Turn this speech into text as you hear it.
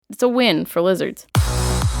It's a win for lizards.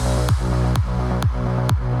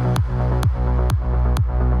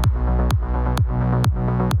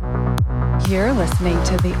 You're listening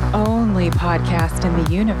to the only podcast in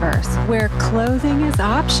the universe where clothing is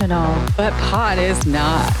optional, but pot is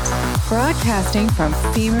not. Broadcasting from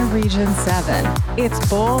FEMA Region 7, it's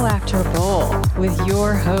Bowl After Bowl with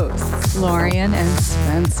your hosts, Lorian and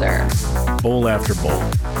Spencer. Bowl after bowl.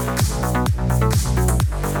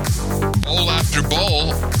 Bowl after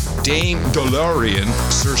bowl, Dame DeLorean,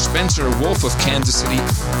 Sir Spencer Wolf of Kansas City.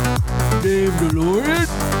 Dame DeLorean?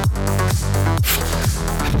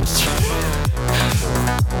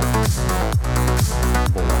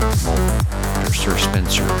 Sir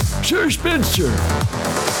Spencer. Sir Spencer.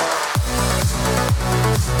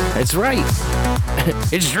 That's right.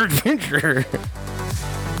 It's Sir Spencer.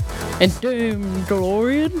 And Dame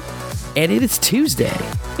DeLorean? And it is Tuesday.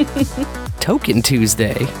 Token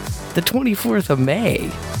Tuesday. The 24th of May.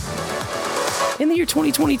 In the year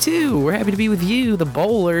 2022. We're happy to be with you, the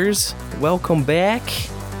bowlers. Welcome back.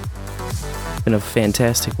 Been a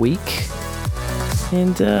fantastic week.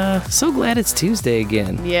 And so glad it's Tuesday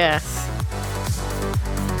again. Yes.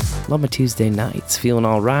 Love my Tuesday nights. Feeling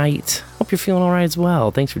all right. Hope you're feeling all right as well.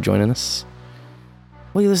 Thanks for joining us.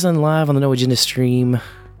 Well, you listen live on the No Agenda stream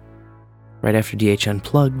right after DH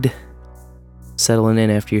Unplugged. Settling in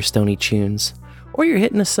after your Stony tunes. Or you're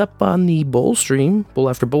hitting us up on the Bowl stream,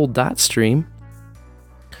 bowlafterbowl.stream.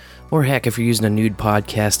 Or heck, if you're using a nude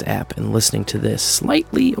podcast app and listening to this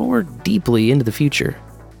slightly or deeply into the future.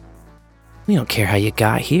 We don't care how you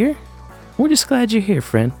got here. We're just glad you're here,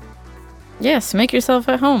 friend. Yes, make yourself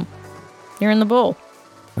at home. You're in the bowl.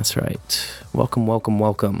 That's right. Welcome, welcome,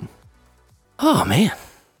 welcome. Oh, man.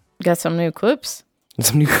 Got some new clips.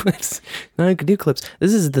 Some new clips. New clips.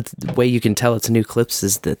 This is the way you can tell it's new clips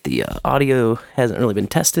is that the audio hasn't really been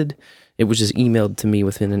tested. It was just emailed to me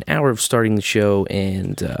within an hour of starting the show,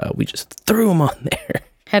 and we just threw them on there.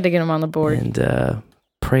 Had to get them on the board. And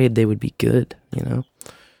prayed they would be good, you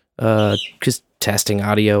know. Just testing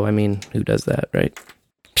audio. I mean, who does that, right?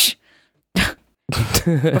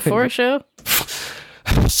 Before a show?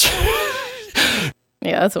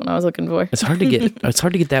 Yeah, that's what I was looking for. It's hard to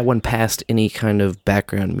get that one past any kind of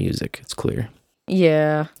background music. It's clear.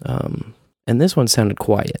 Yeah. And this one sounded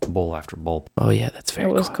quiet. Bowl after bowl. Oh yeah, that's very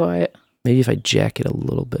It was quiet. Maybe if I jack it a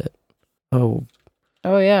little bit. Oh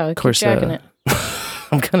yeah, of course. Keep jacking it.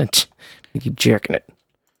 I'm gonna keep jerking it.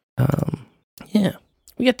 Yeah,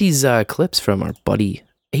 we got these clips from our buddy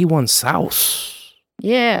A1 Sauce.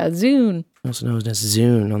 Yeah, Zune. Also known as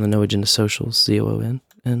Zune on the No Agenda socials, ZOON.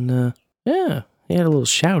 And yeah, he had a little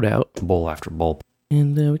shout out. Bowl after bowl.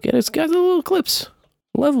 And we got the little clips.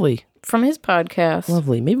 Lovely. From his podcast.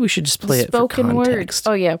 Lovely. Maybe we should just play it for Spoken context. Words.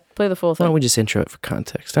 Oh yeah, play the full Why thing. don't we just intro it for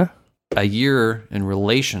context, huh? A year in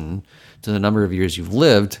relation to the number of years you've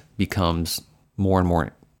lived becomes more and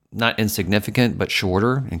more, not insignificant, but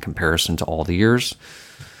shorter in comparison to all the years,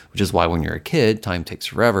 which is why when you're a kid, time takes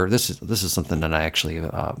forever. This is something that I actually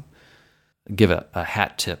give a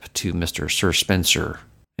hat tip to Mr. Sir Spencer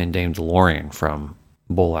and Dame DeLorean from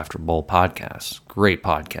Bowl After Bowl podcast. Great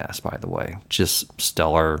podcast, by the way. Just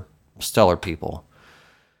stellar people.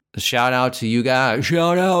 Shout out to you guys.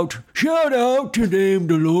 Shout out to Dame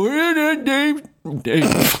DeLorean and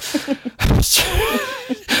Dame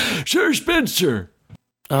Sir Spencer.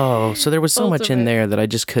 Oh, so there was so much in there that I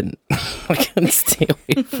just couldn't I couldn't stay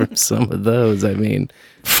away from some of those. I mean,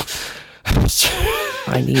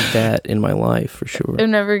 I need that in my life for sure. It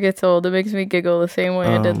never gets old. It makes me giggle the same way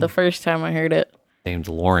I did the first time I heard it. Dame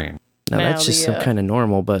DeLorean. Now that's just some kind of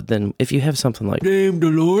normal, but then if you have something like Dame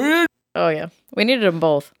DeLorean, oh yeah, we needed them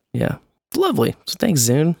both. Yeah, lovely. So thanks,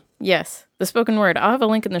 Zune. Yes, the spoken word. I'll have a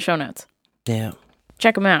link in the show notes. Yeah,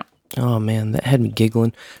 check them out. Oh man, that had me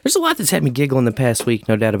giggling. There's a lot that's had me giggling the past week,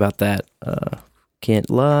 no doubt about that. Can't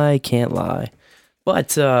lie.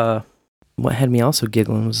 But what had me also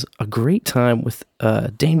giggling was a great time with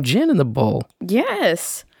Dame Jen in the bowl.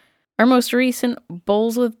 Yes, our most recent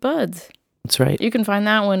Bowls with Buds. That's right. You can find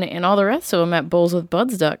that one and all the rest of them at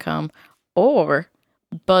bowlswithbuds.com or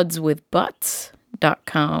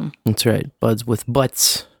budswithbutts.com. That's right. Buds with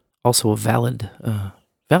Butts. Also a valid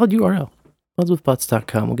URL.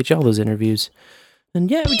 Budswithbutts.com. We'll get you all those interviews. And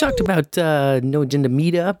yeah, we talked about No Agenda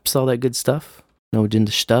meetups, all that good stuff. No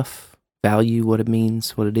Agenda stuff. Value, what it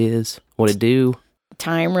means, what it is, what it do.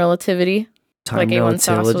 Time relativity. Time like relativity. A1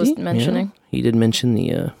 Sauce was mentioning. Yeah, he did mention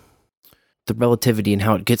the relativity and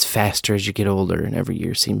how it gets faster as you get older and every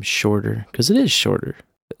year seems shorter. Because it is shorter.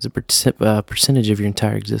 As a percentage of your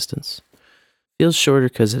entire existence. Feels shorter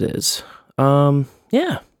because it is.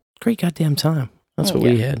 Yeah. Great goddamn time. That's what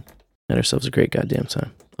we had. Had ourselves a great goddamn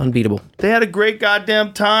time. Unbeatable. They had a great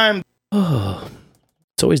goddamn time. Oh,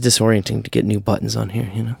 it's always disorienting to get new buttons on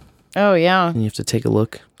here, you know? Oh, yeah. And you have to take a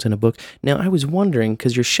look. It's in a book. Now, I was wondering,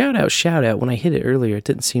 because your shout out, when I hit it earlier, it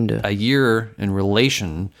didn't seem to... A year in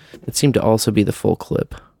relation. It seemed to also be the full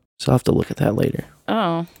clip. So I'll have to look at that later.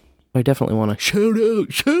 Oh. I definitely want to shout out.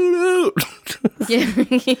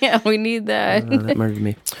 Yeah, we need that. That murdered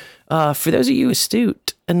me. For those of you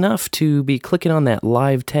astute enough to be clicking on that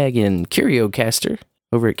live tag in CurioCaster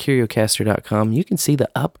over at curiocaster.com, you can see the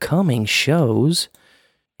upcoming shows,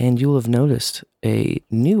 and you'll have noticed a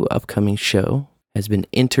new upcoming show has been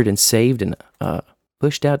entered and saved and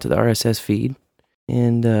pushed out to the RSS feed.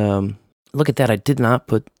 And look at that. I did not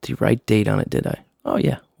put the right date on it, did I? Oh,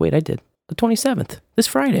 yeah. Wait, I did. The 27th. This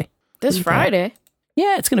Friday. This Friday?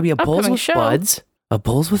 Yeah, it's going to be a Bulls Upcoming with show. Buds. A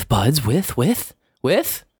Bulls with Buds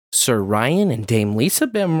with Sir Ryan and Dame Lisa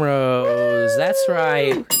Bimrose. That's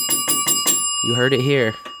right. You heard it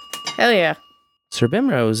here. Hell yeah. Sir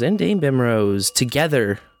Bimrose and Dame Bimrose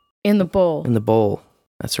together In the bowl. in the bowl.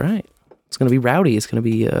 That's right. It's going to be rowdy. It's going to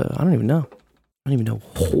be, I don't even know. I don't even know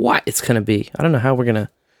what it's going to be. I don't know how we're going to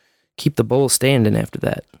keep the bowl standing after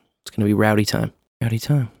that. It's going to be rowdy time. Rowdy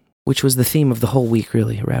time. Which was the theme of the whole week,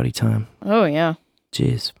 really. Rowdy time. Oh, yeah.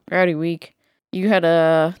 Jeez. Rowdy week. You had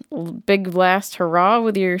a big last hurrah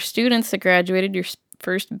with your students that graduated, your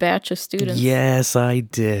first batch of students. Yes, I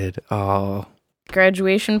did. Oh,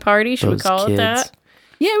 Graduation party, should we those call it kids. that?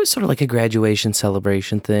 Yeah, it was sort of like a graduation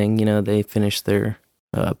celebration thing. You know, they finished their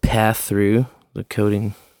path through the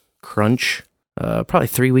coding crunch probably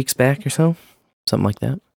 3 weeks back or so. Something like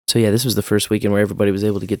that. So yeah, this was the first weekend where everybody was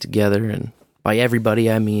able to get together. And by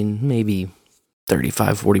everybody, I mean maybe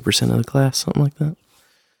 35-40% of the class, something like that.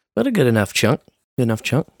 But a good enough chunk. We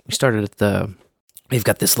started at we've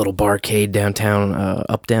got this little barcade downtown,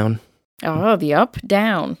 Up Down. Oh, the up,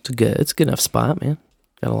 down. It's a good enough spot, man.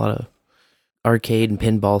 Got a lot of arcade and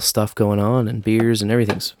pinball stuff going on, and beers and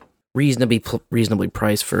everything's reasonably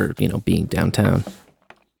priced for, you know, being downtown.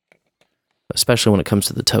 Especially when it comes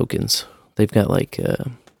to the tokens. They've got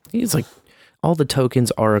it's like all the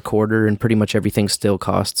tokens are a quarter, and pretty much everything still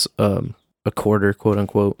costs a quarter, quote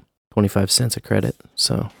unquote, 25 cents a credit.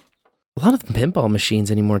 So a lot of the pinball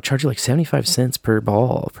machines anymore charge you like 75 cents per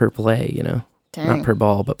ball, per play, you know. Dang. Not per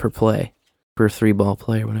ball, but per play. Per 3-ball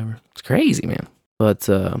play or whatever. It's crazy, man. But,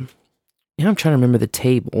 I'm trying to remember the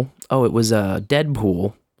table. Oh, it was Deadpool.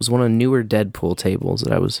 It was one of the newer Deadpool tables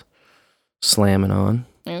that I was slamming on.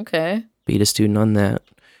 Okay. Beat a student on that.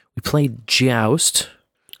 We played Joust.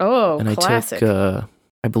 Oh, And classic.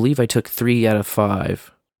 I believe I took 3 out of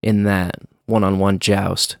 5 in that one-on-one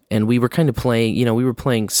Joust. And we were kind of playing, you know, we were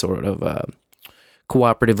playing sort of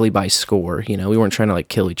cooperatively by score. You know, we weren't trying to like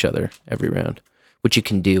kill each other every round, which you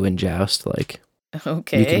can do in Joust. Like,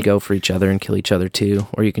 Okay. you can go for each other and kill each other too,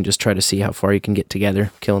 or you can just try to see how far you can get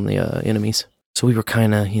together, killing the enemies. So we were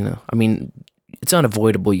kind of, you know, I mean, it's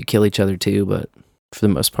unavoidable you kill each other too, but for the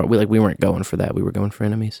most part, we weren't going for that. We were going for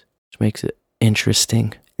enemies, which makes it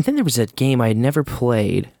interesting. And then there was that game I had never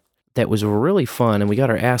played that was really fun, and we got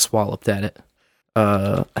our ass walloped at it.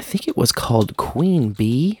 I think it was called Queen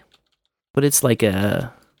Bee, but it's like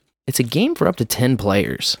it's a game for up to 10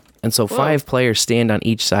 players. And so 5 players stand on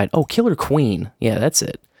each side. Oh, Killer Queen. Yeah, that's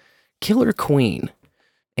it. Killer Queen.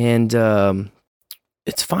 And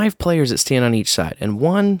it's 5 players that stand on each side. And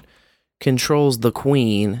one controls the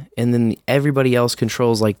queen, and then everybody else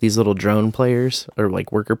controls like these little drone players or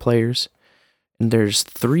like worker players. And there's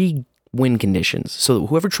 3 win conditions. So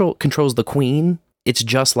whoever controls the queen, it's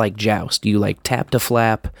just like Joust. You like tap to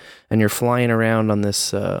flap, and you're flying around on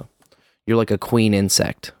this, you're like a queen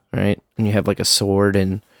insect, right? And you have like a sword,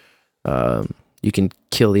 and you can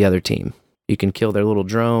kill the other team. You can kill their little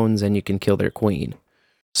drones, and you can kill their queen.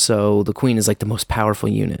 So the queen is like the most powerful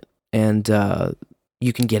unit. And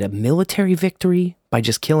you can get a military victory by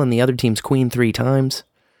just killing the other team's queen 3 times.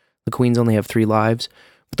 The queens only have 3 lives.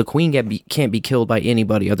 But the queen can't be killed by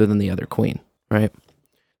anybody other than the other queen, right?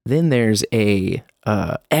 Then there's a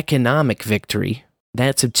economic victory.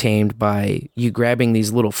 That's obtained by you grabbing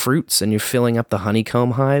these little fruits and you're filling up the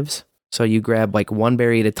honeycomb hives. So you grab like 1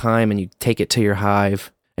 berry at a time and you take it to your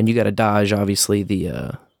hive. And you got to dodge, obviously,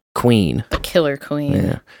 the queen. The killer queen.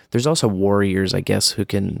 Yeah. There's also warriors, I guess,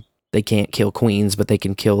 they can't kill queens, but they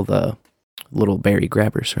can kill the little berry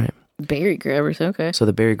grabbers, right? Berry grabbers, okay. So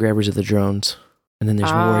the berry grabbers are the drones. And then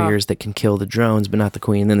there's warriors that can kill the drones, but not the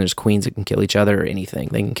queen. Then there's queens that can kill each other or anything.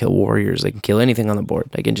 They can kill warriors. They can kill anything on the board.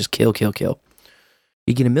 They can just kill.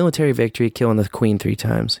 You get a military victory killing the queen 3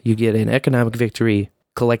 times. You get an economic victory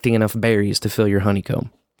collecting enough berries to fill your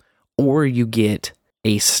honeycomb. Or you get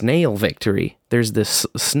a snail victory. There's this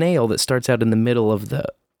snail that starts out in the middle of the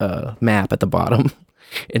map at the bottom.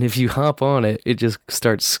 And if you hop on it, it just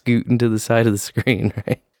starts scooting to the side of the screen,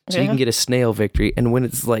 right? So you can get a snail victory. And when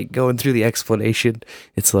it's like going through the explanation,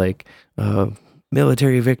 it's like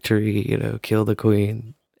military victory, kill the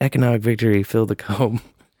queen. Economic victory, fill the comb.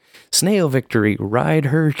 Snail victory, ride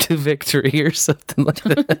her to victory or something like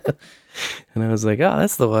that. And I was like, oh,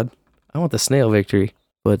 that's the one. I want the snail victory.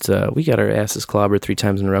 But we got our asses clobbered 3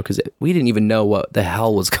 times in a row because we didn't even know what the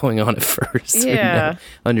hell was going on at first. Yeah. We didn't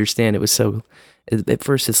understand. It was so... At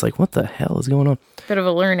first, it's like, what the hell is going on? Bit of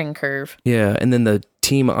a learning curve. Yeah, and then the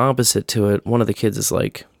team opposite to it, one of the kids is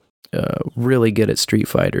like really good at Street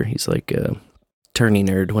Fighter. He's like a tourney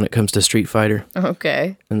nerd when it comes to Street Fighter.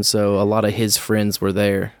 Okay. And so a lot of his friends were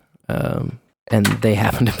there. And they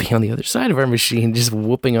happened to be on the other side of our machine, just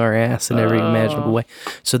whooping our ass in every imaginable way.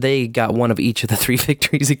 So they got one of each of the 3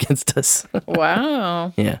 victories against us.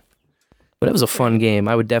 Wow. Yeah. But it was a fun game.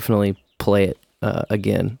 I would definitely play it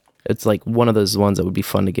again. It's like one of those ones that would be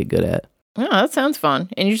fun to get good at. Oh, that sounds fun.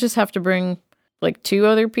 And you just have to bring like 2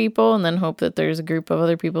 other people and then hope that there's a group of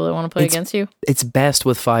other people that want to play against you? It's best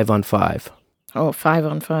with 5-on-5. Oh,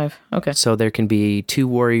 5-on-5. Okay. So there can be 2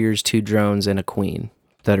 warriors, 2 drones, and a queen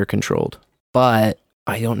that are controlled. But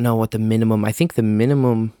I don't know what the minimum... I think the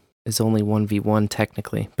minimum is only 1v1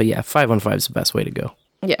 technically. But yeah, 5-on-5 is the best way to go.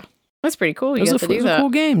 Yeah. That's pretty cool. You It got was to do a that. cool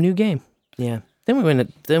game, new game. Yeah. Then we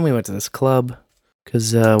went to this club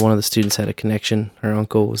because one of the students had a connection. Her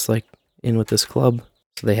uncle was like in with this club.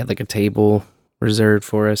 So they had like a table reserved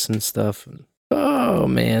for us and stuff. Oh,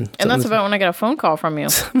 man. And that's about when I got a phone call from you.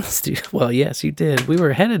 Well, yes, you did. We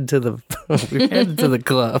were headed to the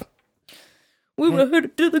club. We were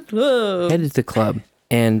headed to the club. Headed to the club.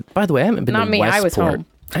 And by the way, I haven't been Not to me, Westport. I was home.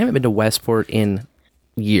 I haven't been to Westport in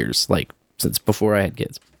years, like since before I had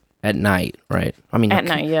kids. At night, right? I mean, At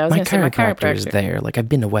night, yeah. I was my going to say my chiropractor is chiropractor. there. Like, I've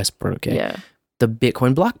been to Westport, okay? Yeah. The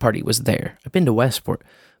Bitcoin block party was there. I've been to Westport,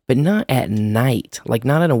 but not at night. Like,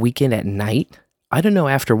 not on a weekend at night. I don't know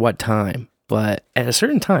after what time, but at a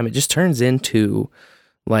certain time, it just turns into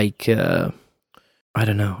like, I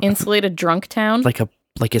don't know. Insulated drunk town?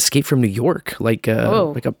 Like Escape from New York, like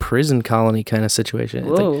a prison colony kind of situation.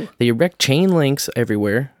 It's like they erect chain links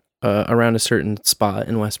everywhere around a certain spot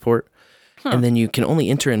in Westport, and then you can only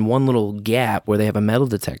enter in one little gap where they have a metal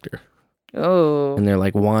detector. Oh. And they're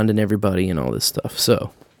like wanding everybody and all this stuff.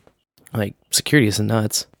 So, like, security is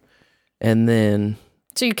nuts. And then...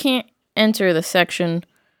 So you can't enter the section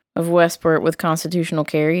of Westport with constitutional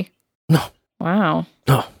carry? No. Wow.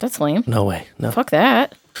 No. That's lame. No way. No. Fuck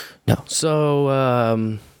that. No. So,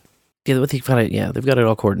 they've got it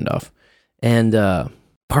all cordoned off. And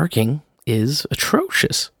parking is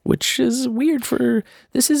atrocious, which is weird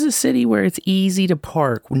this is a city where it's easy to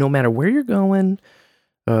park no matter where you're going,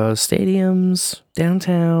 stadiums,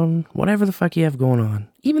 downtown, whatever the fuck you have going on.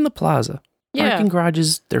 Even the plaza. Yeah. Parking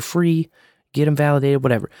garages, they're free, get them validated,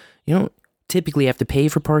 whatever. You don't typically have to pay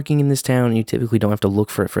for parking in this town, and you typically don't have to look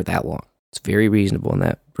for it for that long. It's very reasonable in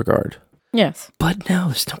that regard. Yes. But no,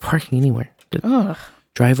 there's no parking anywhere. Ugh.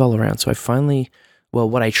 Drive all around. So I finally,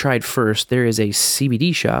 what I tried first, there is a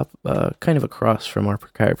CBD shop kind of across from our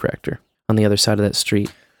chiropractor on the other side of that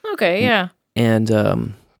street. Okay, yeah. And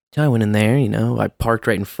I went in there, I parked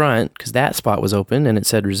right in front because that spot was open and it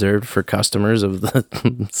said reserved for customers of the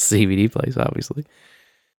CBD place, obviously.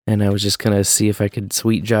 And I was just going to see if I could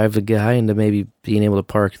sweet jive the guy into maybe being able to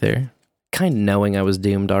park there. Kind of knowing I was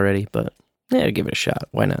doomed already, but yeah, give it a shot.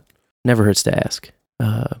 Why not? Never hurts to ask.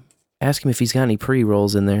 Ask him if he's got any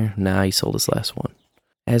pre-rolls in there. Nah, he sold his last one.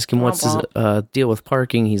 Ask him what's his deal with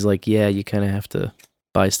parking. He's like, yeah, you kind of have to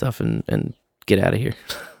buy stuff and get out of here.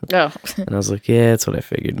 Oh. And I was like, yeah, that's what I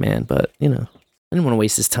figured, man. But, I didn't want to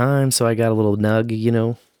waste his time, so I got a little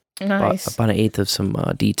nug, Nice. About an eighth of some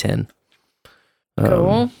D10.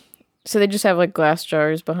 Cool. So they just have like glass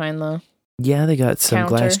jars behind the... Yeah, they got some counter.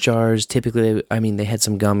 glass jars. Typically, they had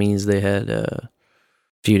some gummies. They had a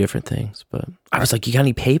few different things. But I was like, you got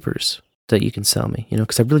any papers that you can sell me?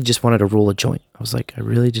 Because I really just wanted to roll a joint. I was like, I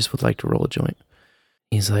really just would like to roll a joint.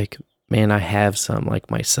 He's like, man, I have some like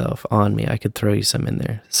myself on me. I could throw you some in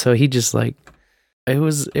there. So he just like, it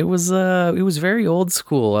was very old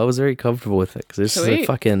school. I was very comfortable with it because this is a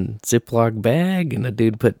fucking Ziploc bag and the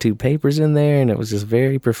dude put 2 papers in there and it was just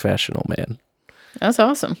very professional, man. That's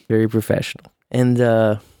awesome. Very professional. And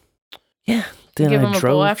yeah, then Give I him a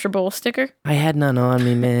drove. bowl after bowl sticker? I had none on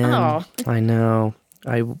me, man. Oh. I know.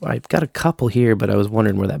 I've got a couple here, but I was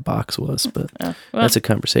wondering where that box was. But that's a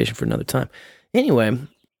conversation for another time. Anyway,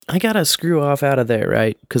 I gotta screw off out of there,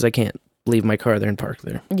 right? Because I can't leave my car there and park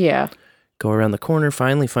there. Yeah. Go around the corner,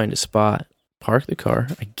 finally find a spot. park the car.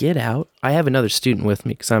 I get out. I have another student with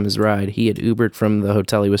me because I'm his ride. He had Ubered from the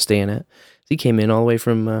hotel he was staying at. He came in all the way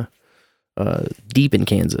from deep in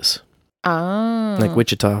Kansas, like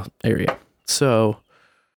Wichita area. So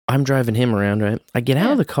I'm driving him around, right? I get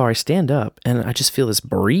out of the car, I stand up, and I just feel this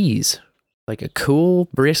breeze, like a cool,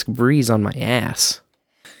 brisk breeze on my ass.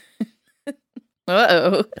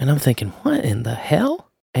 Uh-oh. And I'm thinking, what in the hell?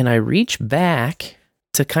 And I reach back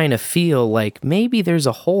to kind of feel like maybe there's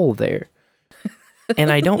a hole there.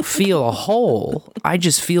 And I don't feel a hole. I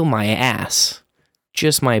just feel my ass.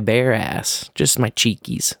 Just my bare ass. Just my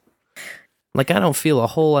cheekies. Like, I don't feel a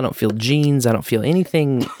hole. I don't feel jeans. I don't feel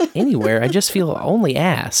anything anywhere. I just feel only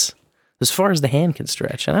ass as far as the hand can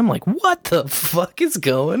stretch. And I'm like, what the fuck is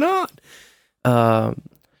going on?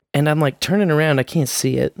 And I'm like turning around. I can't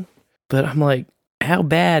see it. But I'm like, how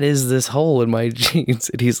bad is this hole in my jeans?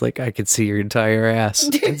 And he's like, I could see your entire ass.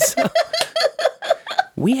 And so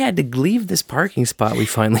we had to leave this parking spot we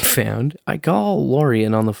finally found. I call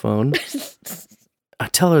Lorian on the phone. I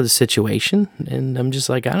tell her the situation, and I'm just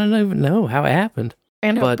like, I don't even know how it happened.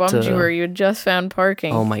 And how bummed you were. You had just found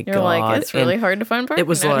parking. Oh, my You're God. like, it's really hard to find parking. It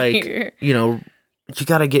was out like, here. you know, you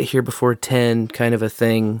got to get here before 10 kind of a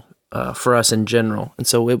thing for us in general. And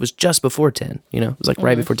so it was just before 10, you know, it was like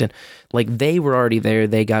right before 10. Like, they were already there.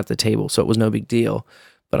 They got the table, so it was no big deal.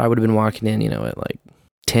 But I would have been walking in, you know, at like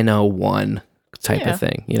 10:01 type of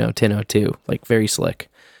thing, you know, 10:02, like very slick.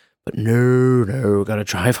 But no, got to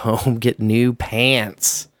drive home, get new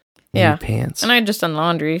pants. New pants. And I had just done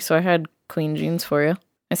laundry, so I had clean jeans for you.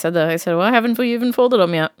 I said that. I said, well, I haven't even folded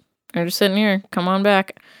them yet. They're just sitting here. Come on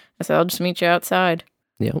back. I said, I'll just meet you outside.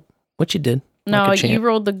 Yep. What you did. No, like you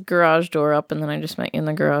rolled the garage door up, and then I just met you in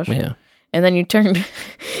the garage. Yeah. And then you turned,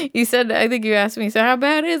 you said, I think you asked me, so how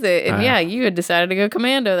bad is it? And you had decided to go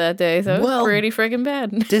commando that day, so it was pretty friggin'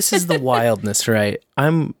 bad. This is the wildness, right?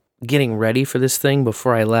 I'm getting ready for this thing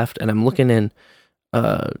before I left, and I'm looking in,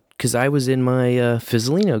 because I was in my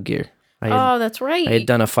Fizzolino gear. That's right. I had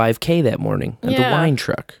done a 5K that morning at the wine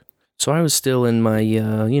truck. So I was still in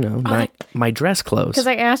my, my dress clothes. Because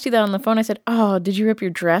I asked you that on the phone. I said, oh, did you rip your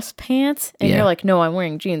dress pants? And you're like, no, I'm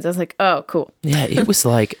wearing jeans. I was like, oh, cool. Yeah, it was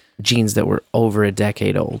like jeans that were over a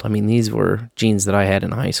decade old. I mean, these were jeans that I had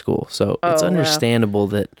in high school. So it's understandable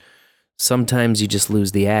that sometimes you just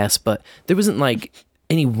lose the ass. But there wasn't like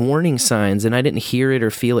any warning signs, and I didn't hear it or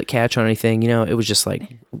feel it catch on anything. You know, it was just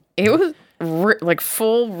like... It was like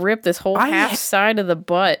full rip, this whole half side of the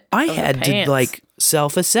butt. I had to like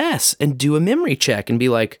self-assess and do a memory check and be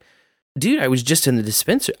like, dude, I was just in the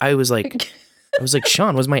dispensary. I was like,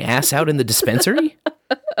 Sean, was my ass out in the dispensary?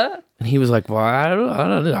 And he was like, well, I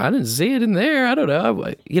don't know. I didn't see it in there. I don't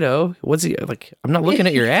know. You know, what's he like? I'm not looking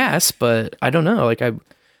at your ass, but I don't know. Like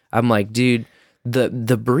I'm like, dude,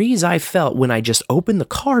 the breeze I felt when I just opened the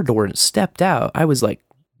car door and stepped out, I was like,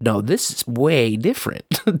 no, this is way different.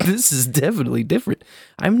 This is definitely different.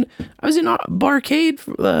 I was in Barcade,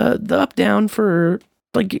 the up down for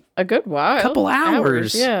like a good while, couple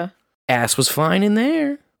hours. Yeah, ass was fine in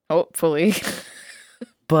there. Hopefully.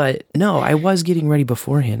 But no, I was getting ready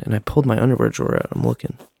beforehand, and I pulled my underwear drawer out. I'm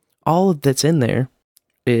looking. All that's in there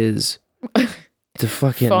is the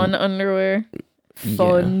fucking fun underwear.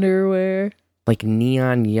 Funderwear. Like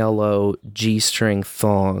neon yellow G-string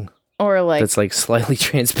thong. Or like that's like slightly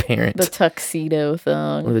transparent. The tuxedo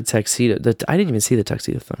thong. Or the tuxedo. I didn't even see the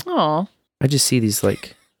tuxedo thong. Oh. I just see these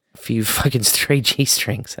like few fucking stray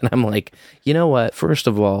G-strings. And I'm like, you know what? First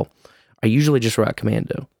of all, I usually just rock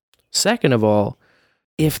commando. Second of all,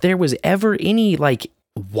 if there was ever any like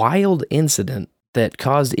wild incident that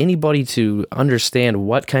caused anybody to understand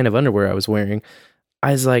what kind of underwear I was wearing,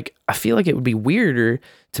 I was like, I feel like it would be weirder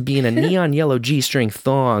to be in a neon yellow G-string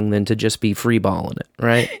thong than to just be freeballing it,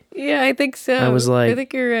 right? Yeah, I think so. I was like, I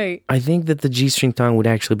think you're right. I think that the G-string thong would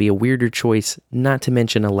actually be a weirder choice, not to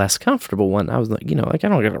mention a less comfortable one. I was like, you know, like I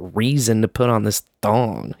don't got a reason to put on this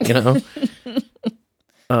thong, you know?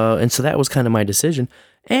 And so that was kind of my decision.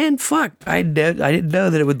 And fuck, I didn't know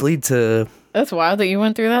that it would lead to... That's wild that you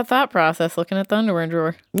went through that thought process looking at the underwear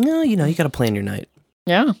drawer. No, you know, you got to plan your night.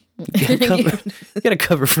 Yeah. You gotta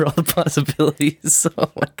cover for all the possibilities.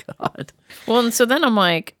 Oh my God. Well, and so then I'm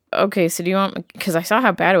like, okay, so do you want, because I saw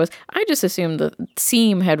how bad it was. I just assumed the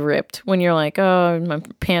seam had ripped when you're like, oh, my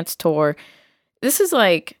pants tore. This is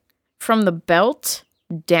like from the belt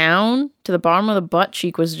down to the bottom of the butt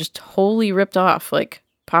cheek was just wholly ripped off. Like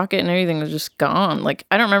pocket and everything was just gone. Like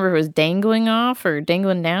I don't remember if it was dangling off or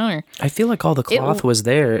dangling down or. I feel like all the cloth was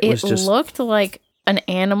there. It was just looked like an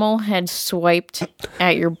animal had swiped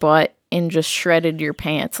at your butt and just shredded your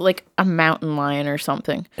pants, like a mountain lion or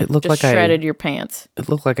something. It looked just like shredded your pants. It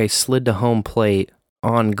looked like I slid to home plate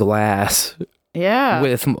on glass Yeah.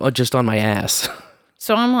 with just on my ass.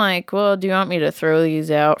 So I'm like, well, do you want me to throw these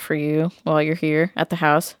out for you while you're here at the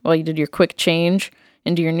house, while you did your quick change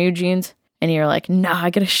into your new jeans? And you're like, nah, I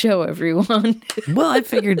gotta show everyone. Well, I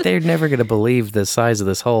figured they're never going to believe the size of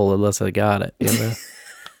this hole unless I got it, you know?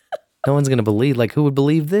 No one's going to believe, like, who would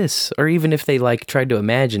believe this? Or even if they, like, tried to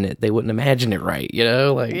imagine it, they wouldn't imagine it right, you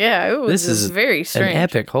know? Like, Yeah, it was this is very strange. an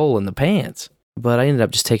epic hole in the pants. But I ended up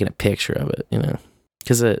just taking a picture of it, you know?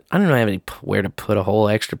 Because I don't have where to put a whole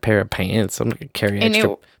extra pair of pants. I'm not going to carry an And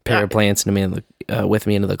extra pair of pants with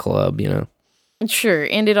me into the club, you know? Sure,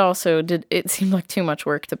 and it also it seemed like too much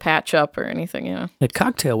work to patch up or anything, you know? A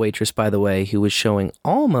cocktail waitress, by the way, who was showing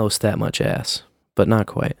almost that much ass, but not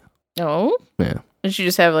quite. Oh? Yeah. Did she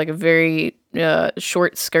just have like a very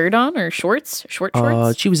short skirt on or shorts? Short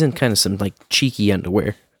shorts? She was in kind of some, like, cheeky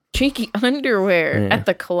underwear. Cheeky underwear Yeah. at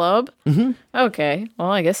the club? Mm-hmm. Okay, well,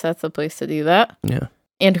 I guess that's the place to do that. Yeah.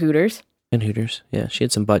 And Hooters. And Hooters. Yeah, she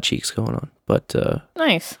had some butt cheeks going on, but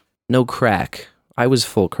Nice. no crack. I was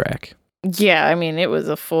full crack. Yeah, I mean, it was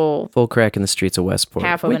a full... Full crack in the streets of Westport.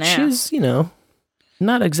 Half of an which ass. is, you know,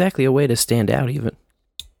 not exactly a way to stand out even.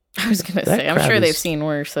 I was going to That say, I'm crowd sure they've is- seen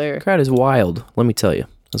worse there. The crowd is wild, let me tell you.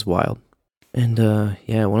 It's wild. And,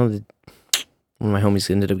 yeah, one of my homies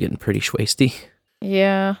ended up getting pretty schwasty.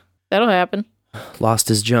 Yeah, that'll happen. Lost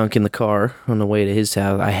his junk in the car on the way to his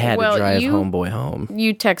house. I had Well, to drive you- homeboy home.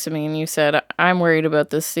 You texted me and you said, I'm worried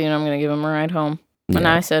about this scene. I'm going to give him a ride home. And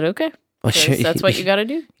Yeah. I said, okay. Well, 'cause that's what you got to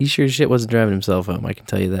do. He sure as shit wasn't driving himself home, I can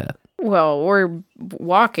tell you that. Well, we're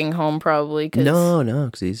walking home probably. Cause, No,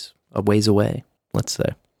 because he's a ways away, let's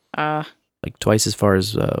say. Like twice as far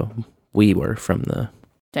as we were from the...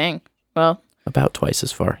 Dang. Well, About twice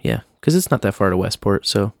as far, yeah. Because it's not that far to Westport,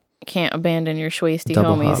 so... you can't abandon your schwasty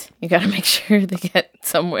Double homies. hop. You got to make sure they get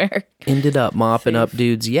somewhere. Ended up mopping Safe. up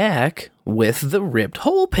dude's yak with the ripped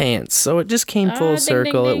hole pants. So it just came full ding,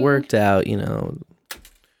 circle. ding, It ding. worked out, you know.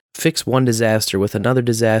 Fix one disaster with another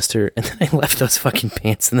disaster, and then I left those fucking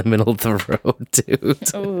pants in the middle of the road,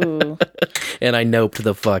 dude. Ooh. And I noped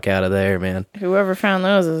the fuck out of there, man. Whoever found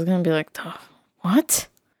those is going to be like, "Oh, what?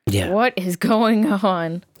 Yeah, What is going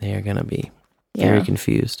on? they are gonna be very Yeah.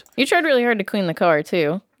 confused. You tried really hard to clean the car,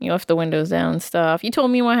 too. You left the windows down and stuff. You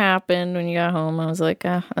told me what happened when you got home. I was like,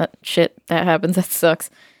 that happens. That sucks.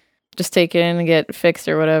 Just take it in and get fixed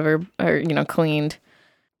or whatever, or, you know, cleaned,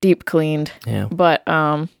 deep cleaned. Yeah. But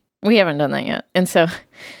we haven't done that yet. And so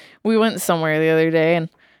we went somewhere the other day and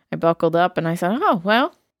I buckled up and I said, oh,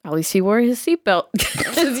 well, at least he wore his seatbelt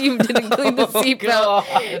because you didn't clean the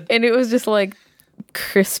seatbelt. And it was just like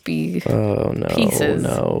crispy Oh no! Pieces.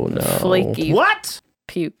 No! flaky What?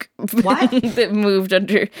 puke that moved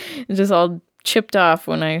under, just all chipped off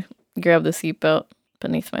when I grabbed the seatbelt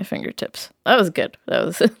beneath my fingertips. That was good. That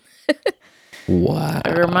was Wow!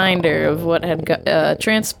 a reminder of what had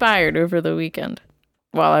transpired over the weekend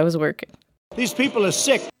while I was working. These people are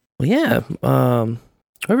sick. Well, yeah.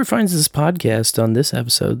 Whoever finds this podcast on this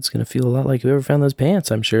episode is gonna feel a lot like whoever found those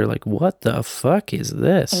pants. I'm sure. Like, what the fuck is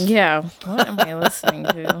this? Yeah, what am I listening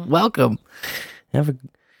to? Welcome. Have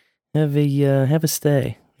a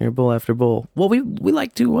stay. You're bowl after bowl. Well, we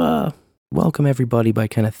like to welcome everybody by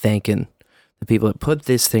kind of thanking the people that put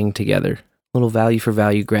this thing together. A little value for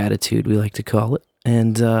value gratitude, we like to call it.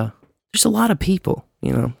 And there's a lot of people,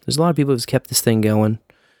 you know. There's a lot of people who's kept this thing going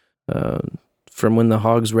from when the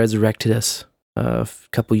Hogs resurrected us a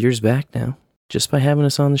couple years back now, just by having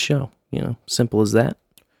us on the show. You know, simple as that.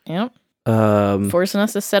 Yep, forcing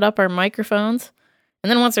us to set up our microphones. And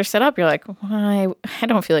then once they're set up, you're like, why? I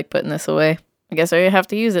don't feel like putting this away. I guess I have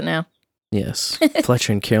to use it now. Yes,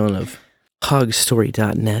 Fletcher and Carolyn of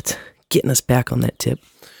hogstory.net getting us back on that tip.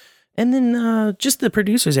 And then just the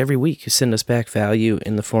producers every week who send us back value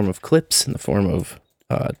in the form of clips, in the form of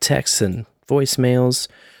texts and voicemails.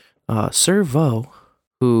 Servo,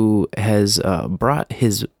 who has brought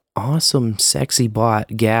his awesome, sexy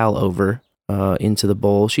bot gal over into the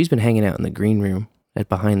bowl. She's been hanging out in the green room at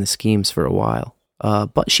Behind the Schemes for a while.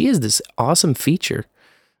 But she has this awesome feature,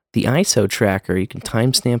 the ISO tracker. You can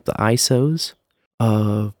timestamp the ISOs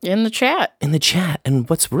In the chat. in the chat. And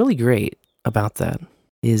what's really great about that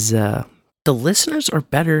is the listeners are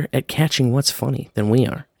better at catching what's funny than we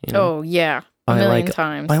are. You know? Oh, yeah. A I million like-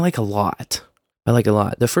 times. I like a lot.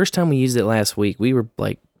 The first time we used it last week, we were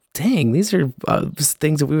like, dang, these are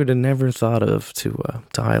things that we would have never thought of to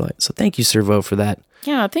highlight. So thank you, Servo, for that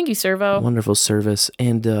Yeah, thank you, Servo. wonderful service.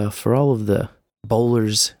 And for all of the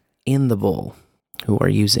bowlers in the bowl who are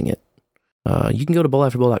using it, you can go to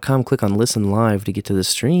bowlafterbowl.com, click on listen live to get to the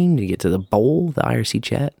stream, to get to the bowl, the IRC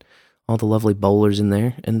chat, all the lovely bowlers in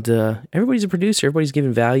there. And everybody's a producer. Everybody's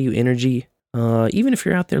giving value, energy, Even if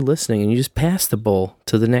you're out there listening and you just pass the bowl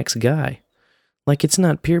to the next guy. Like, it's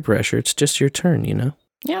not peer pressure, it's just your turn, you know?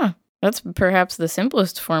 Yeah, that's perhaps the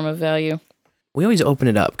simplest form of value. We always open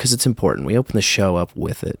it up because it's important. We open the show up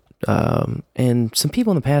with it. And some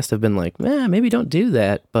people in the past have been like, maybe don't do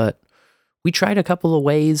that. But we tried a couple of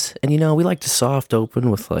ways. And, we like to soft open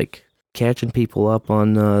with, like, catching people up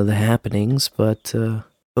on the happenings. But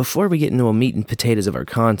before we get into a meat and potatoes of our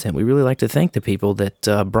content, we really like to thank the people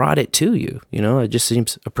that brought it to you. It just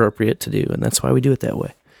seems appropriate to do. And that's why we do it that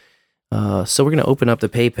way. So we're going to open up the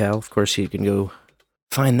PayPal. Of course, you can go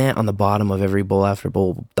find that on the bottom of every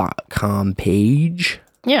bowlafterbowl.com page.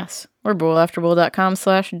 Yes, or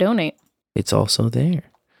bowlafterbowl.com/donate. It's also there.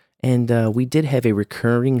 And we did have a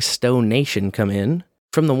recurring stonation come in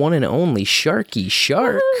from the one and only Sharky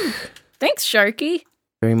Shark. Woo! Thanks, Sharky.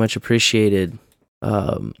 Very much appreciated.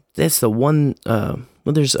 That's the one,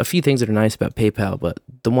 there's a few things that are nice about PayPal, but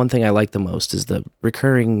the one thing I like the most is the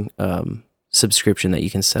recurring subscription that you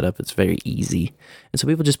can set up. It's very easy. And so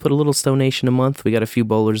people just put a little stonation a month. We got a few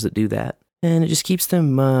bowlers that do that. And it just keeps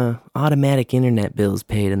them automatic internet bills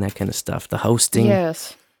paid and that kind of stuff. The hosting.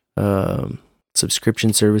 Yes.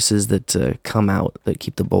 Subscription services that come out that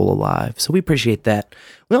keep the bowl alive. So we appreciate that.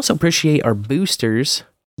 We also appreciate our boosters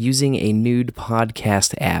using a nude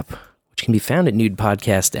podcast app, which can be found at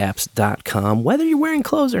nudepodcastapps.com, whether you're wearing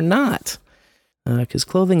clothes or not. Because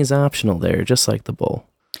clothing is optional there, just like the bowl.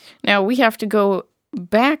 Now, we have to go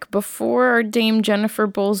back before our Dame Jennifer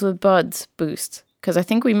Bowls with Buds boost, because I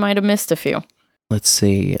think we might have missed a few. Let's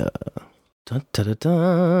see.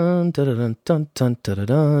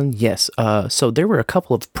 Yes. So there were a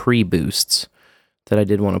couple of pre-boosts that I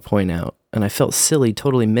did want to point out, and I felt silly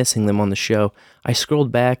totally missing them on the show. I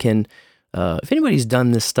scrolled back, and if anybody's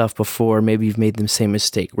done this stuff before, maybe you've made the same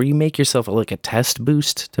mistake, where you make yourself like a test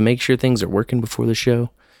boost to make sure things are working before the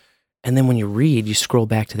show. And then when you read, you scroll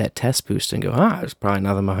back to that test boost and go, there's probably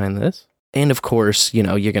nothing behind this. And of course, you're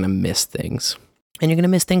going to miss things. And you're going to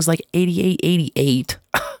miss things like 8888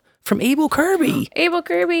 from Abel Kirby. Abel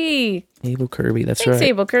Kirby. Abel Kirby, that's Thanks, right.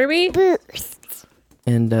 Abel Kirby.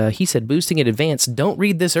 And he said, boosting in advance, don't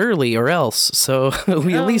read this early or else. So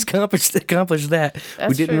we at least accomplished that.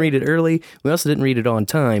 We didn't read it early. We also didn't read it on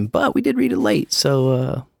time, but we did read it late.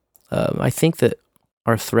 So I think that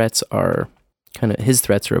our threats are his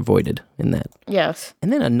threats are avoided in that. Yes.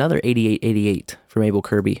 And then another 8888 from Abel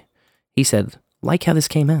Kirby. He said, like how this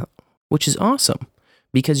came out, which is awesome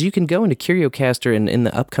because you can go into CurioCaster and in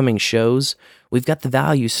the upcoming shows, we've got the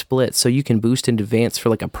value split so you can boost in advance for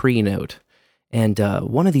like a pre-note. And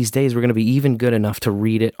one of these days, we're going to be even good enough to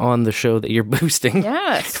read it on the show that you're boosting.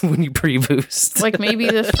 Yes. When you pre-boost. Like maybe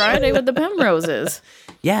this Friday with the Bemroses.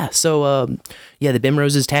 Yeah. So, the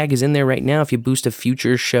Bemroses tag is in there right now. If you boost a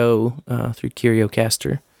future show through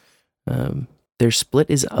CurioCaster, their split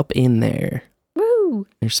is up in there. Woo!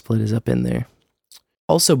 Their split is up in there.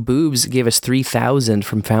 Also, Boobs gave us 3,000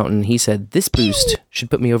 from Fountain. He said, this boost should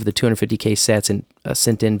put me over the 250k sats and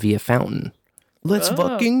sent in via Fountain. Let's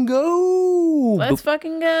fucking go! Let's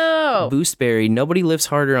fucking go! Boostberry. Nobody lifts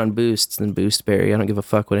harder on boosts than Boostberry. I don't give a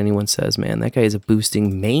fuck what anyone says, man. That guy is a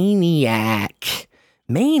boosting maniac.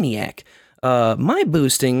 Maniac. My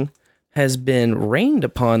boosting has been rained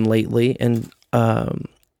upon lately, and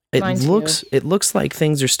it looks like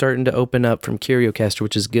things are starting to open up from CurioCaster,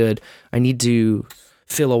 which is good. I need to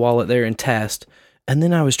fill a wallet there and test. And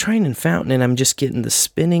then I was trying in Fountain, and I'm just getting the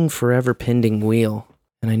spinning forever pending wheel.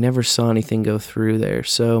 And I never saw anything go through there.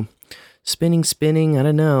 So, spinning, I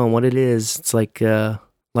don't know what it is. It's like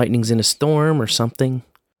lightning's in a storm or something.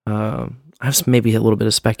 I have maybe a little bit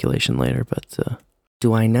of speculation later, but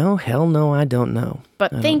do I know? Hell no, I don't know.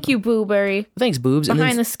 But thank you, Booberry. Thanks, Boobs.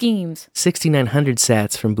 Behind the schemes. 6,900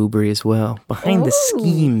 sats from Booberry as well. Behind the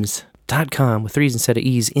schemes.com with 3s instead of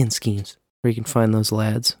E's in schemes, where you can find those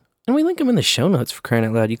lads. And we link them in the show notes for crying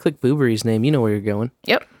out loud. You click Booberry's name, you know where you're going.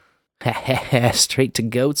 Yep. Straight to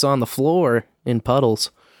goats on the floor in puddles.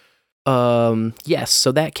 Yes,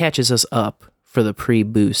 so that catches us up for the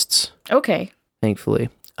pre-boosts. Okay. Thankfully.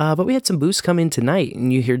 But we had some boosts come in tonight,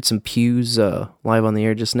 and you heard some pews live on the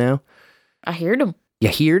air just now. I heard them. You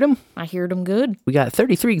heard them? I heard them good. We got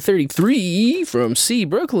 3333 from C.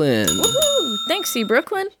 Brooklyn. Woohoo! Thanks, C.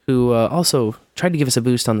 Brooklyn. Who also tried to give us a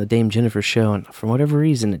boost on the Dame Jennifer show, and for whatever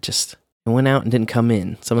reason, it went out and didn't come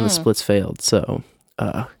in. Some of the splits failed, so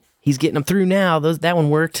he's getting them through now. That one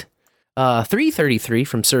worked. 333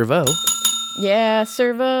 from Servo. Yeah,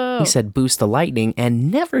 Servo. He said boost the lightning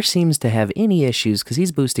and never seems to have any issues because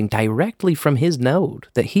he's boosting directly from his node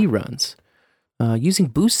that he runs using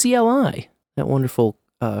Boost CLI, that wonderful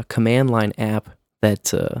command line app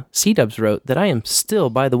that C-Dubs wrote that I am still,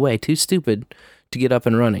 by the way, too stupid to get up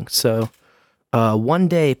and running. So one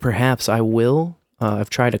day, perhaps I will. I've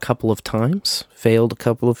tried a couple of times, failed a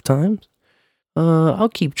couple of times. I'll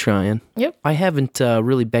keep trying. Yep. I haven't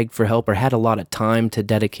really begged for help or had a lot of time to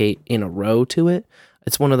dedicate in a row to it.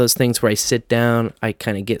 It's one of those things where I sit down, I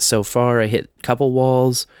kind of get so far, I hit a couple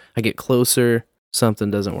walls, I get closer, something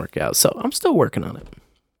doesn't work out. So I'm still working on it.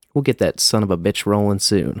 We'll get that son of a bitch rolling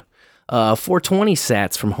soon. 420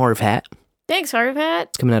 sats from Harv Hat. Thanks, Harvat.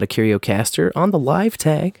 It's coming out of CurioCaster on the live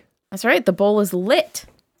tag. That's right. The bowl is lit.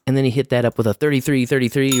 And then he hit that up with a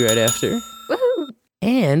 3333 right after. Woohoo!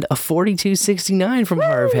 And a 4269 from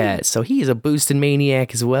Harv Hat. So he is a boosting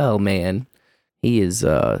maniac as well, man. He is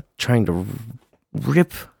trying to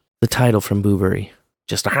rip the title from Booberry.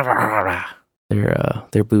 Just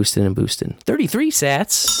they're boosting and boosting. 33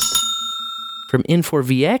 sats from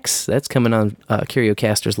N4VX. That's coming on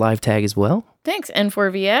CurioCaster's live tag as well. Thanks,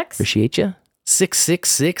 N4VX. Appreciate you.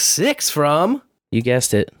 6666 from, you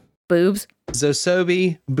guessed it, Boobs.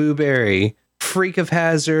 Zosobi, Booberry, Freak of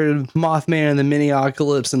Hazard, Mothman and the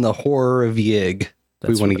Miniocalypse, and the Horror of Yig.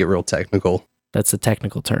 We want to get real technical. That's a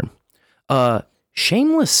technical term.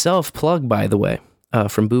 Shameless self-plug, by the way,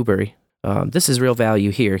 from Booberry. This is real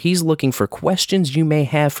value here. He's looking for questions you may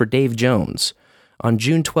have for Dave Jones on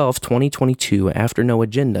June 12th, 2022, after No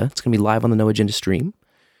Agenda. It's going to be live on the No Agenda stream.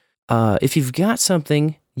 If you've got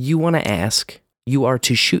something you want to ask, you are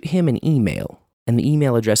to shoot him an email. And the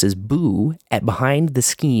email address is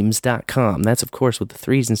boo@behindtheschemes.com. That's, of course, with the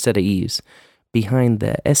 3s instead of E's. Behind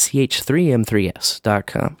the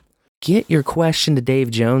SCH3M3S.com. Get your question to Dave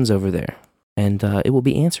Jones over there, and it will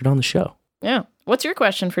be answered on the show. Yeah. What's your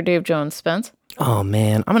question for Dave Jones, Spence? Oh,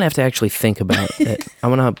 man. I'm going to have to actually think about it. I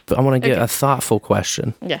want to get a thoughtful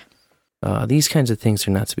question. Yeah. These kinds of things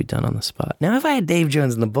are not to be done on the spot. Now, if I had Dave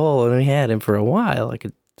Jones in the bowl and we had him for a while, I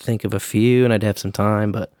could think of a few and I'd have some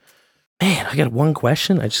time, but man, I got one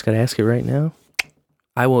question. I just got to ask it right now.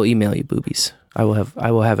 I will email you, boobies. I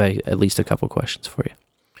will have at least a couple questions for you.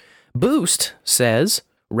 Boost says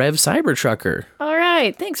Rev Cybertrucker All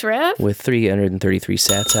right. Thanks, Rev. with 333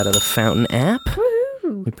 sats out of the Fountain app.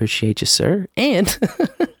 Woo. We appreciate you, sir. And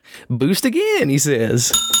Boost again, he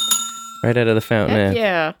says. Right out of the Fountain Heck app.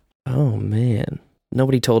 yeah. Oh, man.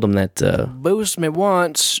 Nobody told him that. Boost me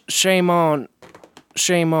once, shame on.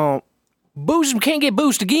 Boost can't get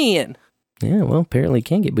boost again. Yeah, well, apparently he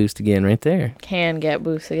can get boost again right there. Can get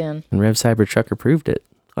boost again. And Rev Cybertrucker proved it.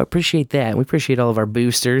 I appreciate that. We appreciate all of our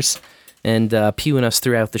boosters and pewing us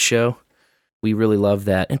throughout the show. We really love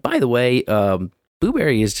that. And by the way,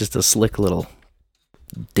 Booberry is just a slick little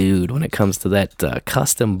dude when it comes to that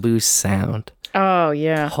custom boost sound. Oh,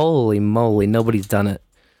 yeah. Holy moly, nobody's done it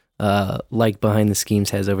like Behind the Schemes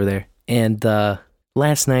has over there. And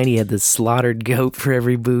last night he had the slaughtered goat for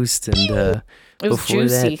every boost, and it was before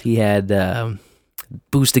juicy. that he had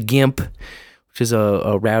Boost a Gimp, which is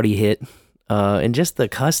a rowdy hit, and just the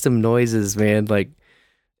custom noises, man. Like,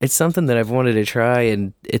 it's something that I've wanted to try,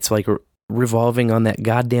 and it's like revolving on that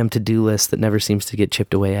goddamn to-do list that never seems to get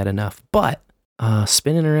chipped away at enough. But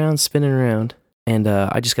spinning around, and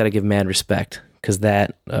I just got to give mad respect, because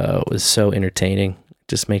that was so entertaining. It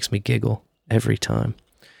just makes me giggle every time.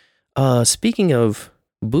 Speaking of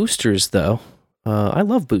boosters, though, I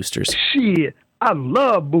love boosters. Shit, I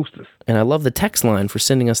love boosters. And I love the text line for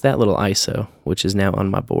sending us that little ISO, which is now on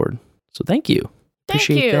my board. So thank you. Thank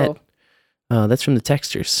Appreciate you. that. That's from the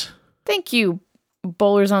texters. Thank you,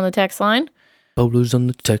 bowlers on the text line. Bowlers on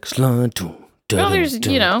the text line. Well, there's,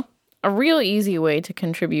 a real easy way to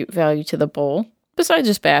contribute value to the bowl, besides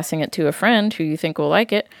just passing it to a friend who you think will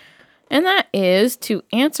like it. And that is to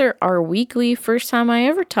answer our weekly First Time I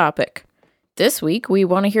Ever topic. This week, we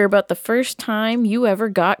want to hear about the first time you ever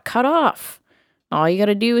got cut off. All you got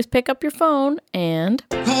to do is pick up your phone and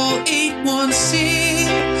Call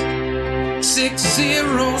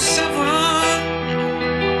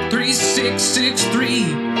 816-607-3663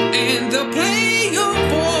 and they'll play your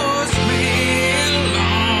voicemail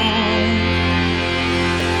long.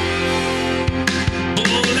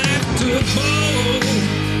 Bowl after bowl.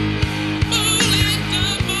 Bowl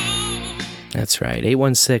after bowl. That's right.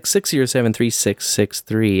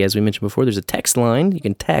 816-607-3663. As we mentioned before, there's a text line. You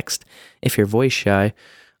can text if you're voice shy.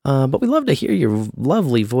 But we love to hear your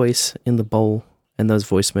lovely voice in the bowl. And those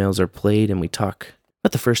voicemails are played and we talk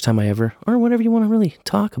about the first time I ever, or whatever you want to really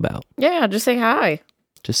talk about. yeah, just say hi.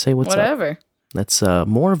 Just say what's up. Whatever. That's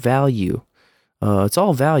more value. It's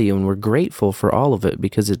all value, and we're grateful for all of it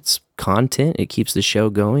because it's content, it keeps the show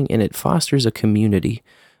going, and it fosters a community.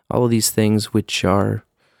 All of these things which are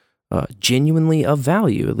genuinely of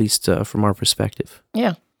value, at least from our perspective.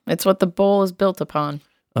 Yeah. It's what the bowl is built upon.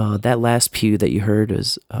 That last pew that you heard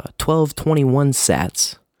is 1221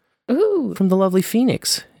 sats Ooh. from the lovely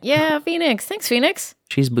Phoenix. Yeah, Phoenix. Thanks, Phoenix.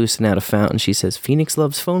 She's boosting out a fountain. She says, Phoenix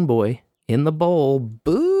loves Phone Boy. In the bowl.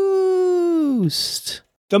 Boost.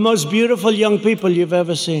 The most beautiful young people you've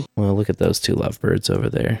ever seen. Well, look at those two lovebirds over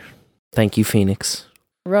there. Thank you, Phoenix.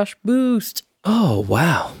 Rush boost. Oh,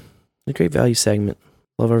 wow. A great value segment.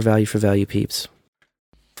 Love our value for value peeps.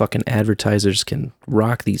 Fucking advertisers can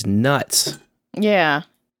rock these nuts. Yeah.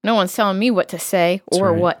 No one's telling me what to say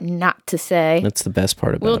or right. what not to say. That's the best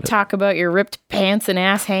part about We'll it. talk about your ripped pants and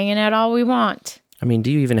ass hanging out all we want. I mean,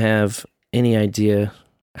 do you even have any idea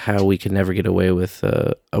how we could never get away with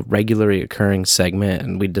a regularly occurring segment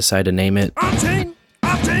and we decide to name it? On-chain,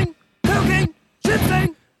 cocaine,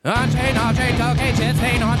 shit-stain. On-chain, cocaine,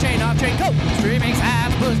 shit-stain, on-chain, coke. Streaming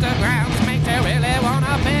sides, booster grounds, make you really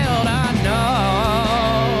wanna build a node.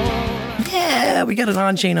 Yeah, we got an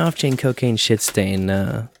on-chain, off-chain cocaine shit stain.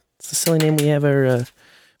 It's a silly name. We have our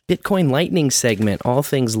Bitcoin Lightning segment. All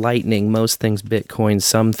things Lightning, most things Bitcoin,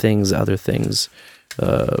 some things, other things.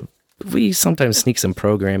 We sometimes sneak some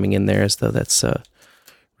programming in there as though that's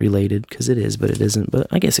related, because it is, but it isn't. But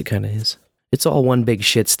I guess it kind of is. It's all one big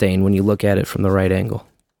shit stain when you look at it from the right angle.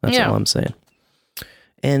 That's all I'm saying.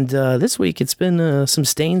 And this week it's been some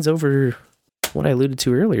stains over what I alluded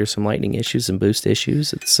to earlier, some Lightning issues and boost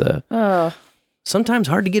issues. It's sometimes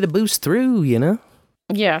hard to get a boost through, you know?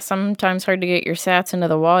 Yeah, sometimes hard to get your sats into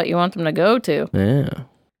the wallet you want them to go to. Yeah.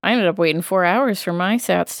 I ended up waiting 4 hours for my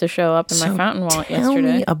sats to show up in my fountain wallet yesterday.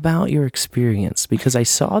 Tell me about your experience, because I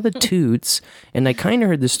saw the toots and I kind of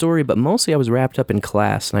heard the story, but mostly I was wrapped up in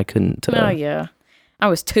class and I couldn't. Oh, yeah. I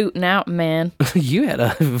was tooting out, man. You had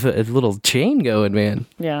a little chain going, man.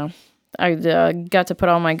 Yeah. I got to put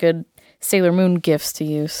all my good Sailor Moon gifts to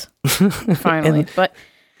use, finally. But,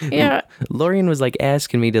 yeah. Lorian was like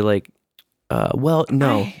asking me to like,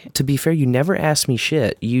 to be fair, you never asked me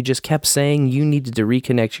shit. You just kept saying you needed to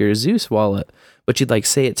reconnect your Zeus wallet, but you'd like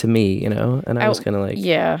say it to me, you know? And I was kind of like...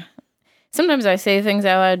 Yeah. Sometimes I say things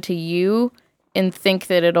out loud to you and think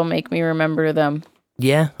that it'll make me remember them.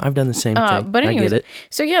 Yeah, I've done the same thing. But anyways, I get it.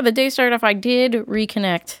 So yeah, the day started off, I did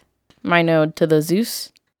reconnect my node to the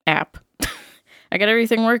Zeus app. I got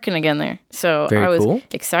everything working again there. So Very I was cool.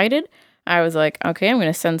 excited. I was like, okay, I'm going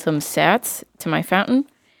to send some sats to my fountain.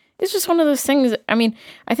 It's just one of those things. I mean,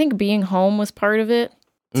 I think being home was part of it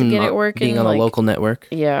to get it working. Being on a local network.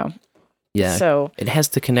 Yeah. Yeah. So it has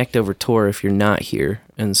to connect over Tor if you're not here.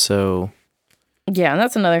 And so... Yeah, and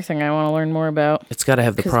that's another thing I want to learn more about. It's got to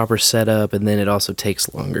have the proper setup, and then it also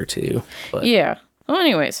takes longer too. But. Yeah. Well,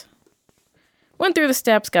 anyways, went through the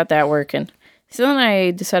steps, got that working. So then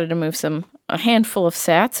I decided to move a handful of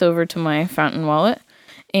sats over to my Fountain wallet,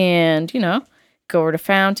 and go over to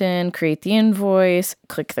Fountain, create the invoice,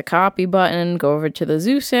 click the copy button, go over to the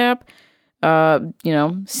Zeus app,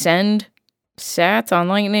 send sats on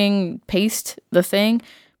Lightning, paste the thing,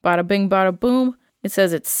 bada bing, bada boom. It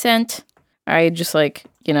says it's sent. I just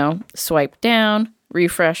swipe down,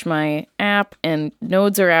 refresh my app, and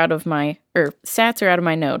sats are out of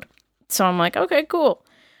my node. So I'm like, okay, cool.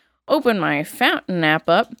 Open my Fountain app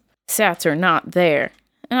up. Sats are not there.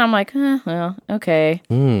 And I'm like, well, okay.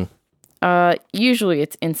 Usually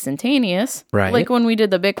it's instantaneous. Right. Like when we did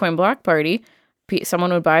the Bitcoin block party,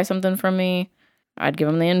 someone would buy something from me. I'd give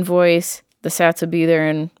them the invoice. The sats would be there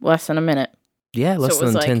in less than a minute. Yeah, less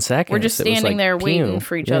than 10 seconds. We're just standing there waiting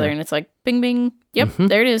for each other, and it's like, bing, bing. Yep,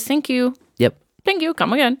 there it is. Thank you. Yep. Thank you.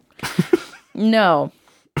 Come again. No,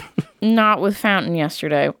 not with Fountain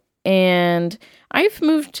yesterday. And I've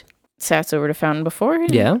moved sats over to Fountain before.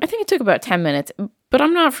 Yeah. I think it took about 10 minutes, but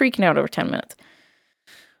I'm not freaking out over 10 minutes.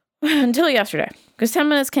 Until yesterday, because 10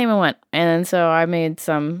 minutes came and went. And so I made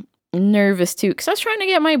some nervous too, because I was trying to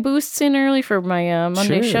get my boosts in early for my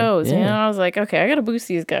Monday shows. Yeah. I was like, okay, I got to boost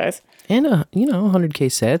these guys. And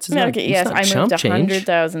 100K sets. It's Okay, yes, I moved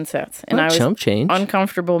 100,000 sets, and I was chump change.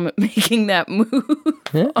 uncomfortable making that move.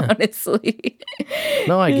 Yeah. Honestly,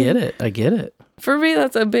 No, I get it. for me,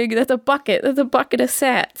 that's a bucket. That's a bucket of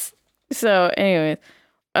sats. So, anyway,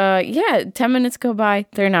 10 minutes go by,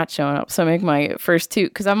 they're not showing up. So I make my first toot,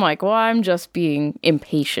 because I'm like, well, I'm just being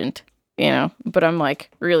impatient, but I'm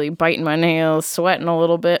like really biting my nails, sweating a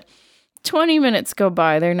little bit. 20 minutes go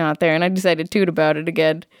by, they're not there, and I decided to toot about it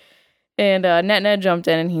again. And Net jumped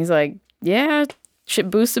in, and he's like, yeah,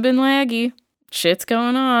 shit boosts have been laggy. Shit's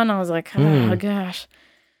going on. I was like, oh, gosh.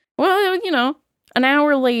 Well, an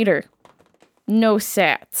hour later, no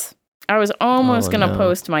sats. I was almost going to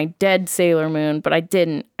post my dead Sailor Moon, but I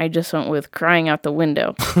didn't. I just went with crying out the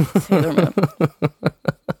window, Sailor Moon.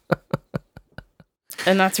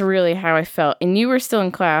 And that's really how I felt. And you were still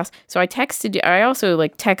in class, so I texted you. I also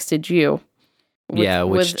texted you. Yeah,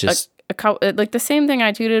 which just a couple, like the same thing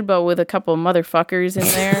I tweeted, but with a couple of motherfuckers in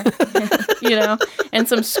there, and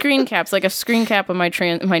some screen caps, like a screen cap of my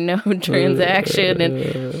node transaction,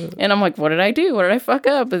 and I'm like, what did I do? What did I fuck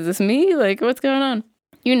up? Is this me? Like, what's going on?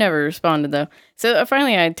 You never responded though. So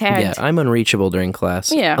finally, I tagged. Yeah, I'm unreachable during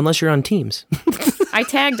class. Yeah, unless you're on Teams. I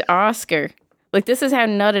tagged Oscar. Like, this is how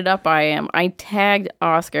nutted up I am. I tagged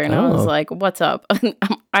Oscar, and I was like, what's up?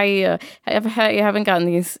 I haven't gotten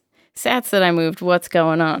these sats that I moved. What's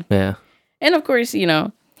going on? Yeah. And of course,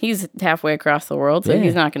 he's halfway across the world, so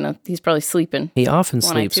he's probably sleeping. He often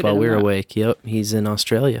sleeps while we're awake. Yep. He's in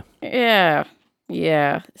Australia. Yeah.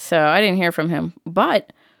 Yeah. So I didn't hear from him.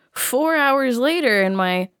 But 4 hours later, and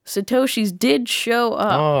my Satoshis did show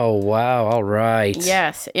up. Oh, wow. All right.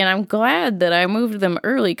 Yes. And I'm glad that I moved them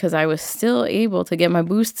early because I was still able to get my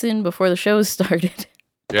boosts in before the shows started.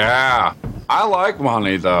 Yeah. I like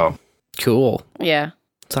money, though. Cool. Yeah.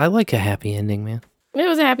 So I like a happy ending, man. It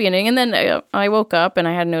was a happy ending. And then I woke up and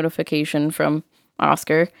I had a notification from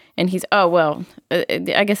Oscar. And he's, I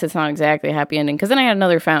guess it's not exactly a happy ending because then I had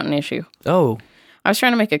another fountain issue. Oh. I was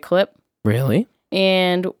trying to make a clip. Really?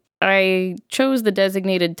 And I chose the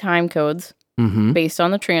designated time codes based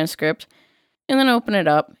on the transcript and then open it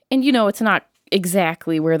up. And, it's not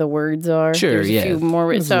exactly where the words are. Sure, There's a few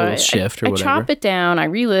more. There's a little shift or whatever. I chop it down. I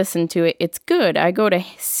re-listen to it. It's good. I go to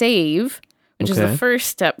save, which is the first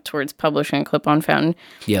step towards publishing a clip on Fountain.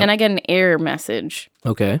 Yep. And I get an error message.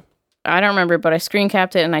 Okay. I don't remember, but I screen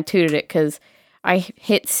capped it and I tooted it because I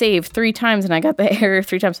hit save 3 times and I got the error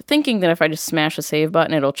 3 times, thinking that if I just smash the save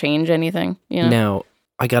button, it'll change anything. Now,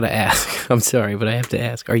 I gotta ask. I'm sorry, but I have to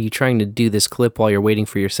ask. Are you trying to do this clip while you're waiting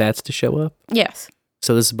for your sats to show up? Yes.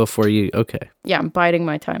 So this is before you... Okay. Yeah, I'm biding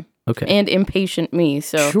my time. Okay. And impatient me,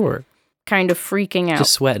 so... Sure. Kind of freaking out.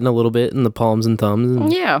 Just sweating a little bit in the palms and thumbs.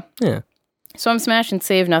 And, yeah. Yeah. So I'm smashing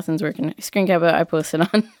save, nothing's working. Screen cap I posted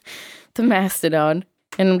on the Mastodon.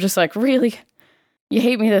 And I'm just like, really? You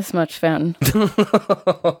hate me this much, Fountain?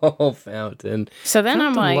 Oh, Fountain. So then Fountain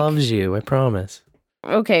I'm like... loves you, I promise.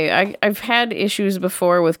 Okay, I've had issues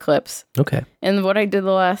before with clips. Okay. And what I did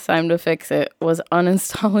the last time to fix it was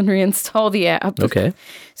uninstall and reinstall the app. Okay.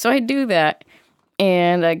 So I do that,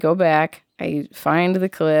 and I go back, I find the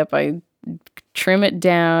clip, I trim it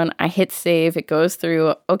down, I hit save, it goes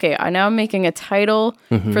through. Okay, now I'm making a title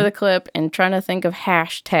for the clip and trying to think of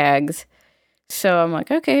hashtags. So I'm like,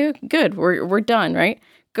 okay, good, we're done, right?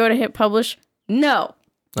 Go to hit publish. No.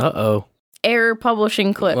 Uh-oh. Error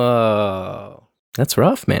publishing clip. Oh. That's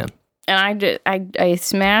rough, man. And I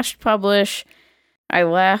smashed publish. I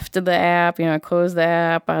left the app, I closed the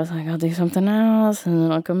app. I was like, I'll do something else, and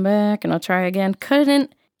then I'll come back, and I'll try again.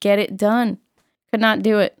 Couldn't get it done. Could not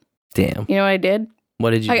do it. Damn. You know what I did? What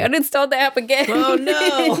did you do? I uninstalled the app again. Oh,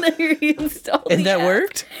 no. And I reinstalled and that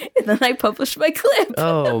worked? And then I published my clip.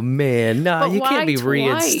 Oh, man. No, you can't be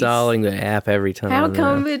reinstalling the app every time. How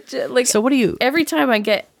come it... So what do you... Every time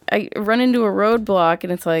I run into a roadblock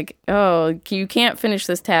and it's like, oh, you can't finish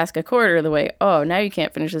this task a quarter of the way. Oh, now you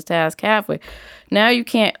can't finish this task halfway. Now you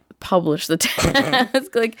can't publish the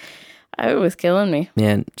task. Like, it was killing me.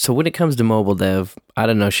 Man, so when it comes to mobile dev, I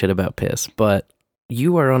don't know shit about piss, but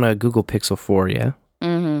you are on a Google Pixel 4, yeah?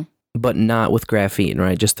 Mm-hmm. But not with graphene,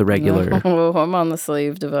 right? Just the regular... No, I'm on the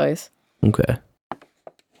slave device. Okay.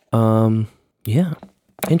 Yeah.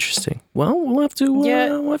 Interesting. Well, we'll have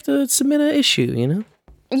to submit an issue,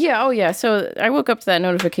 Yeah, yeah. So I woke up to that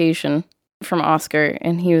notification from Oscar,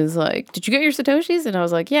 and he was like, "Did you get your Satoshis?" And I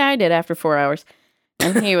was like, "Yeah, I did after 4 hours."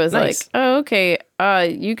 And he was Nice. like, "Oh, okay.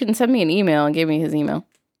 You can send me an email," and gave me his email.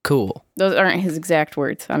 Cool. Those aren't his exact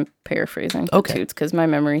words. I'm paraphrasing. Okay. Because my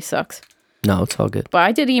memory sucks. No, it's all good. But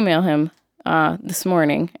I did email him this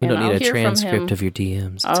morning. We don't and need I'll a hear from transcript him. of your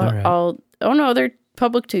DMs. It's all right. Oh, no, they're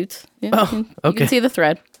public toots. Yeah, Oh, you okay. can see the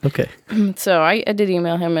thread. Okay. So I did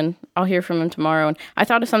email him, and I'll hear from him tomorrow. And I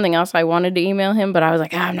thought of something else I wanted to email him, but I was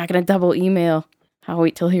like, I'm not going to double email. I'll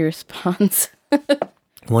wait till he responds.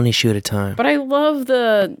 One issue at a time. But I love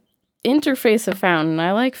the interface of Fountain.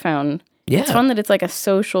 I like Fountain. Yeah. It's fun that it's like a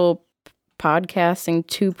social podcasting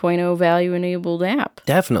 2.0 value-enabled app.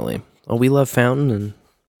 Definitely. Well, we love Fountain, and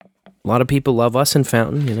a lot of people love us in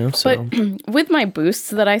Fountain, so... But with my boosts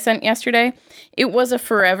that I sent yesterday, it was a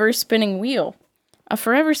forever spinning wheel. A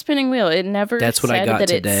forever spinning wheel. It never That's what I said got that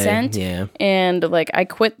today. it sent. Yeah. And I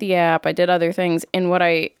quit the app. I did other things. And what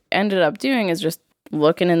I ended up doing is just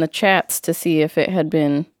looking in the chats to see if it had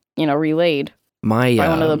been, relayed by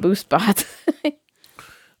one of the boost bots.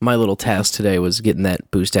 My little task today was getting that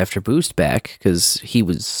boost after boost back, because he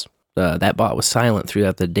was that bot was silent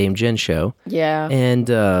throughout the Dame Jen show. Yeah.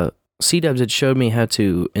 And C-Dubs had showed me how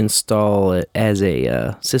to install it as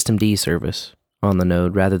a systemd service on the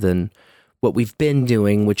node rather than what we've been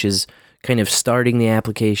doing, which is kind of starting the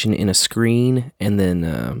application in a screen and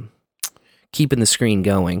then keeping the screen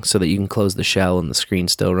going so that you can close the shell and the screen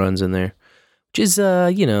still runs in there, which is,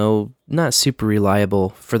 not super reliable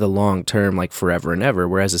for the long term, like forever and ever,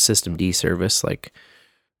 whereas a systemd service, like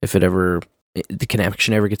if the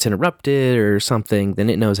connection ever gets interrupted or something, then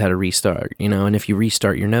it knows how to restart, and if you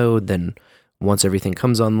restart your node, then once everything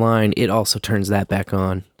comes online, it also turns that back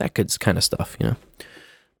on, that good kind of stuff,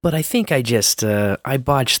 But I think I just, I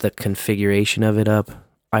botched the configuration of it up.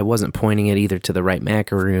 I wasn't pointing it either to the right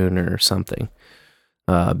macaroon or something,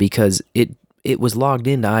 because it was logged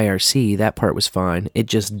into IRC, that part was fine, it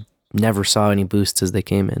just never saw any boosts as they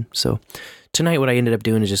came in. So tonight what I ended up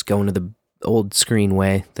doing is just going to the old screen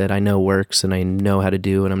way that I know works and I know how to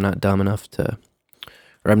do, and I'm not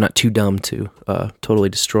too dumb to totally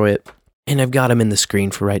destroy it. And I've got them in the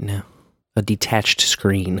screen for right now, a detached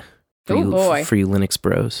screen for you Linux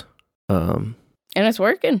bros. And it's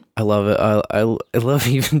working. I love it. I love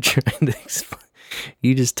even trying to explain.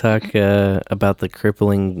 You just talk about the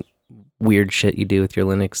crippling weird shit you do with your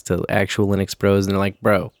Linux to actual Linux bros, and they're like,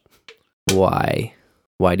 bro, why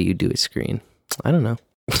do you do a screen? I don't know.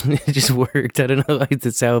 It just worked. I don't know.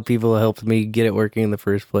 That's how people helped me get it working in the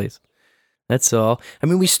first place. That's all. I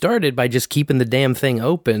mean, we started by just keeping the damn thing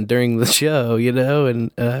open during the show,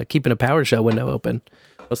 and keeping a PowerShell window open.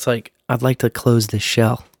 It's like, I'd like to close this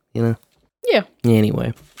shell, Yeah.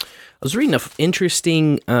 Anyway, I was reading an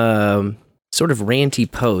interesting sort of ranty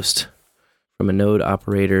post from a node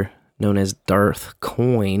operator known as Darth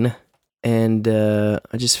Coin, and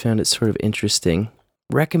I just found it sort of interesting.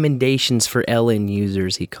 Recommendations for LN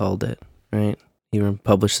users, he called it, right? He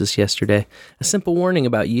published this yesterday. A simple warning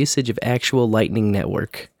about usage of actual Lightning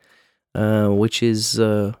Network, which is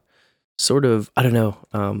sort of, I don't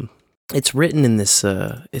know, it's written in this,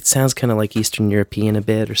 it sounds kind of like Eastern European a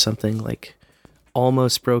bit or something, like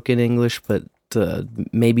almost broken English, but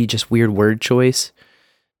maybe just weird word choice.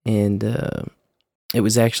 And it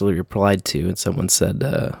was actually replied to, and someone said,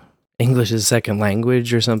 English is a second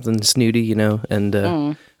language or something snooty, and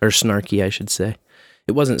or snarky, I should say.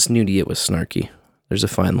 It wasn't snooty, it was snarky. There's a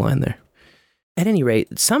fine line there. At any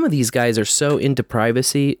rate, some of these guys are so into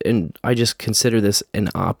privacy, and I just consider this an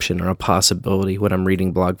option or a possibility when I'm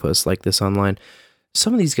reading blog posts like this online.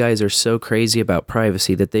 Some of these guys are so crazy about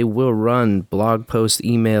privacy that they will run blog posts,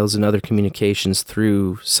 emails, and other communications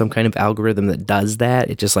through some kind of algorithm that does that.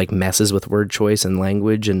 It just like messes with word choice and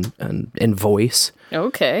language and voice.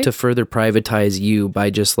 Okay. To further privatize you by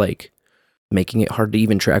just like making it hard to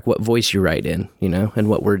even track what voice you write in, and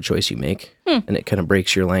what word choice you make. And it kind of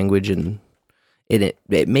breaks your language, and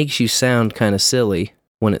it makes you sound kind of silly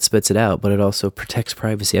when it spits it out, but it also protects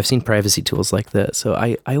privacy. I've seen privacy tools like that. So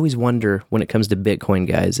I always wonder when it comes to Bitcoin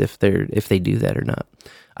guys if they do that or not.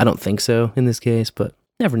 I don't think so in this case, but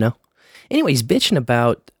never know. Anyways, bitching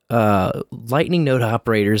about Lightning node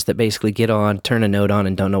operators that basically get on, turn a node on,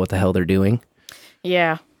 and don't know what the hell they're doing.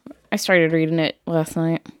 Yeah, I started reading it last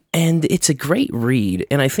night. And it's a great read,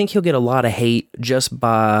 and I think he'll get a lot of hate just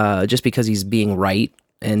because he's being right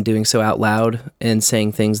and doing so out loud and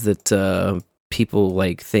saying things that people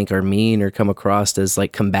like think are mean or come across as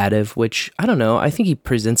like combative, which I don't know. I think he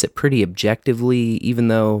presents it pretty objectively, even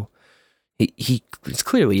though he's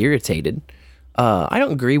clearly irritated. I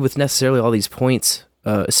don't agree with necessarily all these points,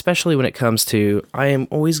 especially when it comes to, I am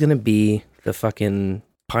always going to be the fucking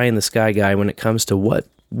pie in the sky guy when it comes to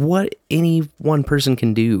what any one person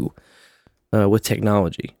can do with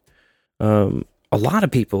technology. A lot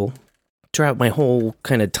of people, throughout my whole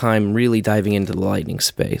kind of time really diving into the Lightning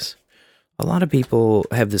space, a lot of people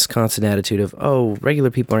have this constant attitude of, oh, regular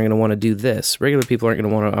people aren't going to want to do this. Regular people aren't going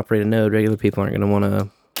to want to operate a node. Regular people aren't going to want to,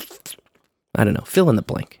 I don't know, fill in the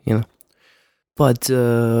blank, But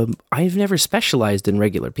I've never specialized in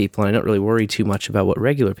regular people, and I don't really worry too much about what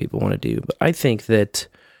regular people want to do. But I think that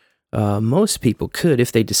most people could,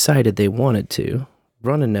 if they decided they wanted to,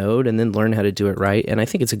 run a node and then learn how to do it right. And I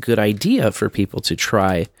think it's a good idea for people to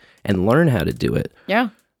try and learn how to do it. Yeah.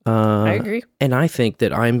 I agree. And I think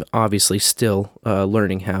that I'm obviously still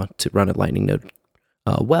learning how to run a Lightning node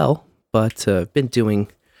but been doing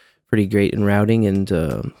pretty great in routing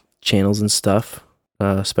and channels and stuff,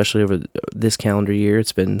 especially over this calendar year.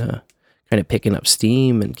 It's been kind of picking up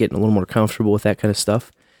steam and getting a little more comfortable with that kind of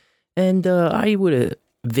stuff. And I would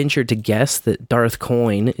venture to guess that Darth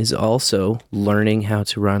Coin is also learning how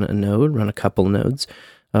to run a couple nodes.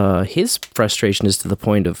 His frustration is to the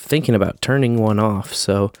point of thinking about turning one off.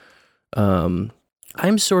 So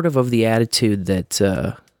I'm sort of the attitude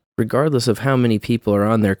that regardless of how many people are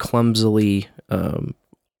on there clumsily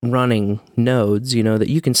running nodes, that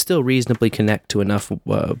you can still reasonably connect to enough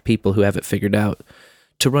people who have it figured out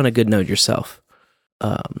to run a good node yourself.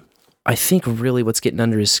 I think really what's getting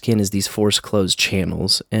under his skin is these force closed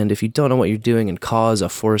channels. And if you don't know what you're doing and cause a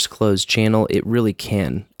force closed channel, it really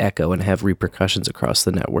can echo and have repercussions across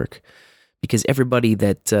the network. Because everybody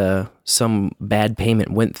that some bad payment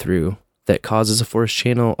went through that causes a force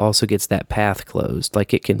channel also gets that path closed.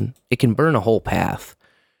 Like it can burn a whole path,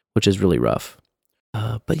 which is really rough.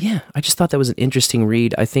 But yeah, I just thought that was an interesting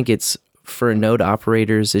read. I think it's for node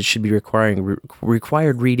operators, it should be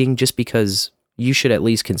required reading just because you should at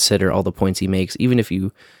least consider all the points he makes, even if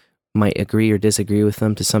you might agree or disagree with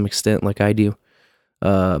them to some extent, like I do.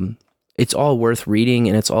 It's all worth reading,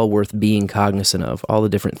 and it's all worth being cognizant of, all the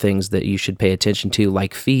different things that you should pay attention to,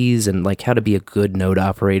 like fees and like how to be a good node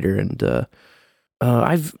operator. And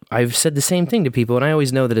I've said the same thing to people, and I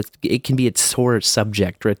always know that it can be a sore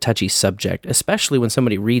subject or a touchy subject, especially when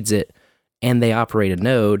somebody reads it and they operate a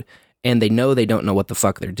node and they know they don't know what the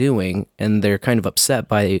fuck they're doing, and they're kind of upset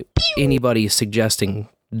by anybody suggesting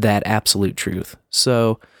that absolute truth.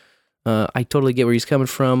 So I totally get where he's coming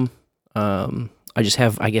from. I just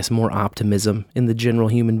have, I guess, more optimism in the general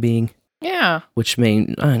human being. Yeah. Which I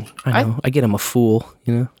know, I get I'm a fool,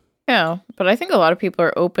 Yeah, but I think a lot of people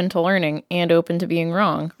are open to learning and open to being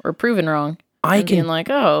wrong or proven wrong. Being like,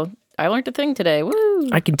 oh, I learned a thing today. Woo!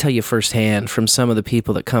 I can tell you firsthand from some of the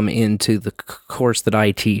people that come into the course that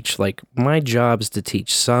I teach, like my job is to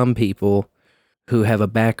teach some people who have a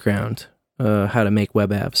background how to make web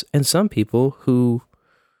apps, and some people who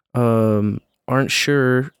aren't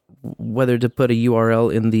sure whether to put a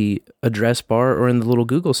URL in the address bar or in the little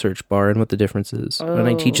Google search bar and what the difference is. Oh. And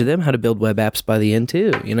I teach them how to build web apps by the end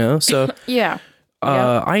too, So yeah.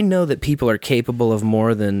 I know that people are capable of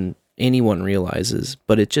more than anyone realizes,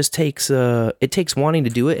 but it just takes wanting to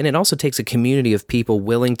do it, and it also takes a community of people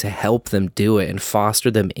willing to help them do it and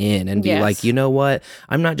foster them in and be like, you know what?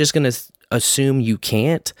 I'm not just going to assume you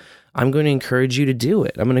can't. I'm going to encourage you to do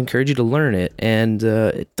it. I'm going to encourage you to learn it. And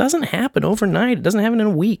it doesn't happen overnight. It doesn't happen in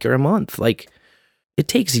a week or a month. Like, it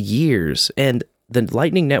takes years. And the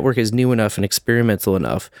Lightning Network is new enough and experimental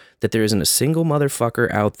enough that there isn't a single motherfucker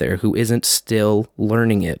out there who isn't still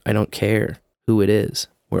learning it. I don't care who it is.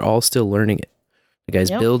 We're all still learning it. The guys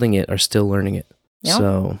building it are still learning it. Yep.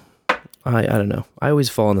 So, I don't know. I always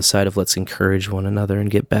fall on the side of let's encourage one another and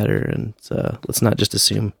get better. And let's not just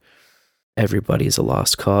assume everybody is a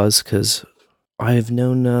lost cause, because I've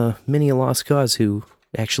known many a lost cause who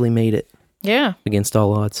actually made it. Yeah. Against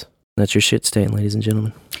all odds. That's your shit stain, ladies and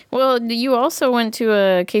gentlemen. Well, you also went to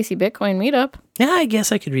a KC Bitcoin meetup. Yeah, I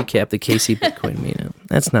guess I could recap the KC Bitcoin meetup.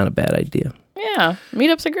 That's not a bad idea. Yeah,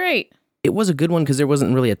 meetups are great. It was a good one because there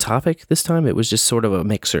wasn't really a topic this time. It was just sort of a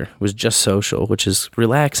mixer. It was just social, which is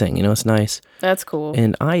relaxing. It's nice. That's cool.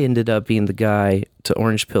 And I ended up being the guy to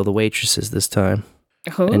orange pill the waitresses this time.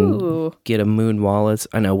 Ooh. And get a moon wallet.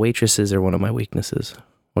 I know waitresses are one of my weaknesses.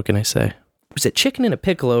 What can I say? It was at Chicken and a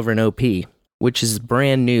Pickle over in OP, which is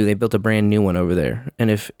brand new. They built a brand new one over there. And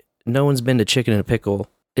if no one's been to Chicken and a Pickle,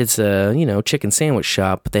 it's a, chicken sandwich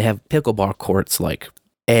shop, but they have pickleball courts like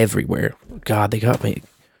everywhere. God, they got me.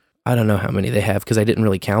 I don't know how many they have because I didn't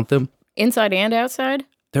really count them. Inside and outside?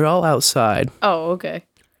 They're all outside. Oh, okay.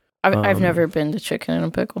 I've never been to Chicken and a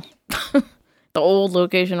Pickle. The old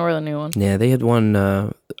location or the new one? Yeah, they had one.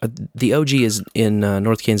 The OG is in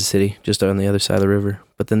North Kansas City, just on the other side of the river.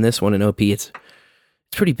 But then this one in OP, it's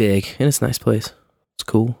pretty big, and it's a nice place. It's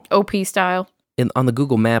cool. OP style? And on the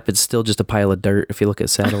Google map, it's still just a pile of dirt if you look at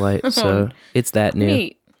satellite. So it's that new.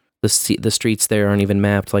 Neat. The streets there aren't even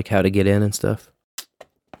mapped, like how to get in and stuff.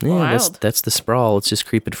 Yeah, that's the sprawl. It's just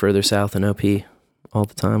creeping further south in OP all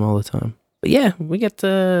the time. But yeah, we got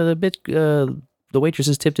the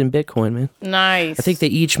waitresses tipped in Bitcoin, man. Nice. I think they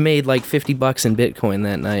each made like $50 in Bitcoin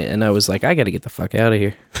that night, and I was like, I got to get the fuck out of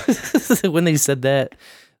here. When they said that,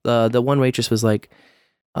 the one waitress was like,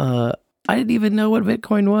 I didn't even know what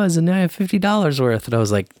Bitcoin was, and now I have $50 worth. And I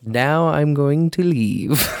was like, now I'm going to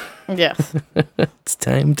leave. Yes. It's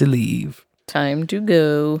time to leave. Time to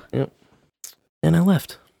go. Yep. And I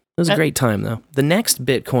left. It was a great time, though. The next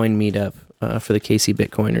Bitcoin meetup for the KC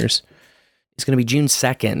Bitcoiners is going to be June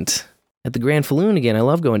 2nd at the Grand Falloon again. I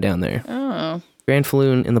love going down there. Oh. Grand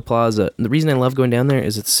Falloon in the plaza. The reason I love going down there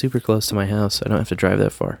is it's super close to my house. I don't have to drive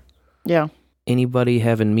that far. Yeah. Anybody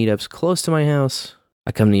having meetups close to my house,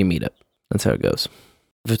 I come to your meetup. That's how it goes.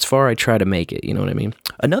 If it's far, I try to make it. You know what I mean?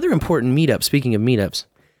 Another important meetup, speaking of meetups,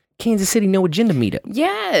 Kansas City No Agenda meetup.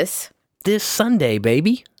 Yes. This Sunday,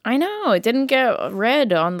 baby. I know. It didn't get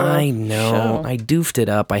read on the I know. show. I doofed it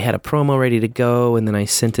up. I had a promo ready to go, and then I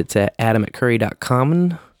sent it to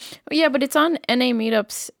adam@curry.com. Yeah, but it's on NA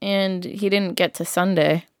Meetups, and he didn't get to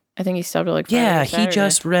Sunday. I think he stopped at like Friday Yeah, or he Saturday.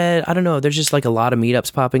 just read, I don't know, there's just like a lot of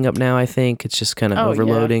meetups popping up now, I think. It's just kind of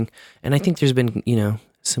overloading. And I think there's been,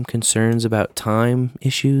 some concerns about time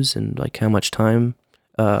issues and like how much time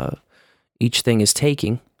each thing is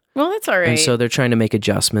taking. Well, that's all right. And so they're trying to make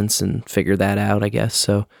adjustments and figure that out, I guess.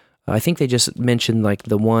 So I think they just mentioned like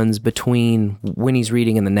the ones between when he's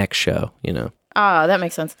reading and the next show, Ah, that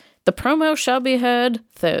makes sense. The promo shall be heard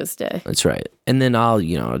Thursday. That's right. And then I'll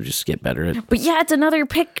just get better at But yeah, it's another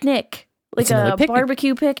picnic. Like It's another a picnic.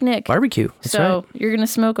 barbecue picnic. barbecue. That's so right. you're going to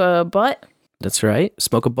smoke a butt? That's right.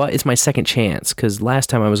 Smoke a butt. It's my second chance because last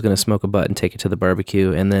time I was going to smoke a butt and take it to the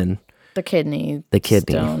barbecue, and then The kidney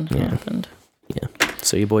stone stone happened. Yeah.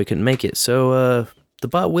 So your boy couldn't make it. So the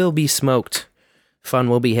butt will be smoked. Fun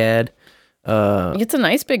will be had. It's a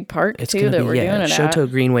nice big park, It's too, gonna that be we're doing it Shoto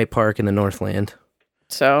at. Greenway Park in the Northland.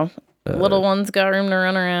 So little ones got room to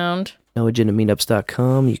run around.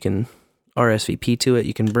 NoAgendaMeetups.com. You can RSVP to it.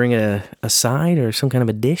 You can bring a side or some kind of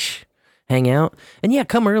a dish, hang out, and yeah,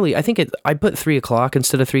 come early. I think I put 3:00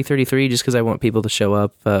 instead of 3:33 just because I want people to show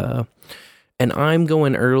up. And I'm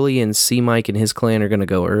going early, and C Mike and his clan are going to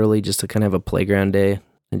go early just to kind of have a playground day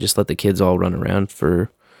and just let the kids all run around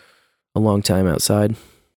for a long time outside.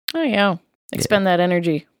 Oh, yeah. Expend that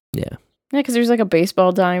energy. Yeah. Yeah, because there's like a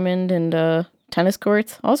baseball diamond and tennis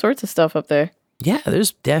courts, all sorts of stuff up there. Yeah,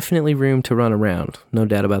 there's definitely room to run around. No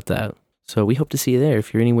doubt about that. So we hope to see you there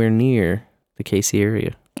if you're anywhere near the Casey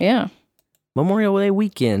area. Yeah. Memorial Day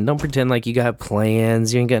weekend. Don't pretend like you got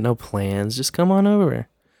plans. You ain't got no plans. Just come on over.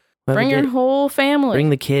 We'll have Bring a your day- whole family.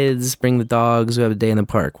 Bring the kids. Bring the dogs. We'll have a day in the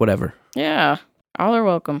park. Whatever. Yeah. All are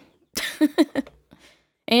welcome.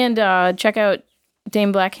 And check out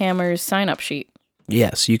Dame Blackhammer's sign-up sheet.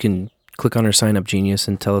 Yes, you can click on our Sign Up Genius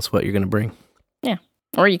and tell us what you're going to bring. Yeah.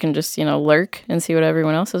 Or you can just, lurk and see what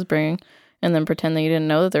everyone else is bringing and then pretend that you didn't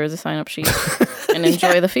know that there was a sign-up sheet and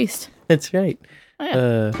enjoy the feast. That's right. Oh,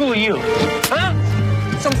 yeah. Who are you?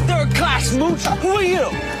 Huh? Some third-class mooch? Who are you?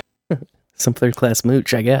 Some third-class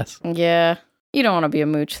mooch, I guess. Yeah. You don't want to be a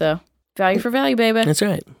mooch, though. Value for value, baby. That's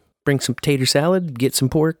right. Bring some tater salad, get some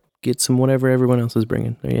pork, get some whatever everyone else is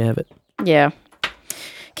bringing. There you have it. Yeah.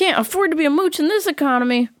 Can't afford to be a mooch in this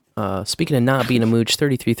economy. Speaking of not being a mooch,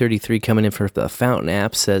 3333 coming in for the Fountain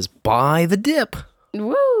app says, buy the dip.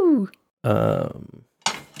 Woo!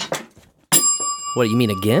 What, you mean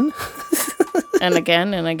again? And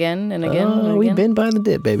again, and again, and again, and We've again. been buying the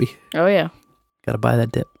dip, baby. Oh, yeah. Gotta buy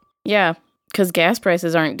that dip. Yeah, because gas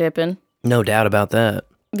prices aren't dipping. No doubt about that.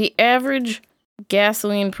 The average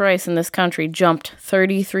gasoline price in this country jumped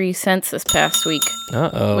 33 cents this past week,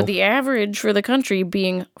 Uh-oh. with the average for the country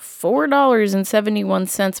being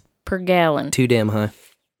 $4.71 per gallon. Too damn high.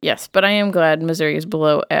 Yes, but I am glad Missouri is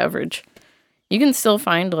below average. You can still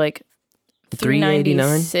find like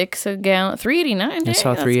 $3.96 a gallon. $3.89? I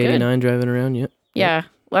saw $3.89 driving around, yep. Yeah.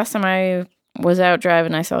 Last time I was out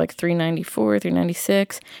driving, I saw like $3.94,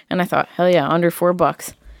 $3.96, and I thought, hell yeah, under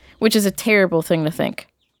 $4, which is a terrible thing to think.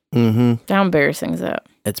 Mm-hmm. How embarrassing is that?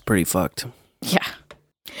 It's pretty fucked. Yeah.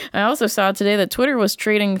 I also saw today that Twitter was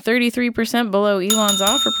trading 33% below Elon's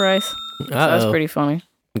offer price. So that's pretty funny.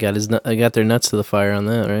 I got their nuts to the fire on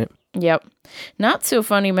that, right? Yep. Not so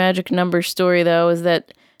funny magic number story, though, is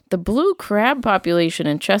that the blue crab population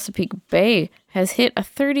in Chesapeake Bay has hit a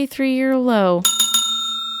 33-year low.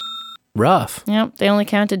 Rough. Yep. They only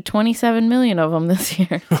counted 27 million of them this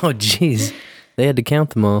year. Oh, jeez. They had to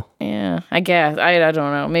count them all. Yeah, I guess. I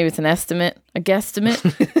don't know. Maybe it's an estimate, a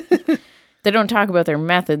guesstimate. They don't talk about their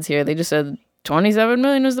methods here. They just said 27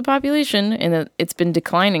 million was the population, and that it's been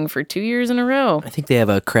declining for 2 years in a row. I think they have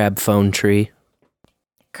a crab phone tree.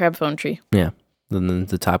 Crab phone tree. Yeah. Then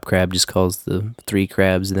the top crab just calls the three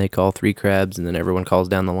crabs, and they call three crabs, and then everyone calls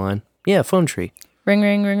down the line. Yeah, phone tree. Ring,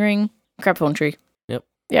 ring, ring, ring. Crab phone tree. Yep.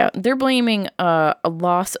 Yeah, they're blaming a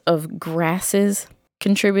loss of grasses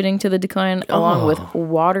contributing to the decline, along with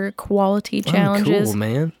water quality challenges. Oh, cool,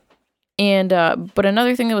 man. And but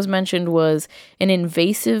another thing that was mentioned was an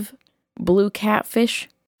invasive blue catfish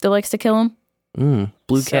that likes to kill them.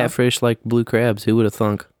 Blue catfish like blue crabs. Who would have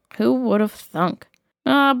thunk? Who would have thunk?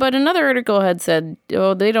 But another article had said,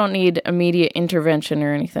 oh, they don't need immediate intervention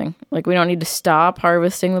or anything. Like, we don't need to stop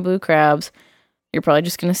harvesting the blue crabs. You're probably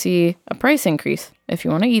just going to see a price increase if you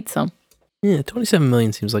want to eat some. Yeah, 27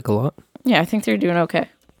 million seems like a lot. Yeah, I think they're doing okay.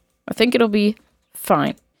 I think it'll be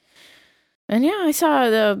fine. And yeah,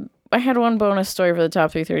 I had one bonus story for the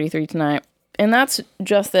top 333 tonight. And that's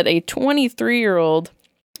just that a 23-year-old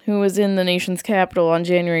who was in the nation's capital on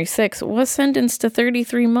January 6th, was sentenced to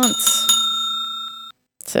 33 months.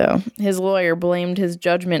 So his lawyer blamed his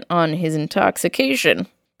judgment on his intoxication,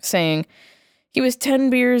 saying he was 10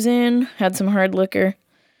 beers in, had some hard liquor,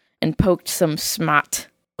 and poked some smut.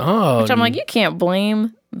 Oh. Which I'm like, you can't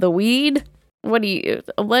blame the weed. What he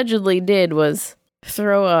allegedly did was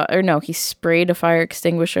he sprayed a fire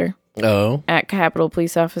extinguisher at Capitol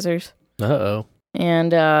police officers. Uh-oh.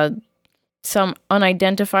 And some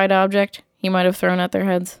unidentified object he might have thrown at their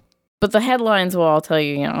heads. But the headlines will all tell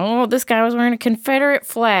you, this guy was wearing a Confederate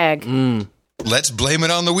flag. Let's blame it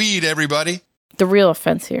on the weed, everybody. The real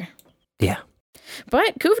offense here. Yeah.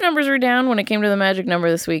 But COOF numbers were down when it came to the magic number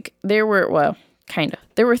this week. There were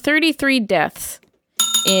 33 deaths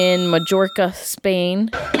in Majorca, Spain.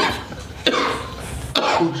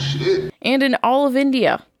 Oh, shit. And in all of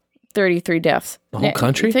India, 33 deaths. The whole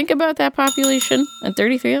country? Think about that population. And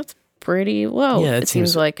 33, that's pretty low. Yeah, it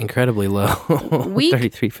seems like incredibly low.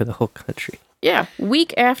 33 for the whole country. Yeah.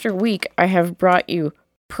 Week after week, I have brought you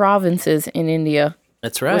provinces in India.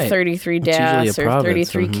 That's right. With 33 deaths or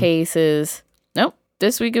 33 cases. Nope.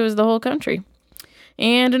 This week it was the whole country.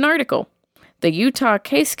 And an article. The Utah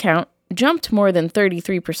case count jumped more than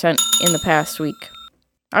 33% in the past week.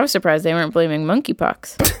 I was surprised they weren't blaming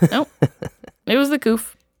monkeypox. Nope. It was the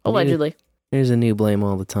COOF, allegedly. There's a new blame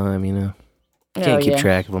all the time, Can't keep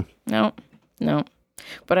track of them. No.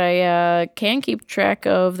 But I can keep track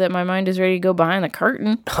of that my mind is ready to go behind the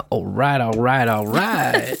curtain. All right.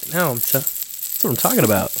 Now, that's what I'm talking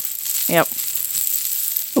about. Yep.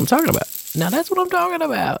 That's what I'm talking about. Now, that's what I'm talking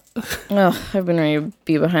about. Well, I've been ready to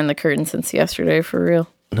be behind the curtain since yesterday, for real.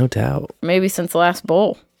 No doubt. Maybe since the last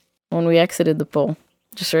bowl, when we exited the bowl.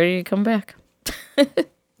 Just ready to come back.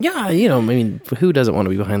 Yeah, who doesn't want to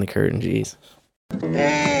be behind the curtain? Jeez.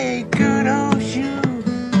 Hey, good old shoe.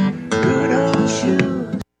 Good old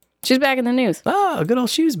shoe. She's back in the news. Oh, good old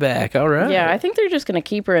shoe's back. All right. Yeah, I think they're just going to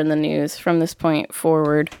keep her in the news from this point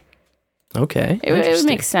forward. Okay. It would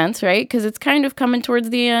make sense, right? Because it's kind of coming towards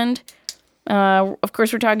the end. Of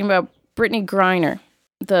course, we're talking about Brittany Griner,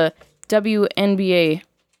 the WNBA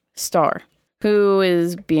star, who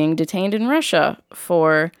is being detained in Russia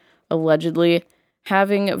for allegedly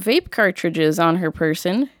having vape cartridges on her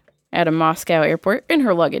person at a Moscow airport, in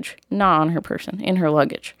her luggage, not on her person, in her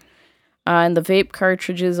luggage. And the vape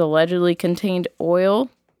cartridges allegedly contained oil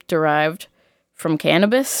derived from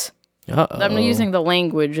cannabis. Uh-oh. I'm using the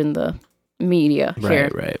language in the media here.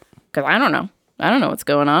 Right. Because I don't know. I don't know what's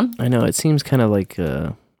going on. I know. It seems kind of like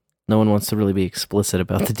no one wants to really be explicit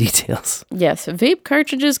about the details. Yes. Vape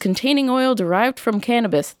cartridges containing oil derived from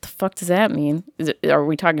cannabis. What the fuck does that mean? Are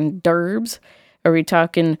we talking derbs? Are we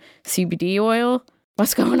talking CBD oil?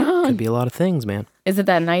 What's going on? Could be a lot of things, man. Is it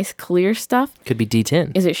that nice clear stuff? Could be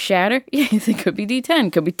D10. Is it shatter? Yes, it could be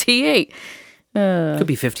D10. Could be T8. Could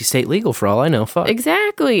be 50 state legal for all I know. Fuck.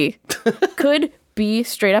 Exactly. Could be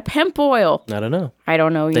straight up hemp oil. I don't know. I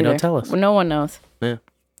don't know either. They don't tell us. Well, no one knows. Yeah.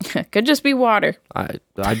 Could just be water. I'd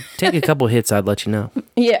take a couple hits. I'd let you know.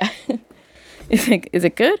 Yeah. Is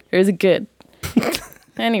it good or is it good?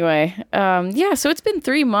 Anyway, so it's been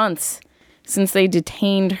 3 months since they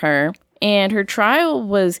detained her, and her trial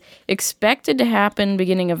was expected to happen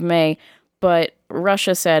beginning of May, but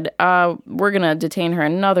Russia said, we're going to detain her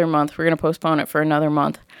another month. We're going to postpone it for another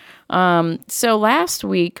month. So last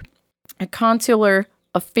week, a consular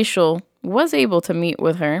official was able to meet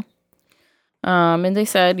with her. And they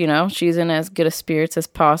said, she's in as good a spirits as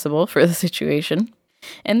possible for the situation.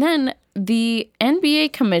 And then the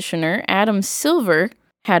NBA commissioner, Adam Silver,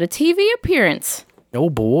 had a TV appearance. Oh,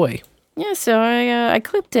 boy. Yeah, so I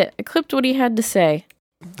clipped it. I clipped what he had to say.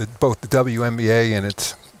 Both the WNBA and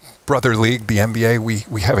its brother league, the NBA,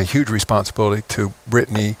 we have a huge responsibility to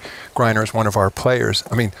Brittany Griner as one of our players.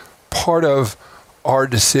 I mean, part of our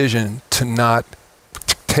decision to not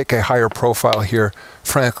take a higher profile here,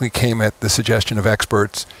 frankly, came at the suggestion of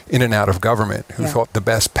experts in and out of government who thought the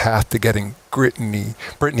best path to getting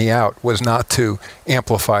Brittany out was not to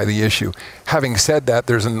amplify the issue. Having said that,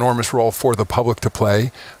 there's an enormous role for the public to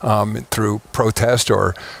play through protest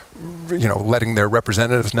or letting their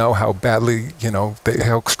representatives know how badly,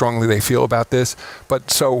 how strongly they feel about this.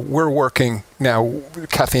 But so we're working now.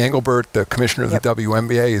 Kathy Engelbert, the commissioner of the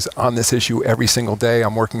WNBA, is on this issue every single day.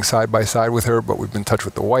 I'm working side by side with her, but we've been in touch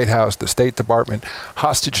with the White House, the State Department,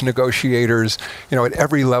 hostage negotiators, at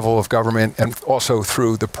every level of government, and also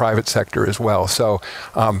through the private sector as well. So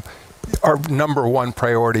our number one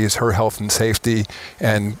priority is her health and safety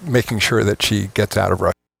and making sure that she gets out of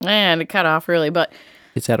Russia. And it cut off really, but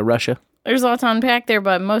it's out of Russia. There's a lot to unpack there,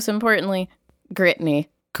 but most importantly, Brittany.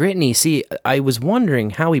 See, I was wondering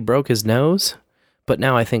how he broke his nose, But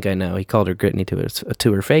now I think I know. He called her Gritney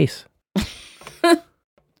to her face.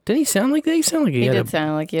 Did he sound like that? He sounded like He did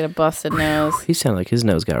sound like he had a busted nose. He sounded like his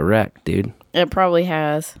nose got wrecked, dude. It probably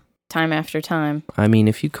has, time after time. I mean,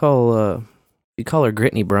 if you call her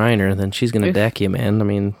Gritney Briner, then she's gonna deck you, man. I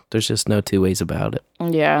mean, there's just no two ways about it.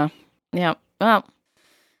 Yeah. Well,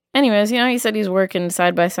 anyways, he said he's working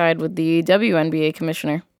side by side with the WNBA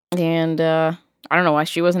commissioner. And I don't know why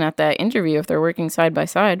she wasn't at that interview if they're working side by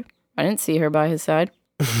side. I didn't see her by his side.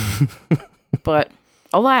 But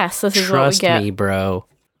alas, this is what we get. Trust me, bro.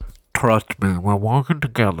 Trust me, we're walking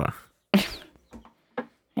together.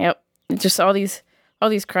 Yep. Just all these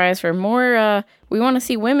cries for more, we want to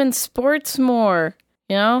see women's sports more,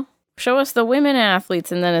 Show us the women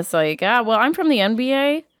athletes. And then it's like, well, I'm from the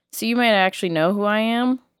NBA, so you might actually know who I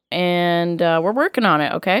am. And we're working on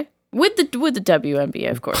it, okay? With the WNBA,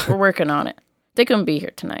 of course. We're working on it. They couldn't be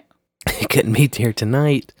here tonight. They couldn't be here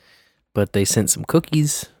tonight, but they sent some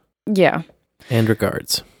cookies. Yeah. And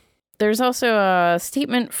regards. There's also a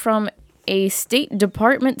statement from a State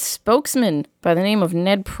Department spokesman by the name of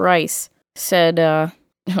Ned Price. Said,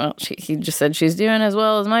 he just said she's doing as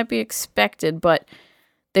well as might be expected, but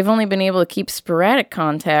they've only been able to keep sporadic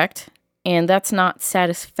contact, and that's not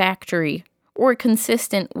satisfactory or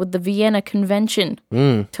consistent with the Vienna Convention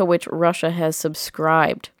to which Russia has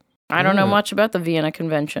subscribed. I don't know much about the Vienna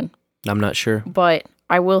Convention. I'm not sure. But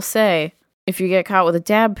I will say, if you get caught with a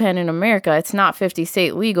dab pen in America, it's not 50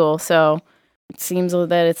 state legal, so it seems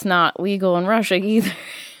that it's not legal in Russia either.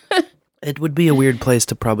 It would be a weird place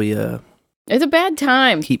to probably it's a bad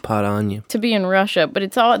time keep pot on you to be in Russia,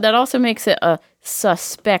 but that also makes it a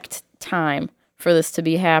suspect time for this to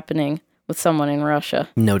be happening with someone in Russia.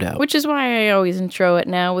 No doubt. Which is why I always intro it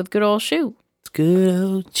now with good old Shoe. It's good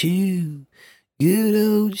old Shoe. Good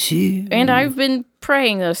old Shoe. And I've been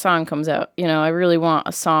praying that a song comes out. I really want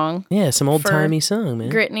a song. Yeah, some old-timey song,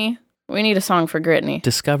 man. Gritney. We need a song for Gritney.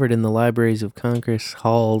 Discovered in the libraries of Congress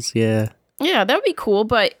halls, yeah. Yeah, that would be cool,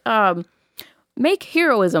 but Make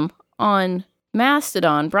Heroism on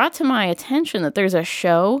Mastodon brought to my attention that there's a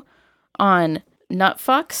show on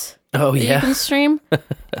Nutfucks that you can stream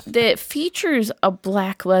that features a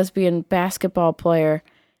black lesbian basketball player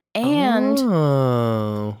and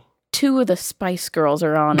two of the Spice Girls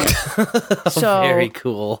are on it. So very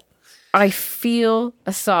cool. I feel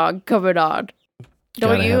a song coming on.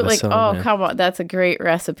 Don't you? Like, song, man. Come on. That's a great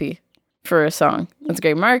recipe for a song. That's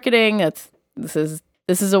great marketing. This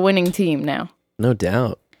is a winning team now. No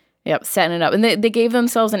doubt. Yep, setting it up. And they gave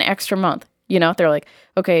themselves an extra month. They're like,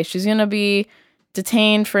 okay, she's going to be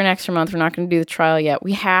detained for an extra month. We're not going to do the trial yet.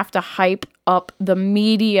 We have to hype up the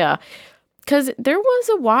media. Because there was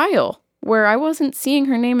a while where I wasn't seeing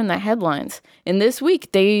her name in the headlines. And this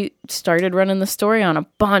week, they started running the story on a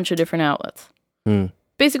bunch of different outlets.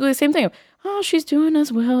 Basically the same thing. Oh, she's doing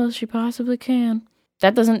as well as she possibly can.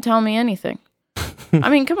 That doesn't tell me anything.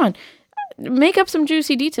 I mean, come on. Make up some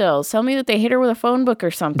juicy details. Tell me that they hit her with a phone book or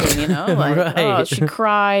something, Like, right. Oh, she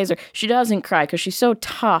cries or she doesn't cry because she's so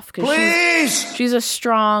tough. Because she's a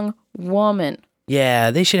strong woman. Yeah,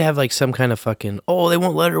 they should have like some kind of fucking, they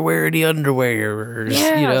won't let her wear any underwear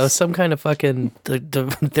or, some kind of fucking,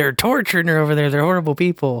 they're torturing her over there. They're horrible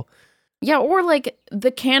people. Yeah, or like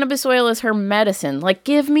the cannabis oil is her medicine. Like,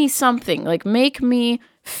 give me something. Like, make me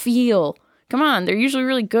feel. Come on, they're usually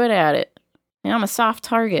really good at it. I'm a soft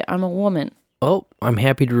target. I'm a woman. Oh, I'm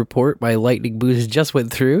happy to report my lightning boost just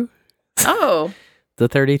went through. Oh. The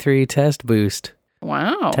 33 test boost.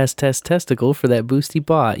 Wow. Testicle for that boost he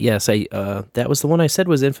bought. Yes, that was the one I said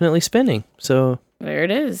was infinitely spinning. So there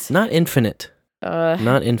it is. Not infinite.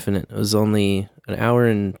 Not infinite. It was only an hour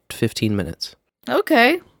and 15 minutes.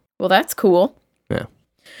 Okay. Well, that's cool. Yeah.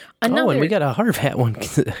 And we got a Harv hat one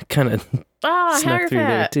kind of snuck through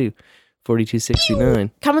there too.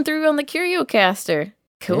 4269. Coming through on the CurioCaster.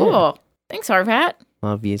 Cool. Yeah. Thanks, Harv Hat.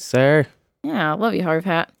 Love you, sir. Yeah, I love you, Harv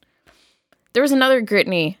Hat. There was another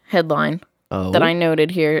Gritney headline that I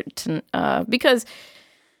noted here because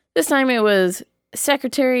this time it was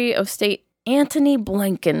Secretary of State Antony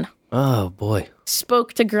Blinken. Oh, boy.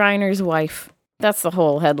 Spoke to Griner's wife. That's the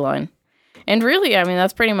whole headline. And really, I mean,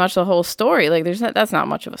 that's pretty much the whole story. Like, that's not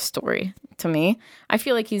much of a story to me. I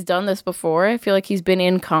feel like he's done this before. I feel like he's been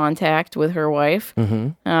in contact with her wife. Mm-hmm.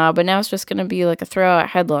 But now it's just going to be like a throw-out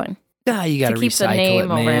headline. Yeah, you got to recycle it,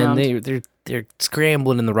 man. They're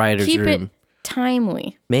scrambling in the writer's room. Keep it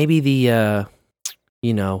timely. Maybe the,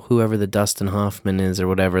 whoever the Dustin Hoffman is or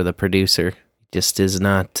whatever, the producer, just is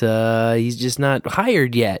not, he's just not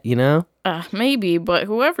hired yet, Maybe, but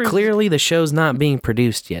whoever... Clearly the show's not being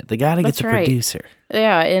produced yet. They got to get the producer.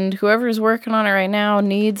 Yeah, and whoever's working on it right now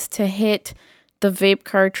needs to hit the vape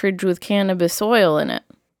cartridge with cannabis oil in it.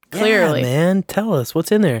 Clearly. Yeah, man. Tell us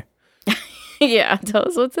what's in there. Yeah, tell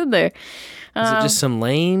us what's in there. Is it just some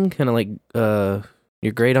lame, kind of like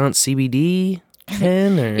your great aunt CBD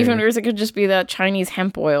pen? Or? Even worse, it could just be that Chinese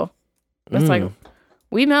hemp oil. It's like,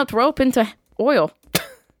 we melt rope into oil.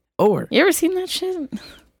 Or you ever seen that shit?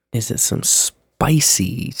 Is it some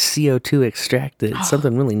spicy CO2 extracted?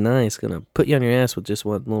 Something really nice, gonna put you on your ass with just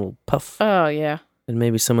one little puff. Oh, yeah. And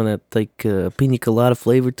maybe some of that like pina colada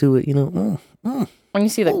flavor to it, you know? When you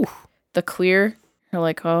see the clear, you're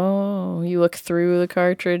like, oh, you look through the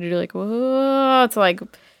cartridge, you're like, whoa, it's like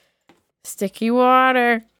sticky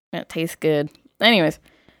water. It tastes good. Anyways,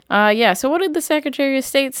 so what did the Secretary of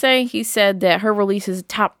State say? He said that her release is a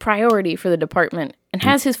top priority for the department and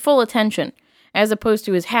has his full attention, as opposed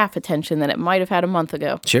to his half attention that it might have had a month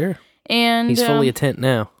ago. Sure. And he's fully attent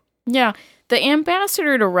now. Yeah. The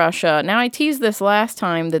ambassador to Russia, now I teased this last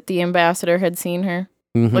time that the ambassador had seen her.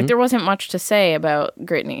 Mm-hmm. Like, there wasn't much to say about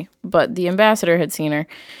Gritney, but the ambassador had seen her.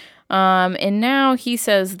 And now he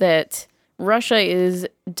says that Russia is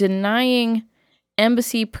denying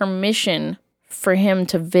embassy permission for him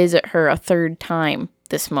to visit her a third time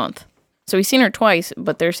this month. So he's seen her twice,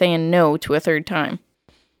 but they're saying no to a third time.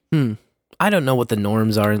 I don't know what the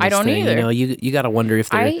norms are in this I don't thing. either. You know, you got to wonder if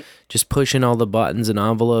they're just pushing all the buttons and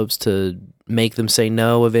envelopes to make them say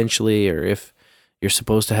no eventually, or if you're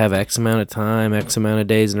supposed to have X amount of time, X amount of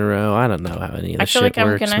days in a row. I don't know how any of this shit works, I feel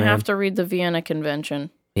like I'm going to have to read the Vienna Convention.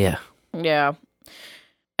 Yeah. Yeah.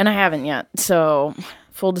 And I haven't yet, so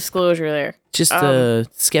full disclosure there. Just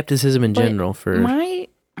skepticism in general for... My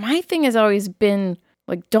thing has always been,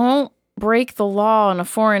 like, don't break the law in a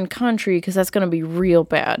foreign country because that's going to be real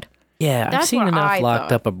bad. Yeah, I've seen enough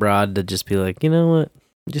locked up abroad to just be like, you know what?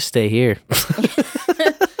 Just stay here.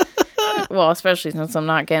 Well, especially since I'm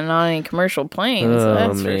not getting on any commercial planes,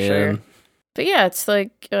 that's for sure. But yeah, it's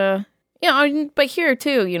like, but here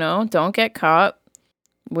too, don't get caught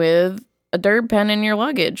with a derb pen in your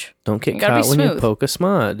luggage. Don't get caught when you poke a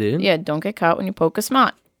smot, dude. Yeah, don't get caught when you poke a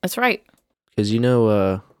smot. That's right. Because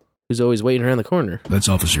who's always waiting around the corner? That's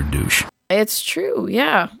Officer Douche. It's true,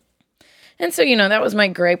 yeah. And so, that was my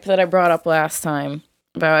gripe that I brought up last time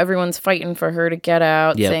about everyone's fighting for her to get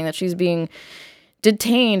out, saying that she's being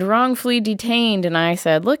wrongfully detained. And I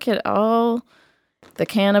said, look at all the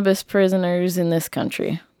cannabis prisoners in this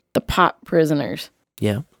country, the pot prisoners.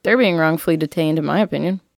 Yeah. They're being wrongfully detained, in my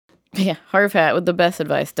opinion. Yeah, Harv Hat with the best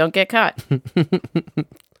advice. Don't get caught.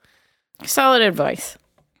 Solid advice.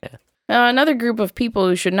 Yeah. Another group of people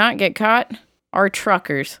who should not get caught are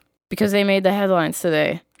truckers, because they made the headlines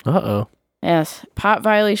today. Uh-oh. Yes, pot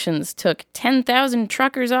violations took 10,000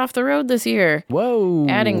 truckers off the road this year. Whoa.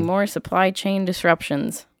 Adding more supply chain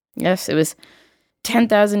disruptions. Yes, it was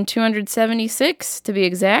 10,276 to be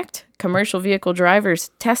exact. Commercial vehicle drivers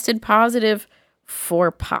tested positive for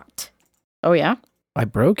pot. Oh, yeah? I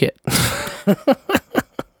broke it.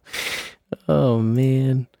 Oh,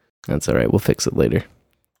 man. That's all right. We'll fix it later.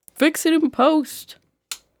 Fix it in post.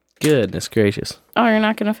 Goodness gracious. Oh, you're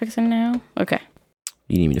not going to fix it now? Okay.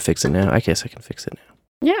 You need me to fix it now? I guess I can fix it now.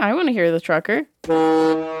 Yeah, I want to hear the trucker.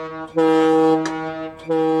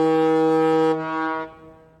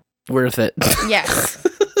 Worth it. Yes,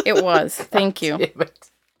 it was. Thank you.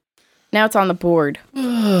 Now it's on the board.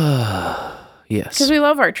 Yes. Because we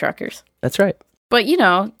love our truckers. That's right. But,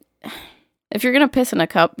 if you're going to piss in a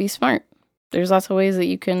cup, be smart. There's lots of ways that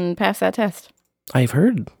you can pass that test. I've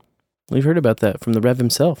heard. We've heard about that from the Rev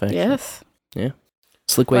himself, actually. Yes. Yeah.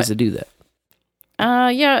 Slick ways to do that.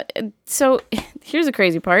 Yeah. So here's the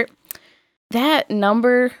crazy part. That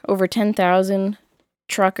number, over 10,000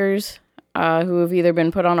 truckers who have either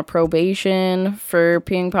been put on a probation for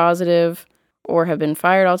peeing positive or have been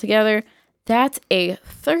fired altogether, that's a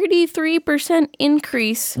 33%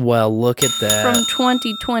 increase. Well, look at that. From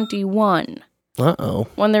 2021. Uh-oh.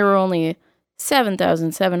 When there were only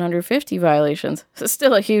 7,750 violations. So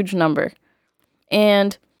still a huge number.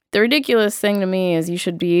 And the ridiculous thing to me is you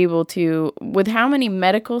should be able to, with how many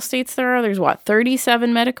medical states there are, there's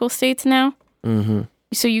 37 medical states now? Mm-hmm.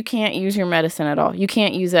 So you can't use your medicine at all. You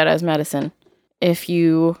can't use that as medicine if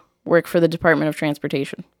you work for the Department of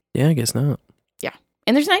Transportation. Yeah, I guess not. Yeah.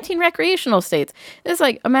 And there's 19 recreational states. It's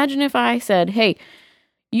like, imagine if I said, hey,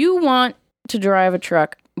 you want to drive a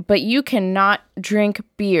truck, but you cannot drink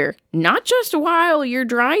beer. Not just while you're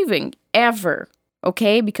driving, ever.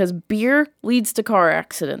 Okay? Because beer leads to car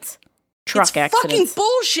accidents. Truck accidents. Fucking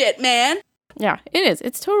bullshit, man. Yeah, it is.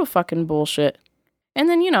 It's total fucking bullshit. And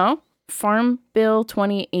then, Farm Bill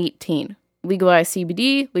 2018. Legalize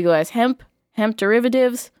CBD, legalize hemp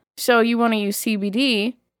derivatives. So you want to use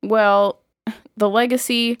CBD? Well, the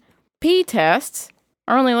legacy P tests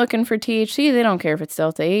are only looking for THC. They don't care if it's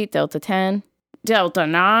Delta 8, Delta 10, Delta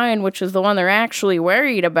 9, which is the one they're actually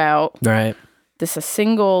worried about. Right. This a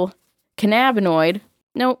single cannabinoid.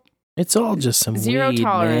 Nope. It's all just some Zero weed,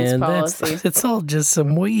 tolerance man. policy. It's all just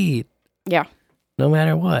some weed. Yeah. No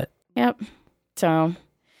matter what. Yep. So,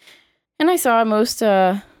 and I saw most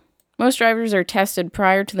drivers are tested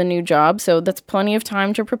prior to the new job, so that's plenty of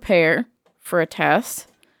time to prepare for a test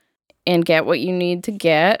and get what you need to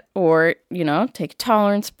get, or, take a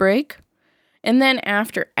tolerance break. And then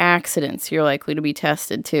after accidents, you're likely to be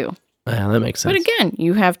tested too. Yeah, that makes sense. But again,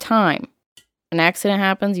 you have time. An accident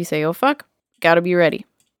happens, you say, oh fuck, gotta be ready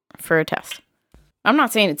for a test. I'm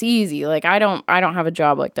not saying it's easy. Like, I don't have a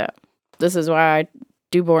job like that. This is why I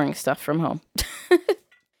do boring stuff from home.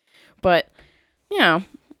 But,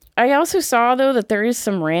 I also saw, though, that there is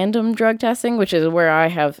some random drug testing, which is where I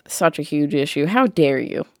have such a huge issue. How dare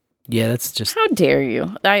you? Yeah, that's just... How dare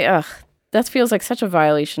you? That feels like such a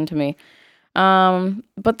violation to me.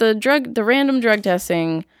 But the random drug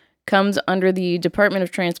testing comes under the Department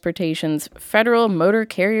of Transportation's Federal Motor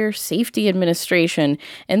Carrier Safety Administration,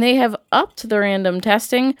 and they have upped the random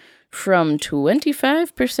testing from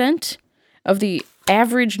 25% of the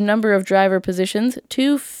average number of driver positions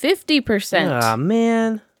to 50%. Aw,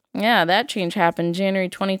 man. Yeah, that change happened January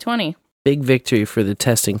 2020. Big victory for the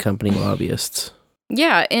testing company lobbyists.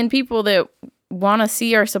 Yeah, and people that want to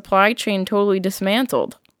see our supply chain totally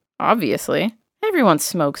dismantled. Obviously. Everyone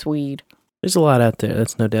smokes weed. There's a lot out there.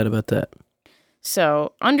 That's no doubt about that.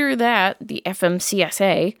 So, under that, the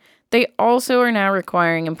FMCSA, they also are now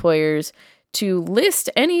requiring employers to list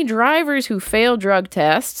any drivers who fail drug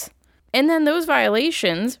tests, and then those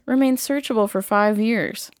violations remain searchable for 5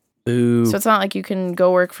 years. Ooh. So it's not like you can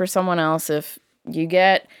go work for someone else if you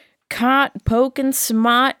get caught poking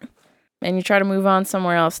smut and you try to move on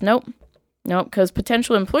somewhere else. Nope, because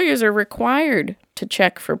potential employers are required to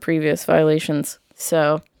check for previous violations.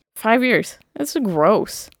 So 5 years. That's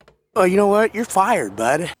gross. Oh, you know what? You're fired,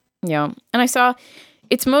 bud. Yeah. And I saw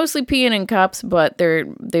it's mostly peeing in cups, but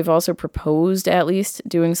they've also proposed at least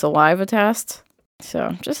doing saliva tests.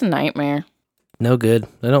 So just a nightmare. No good.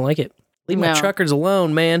 I don't like it. Leave my No. truckers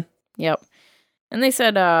alone, man. Yep. And they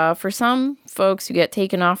said for some folks who get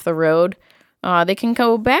taken off the road, they can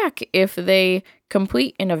go back if they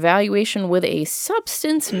complete an evaluation with a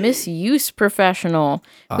substance misuse professional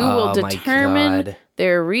who will determine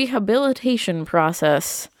their rehabilitation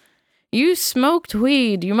process. You smoked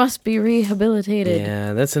weed, you must be rehabilitated.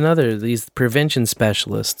 Yeah, that's another. These prevention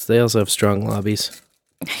specialists, they also have strong lobbies.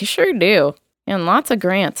 They sure do. And lots of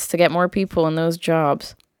grants to get more people in those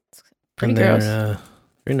jobs. It's pretty gross. They're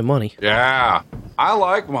into money. Yeah, I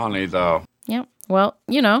like money, though. Yep. Well,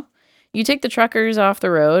 you take the truckers off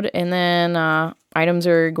the road, and then items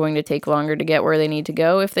are going to take longer to get where they need to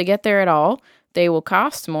go. If they get there at all, they will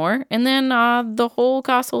cost more, and then the whole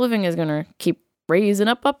cost of living is going to keep raising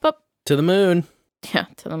up. To the moon. Yeah,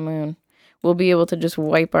 to the moon. We'll be able to just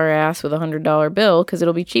wipe our ass with $100 bill because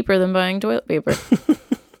it'll be cheaper than buying toilet paper.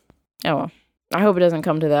 Oh, well. I hope it doesn't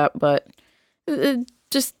come to that, but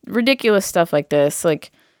just ridiculous stuff like this.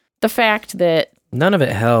 Like the fact that... None of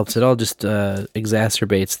it helps. It all just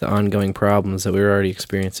exacerbates the ongoing problems that we were already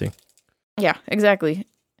experiencing. Yeah, exactly.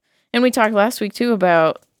 And we talked last week, too,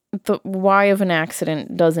 about the why of an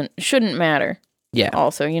accident shouldn't matter. Yeah.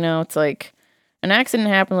 Also, it's like an accident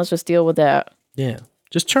happened, let's just deal with that. Yeah.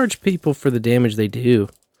 Just charge people for the damage they do.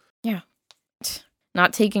 Yeah.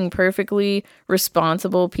 Not taking perfectly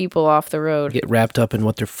responsible people off the road. Get wrapped up in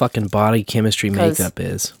what their fucking body chemistry makeup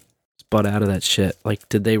is. Just butt out of that shit. Like,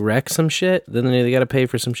 did they wreck some shit? Then they got to pay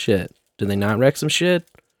for some shit. Did they not wreck some shit?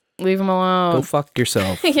 Leave them alone. Go fuck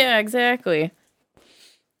yourself. Yeah, exactly.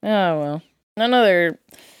 Oh, well. Another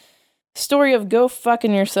story of go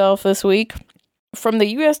fucking yourself this week from the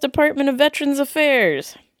U.S. Department of Veterans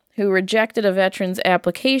Affairs, who rejected a veteran's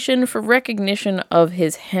application for recognition of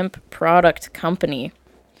his hemp product company.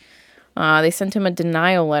 They sent him a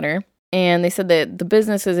denial letter, and they said that the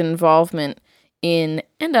business's involvement in,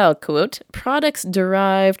 and I'll quote, products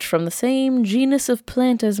derived from the same genus of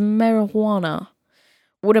plant as marijuana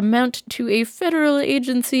would amount to a federal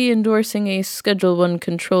agency endorsing a Schedule I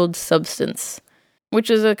controlled substance, which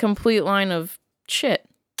is a complete line of shit.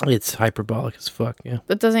 It's hyperbolic as fuck, yeah.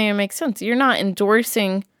 That doesn't even make sense. You're not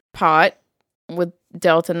endorsing pot with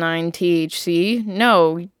Delta 9 THC.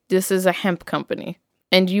 No, this is a hemp company,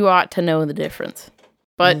 and you ought to know the difference.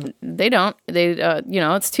 But they don't. They,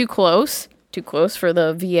 it's too close for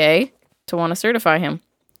the VA to want to certify him.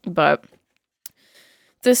 But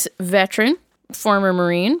this veteran, former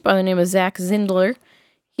Marine by the name of Zach Zindler,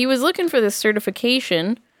 he was looking for this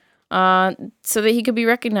certification so that he could be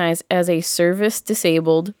recognized as a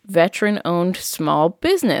service-disabled, veteran-owned small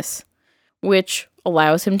business, which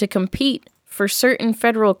allows him to compete for certain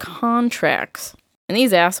federal contracts. And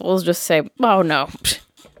these assholes just say, oh no,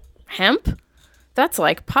 hemp? That's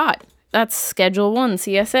like pot. That's Schedule 1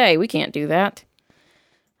 CSA. We can't do that.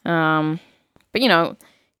 But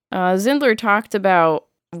Zindler talked about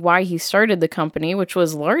why he started the company, which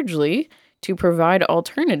was largely to provide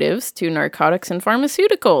alternatives to narcotics and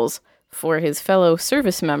pharmaceuticals for his fellow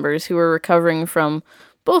service members who were recovering from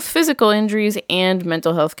both physical injuries and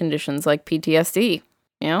mental health conditions like PTSD.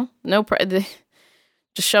 Just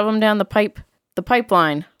shove them down the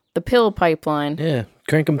pipeline, the pill pipeline. Yeah,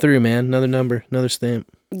 crank them through, man. Another number, another stamp.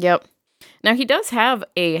 Yep. Now, he does have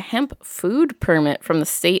a hemp food permit from the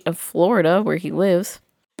state of Florida where he lives.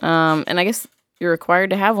 And I guess you're required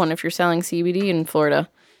to have one if you're selling CBD in Florida.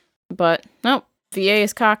 But, nope, VA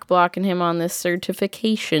is cock-blocking him on this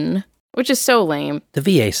certification, which is so lame. The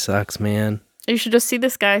VA sucks, man. You should just see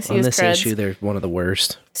this guy, see his creds. On this issue, they're one of the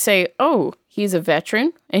worst. Say, oh, he's a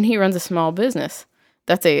veteran, and he runs a small business.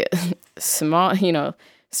 That's a small,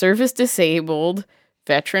 service-disabled,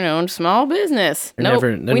 veteran-owned small business.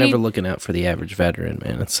 They're never looking out for the average veteran,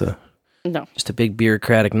 man. It's just a big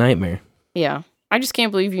bureaucratic nightmare. Yeah. I just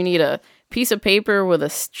can't believe you need a piece of paper with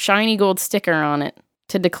a shiny gold sticker on it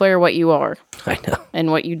to declare what you are. I know.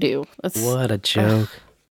 And what you do. What a joke.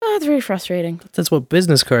 It's very frustrating. That's what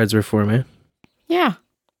business cards were for, man. Yeah.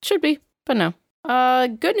 Should be, but no.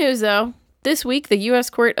 Good news, though. This week, the U.S.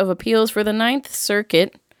 Court of Appeals for the Ninth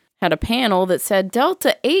Circuit had a panel that said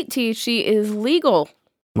Delta-8 THC is legal.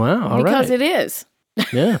 Wow, all right. Because it is.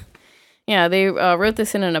 Yeah. Yeah, they wrote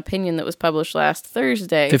this in an opinion that was published last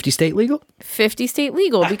Thursday. 50 state legal? 50 state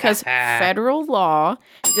legal because federal law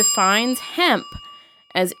defines hemp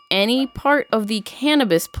as any part of the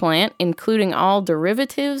cannabis plant, including all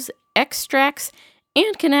derivatives, extracts,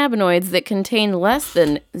 and cannabinoids that contain less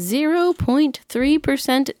than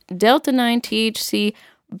 0.3% Delta-9 THC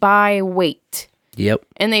by weight. Yep.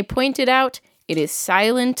 And they pointed out it is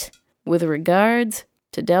silent with regards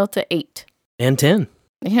to Delta-8. And 10.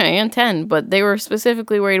 Yeah, and 10, but they were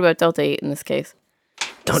specifically worried about Delta-8 in this case.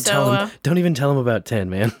 Don't even tell them about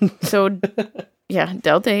 10, man. So, yeah,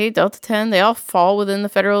 Delta-8, Delta-10, they all fall within the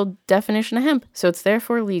federal definition of hemp, so it's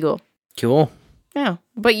therefore legal. Cool. Yeah,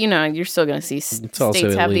 but you're still going to see states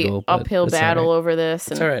have illegal, the uphill battle over this.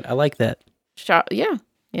 It's all right. I like that. Yeah,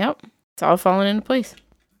 yep. It's all falling into place.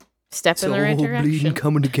 Step in the right direction. It's all bleeding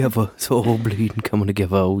coming together. It's all bleeding coming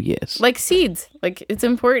together. Oh, yes. Like seeds. Like, it's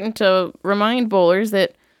important to remind bowlers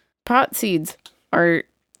that pot seeds are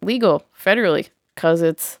legal federally because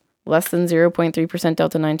it's less than 0.3%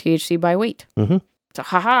 Delta-9 THC by weight. Mm-hmm. So,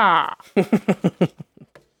 ha-ha!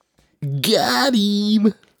 Got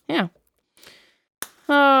him! Yeah.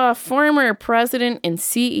 Former president and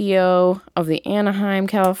CEO of the Anaheim,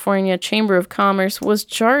 California Chamber of Commerce was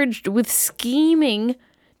charged with scheming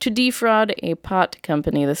to defraud a pot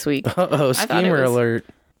company this week. Uh-oh, schemer alert.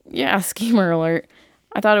 Yeah, schemer alert.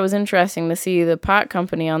 I thought it was interesting to see the pot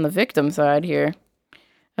company on the victim side here.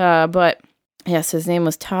 But, yes, his name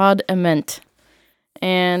was Todd Ament.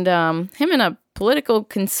 And him and a political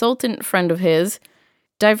consultant friend of his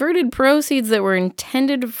diverted proceeds that were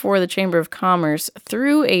intended for the Chamber of Commerce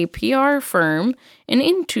through a PR firm and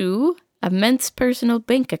into Ament's personal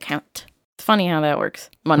bank account. It's funny how that works.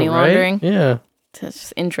 Money laundering. Yeah. It's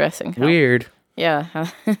just interesting. Weird. Yeah. How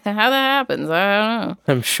that happens, I don't know.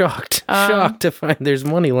 I'm shocked. Shocked to find there's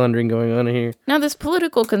money laundering going on here. Now, this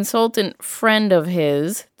political consultant friend of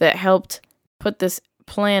his that helped put this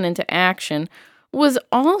plan into action was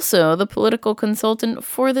also the political consultant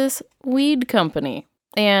for this weed company.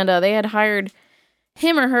 And they had hired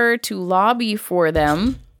him or her to lobby for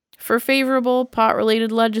them for favorable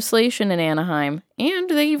pot-related legislation in Anaheim. And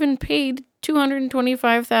they even paid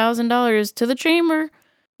 $225,000 to the chamber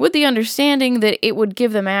with the understanding that it would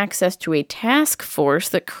give them access to a task force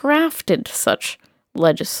that crafted such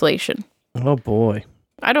legislation. Oh, boy.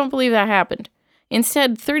 I don't believe that happened.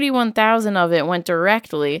 Instead, $31,000 of it went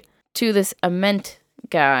directly to this Ament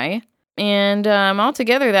guy. And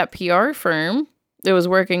altogether, that PR firm that was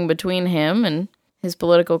working between him and his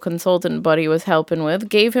political consultant buddy was helping with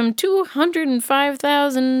gave him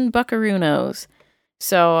 205,000 buckaroos.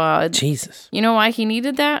 So, Jesus. You know why he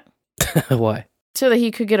needed that? Why? So that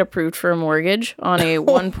he could get approved for a mortgage on a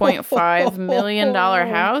 $1.5 million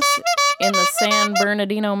house in the San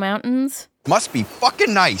Bernardino Mountains. Must be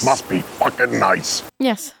fucking nice. Must be fucking nice.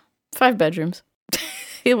 Yes. 5 bedrooms.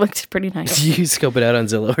 It looked pretty nice. You scope it out on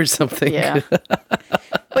Zillow or something. Yeah.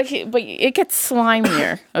 But it gets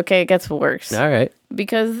slimier. Okay, it gets worse. All right.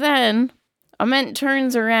 Because then Ament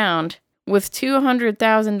turns around with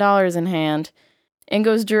 $200,000 in hand and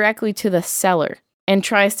goes directly to the seller and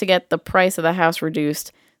tries to get the price of the house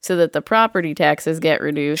reduced so that the property taxes get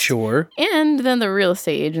reduced. Sure. And then the real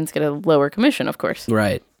estate agents get a lower commission, of course.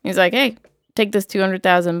 Right. He's like, hey, take this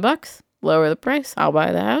 $200,000, lower the price, I'll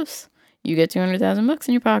buy the house. You get $200,000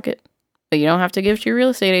 in your pocket, but you don't have to give it to your real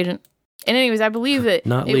estate agent. And anyways, I believe that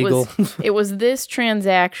Not legal. It was this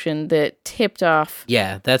transaction that tipped off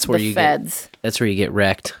Yeah, that's where the you feds. That's where you get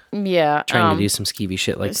wrecked. Yeah. Trying to do some skeevy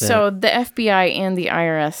shit like that. So the FBI and the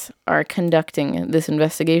IRS are conducting this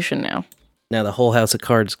investigation now. Now the whole house of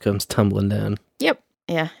cards comes tumbling down. Yep.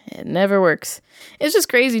 Yeah, it never works. It's just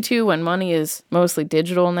crazy, too, when money is mostly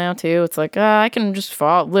digital now, too. It's like, I can just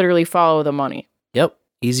literally follow the money. Yep.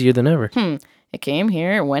 Easier than ever. It came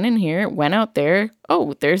here, it went in here, it went out there.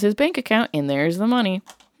 Oh, there's his bank account, and there's the money.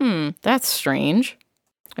 That's strange.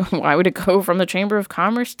 Why would it go from the Chamber of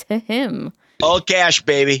Commerce to him? All cash,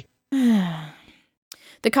 baby.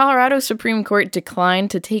 The Colorado Supreme Court declined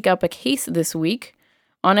to take up a case this week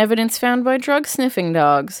on evidence found by drug-sniffing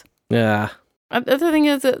dogs. Yeah. The thing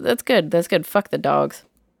is, that's good. That's good. Fuck the dogs.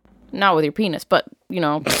 Not with your penis, but,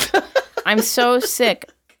 I'm so sick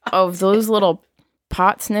of those little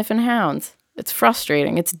pot-sniffing hounds. It's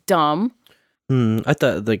frustrating. It's dumb. I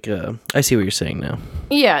thought, I see what you're saying now.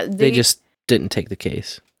 Yeah. They just didn't take the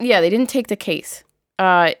case. Yeah, they didn't take the case.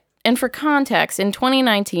 And for context, in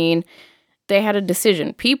 2019, they had a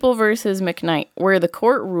decision, People versus McKnight, where the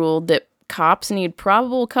court ruled that cops need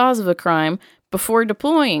probable cause of a crime before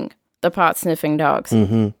deploying the pot-sniffing dogs.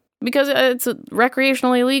 Mm-hmm. Because it's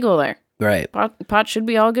recreationally illegal there. Right. Pot should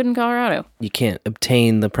be all good in Colorado. You can't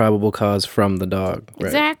obtain the probable cause from the dog. Right.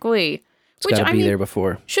 Exactly. It's got to be there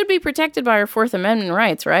before. Should be protected by our Fourth Amendment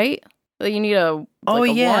rights, right? That you need a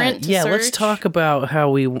warrant to search. Let's talk about how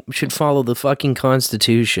we should follow the fucking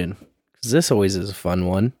Constitution. Because this always is a fun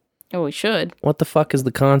one. Oh, we should. What the fuck is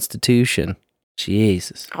the Constitution?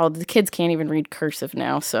 Jesus. Oh, the kids can't even read cursive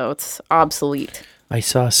now, so it's obsolete. I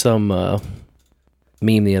saw some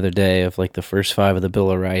meme the other day of the first 5 of the Bill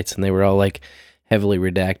of Rights, and they were all heavily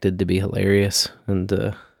redacted to be hilarious,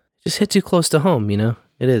 and just hit too close to home,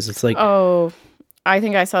 It is. It's like... Oh, I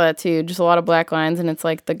think I saw that too. Just a lot of black lines, and it's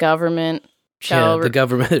the government shall... Yeah, the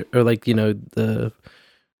government, or the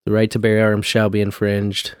right to bear arms shall be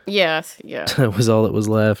infringed. Yes, yeah. That was all that was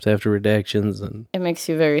left after redactions. And it makes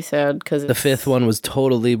you very sad, because the 5th one was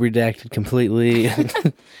totally redacted completely.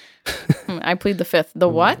 I plead the 5th. The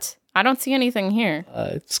what? I don't see anything here.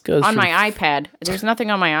 It goes on my iPad. There's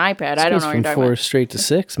nothing on my iPad. I don't know what you're talking from 4 about. straight to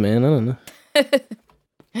 6, man. I don't know.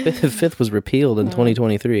 5th was repealed in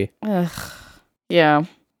 2023. Yeah.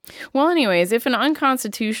 Well, anyways, if an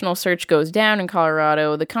unconstitutional search goes down in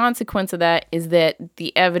Colorado, the consequence of that is that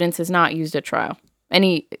the evidence is not used at trial.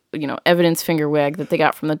 Any, evidence finger wag that they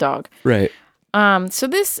got from the dog. Right. So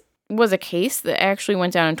this was a case that actually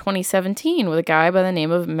went down in 2017 with a guy by the name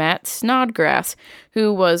of Matt Snodgrass,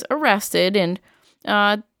 who was arrested, and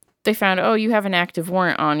they found, you have an active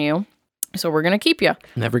warrant on you, so we're going to keep you.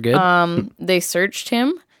 Never good. They searched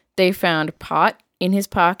him. They found pot in his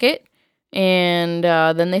pocket, and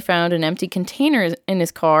then they found an empty container in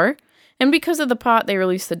his car, and because of the pot, they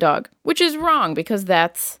released the dog, which is wrong, because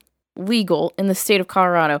that's legal in the state of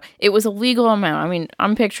Colorado. It was a legal amount. I mean,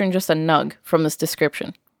 I'm picturing just a nug from this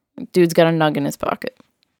description. Dude's got a nug in his pocket.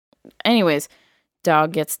 Anyways,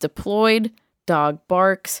 dog gets deployed, dog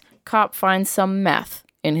barks, cop finds some meth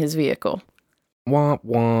in his vehicle. Womp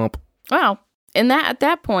womp. Wow. And at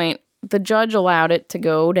that point, the judge allowed it to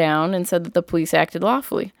go down and said that the police acted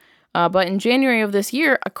lawfully. But in January of this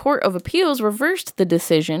year, a court of appeals reversed the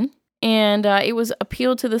decision, and it was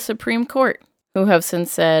appealed to the Supreme Court, who have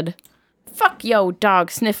since said, fuck yo,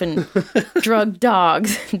 dog sniffing drug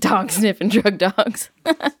dogs. Dog sniffing drug dogs.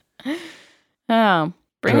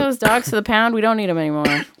 Bring those dogs to the pound. We don't need them anymore.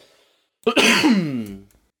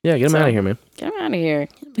 Yeah, get them out of here, man. Get them out of here.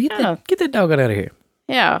 Get that dog out of here.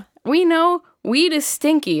 Yeah. We know weed is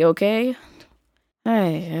stinky, okay?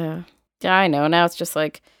 Yeah, I know. Now it's just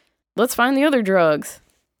let's find the other drugs.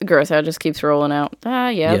 The gross out just keeps rolling out.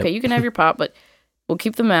 Yeah, okay, you can have your pot, but we'll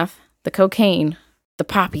keep the meth, the cocaine, the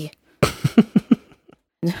poppy.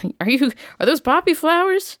 Are those poppy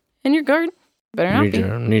flowers in your garden? Better not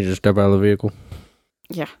be. Need to step out of the vehicle.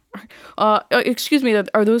 Yeah. Excuse me,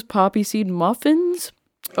 are those poppy seed muffins?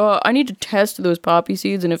 I need to test those poppy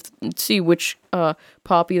seeds and see which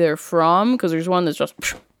poppy they're from, because there's one that's just,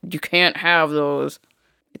 you can't have those.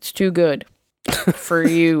 It's too good for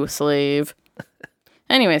you, slave.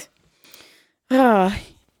 Anyways, you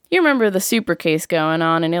remember the super case going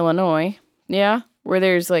on in Illinois, yeah? Where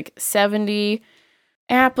there's 70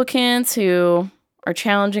 applicants who are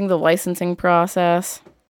challenging the licensing process.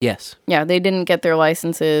 Yes. Yeah, they didn't get their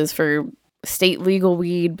licenses for state legal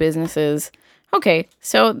weed businesses. Okay,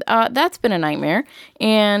 so that's been a nightmare.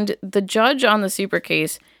 And the judge on the super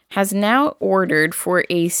case has now ordered for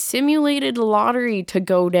a simulated lottery to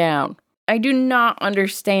go down. I do not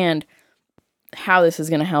understand how this is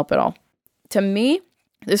going to help at all. To me,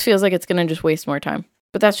 this feels like it's going to just waste more time.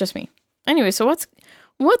 But that's just me. Anyway, so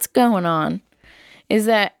what's going on is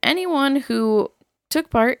that anyone who took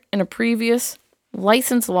part in a previous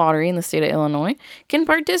licensed lottery in the state of Illinois can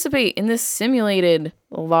participate in this simulated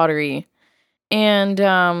lottery. And,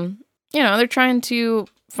 they're trying to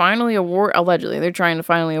finally award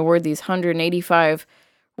these 185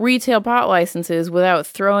 retail pot licenses without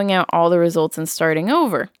throwing out all the results and starting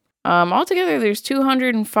over. Altogether, there's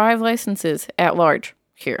 205 licenses at large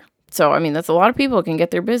here. So, I mean, that's a lot of people who can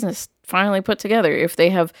get their business finally put together if they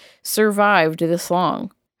have survived this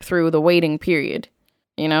long through the waiting period.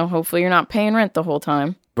 Hopefully you're not paying rent the whole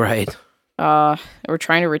time. Right. We're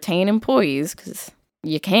trying to retain employees because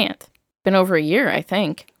you can't. Been over a year, I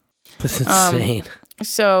think. That's insane.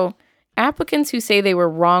 So, applicants who say they were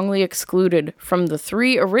wrongly excluded from the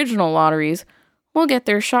 3 original lotteries will get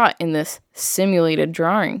their shot in this simulated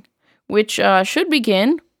drawing, which should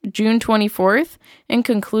begin June 24th and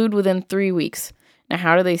conclude within 3 weeks. Now,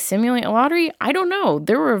 how do they simulate a lottery? I don't know.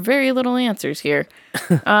 There were very little answers here.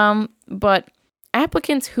 But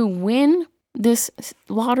applicants who win this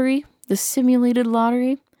lottery, the simulated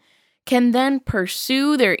lottery, can then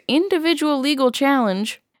pursue their individual legal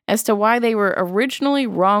challenge as to why they were originally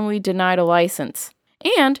wrongly denied a license.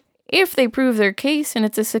 And if they prove their case and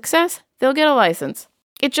it's a success, they'll get a license.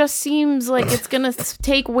 It just seems like it's going to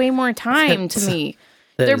take way more time to me.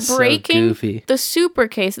 They're breaking the super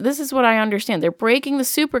case. This is what I understand. They're breaking the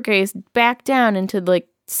super case back down into like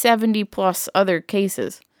 70 plus other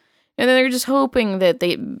cases. And then they're just hoping that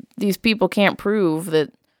these people can't prove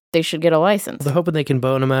that they should get a license. They're hoping they can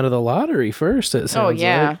bone them out of the lottery first, it sounds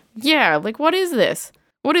like. Yeah, like what is this?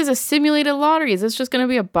 What is a simulated lottery? Is this just going to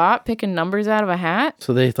be a bot picking numbers out of a hat?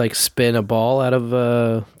 So they like spin a ball out of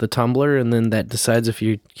the tumbler and then that decides if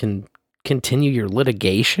you can continue your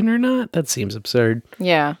litigation or not? That seems absurd.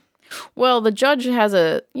 Yeah. Well, the judge has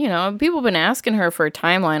people have been asking her for a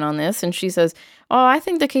timeline on this, and she says, I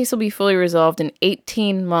think the case will be fully resolved in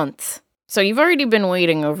 18 months. So you've already been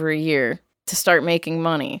waiting over a year to start making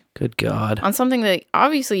money. Good God. On something that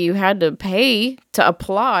obviously you had to pay to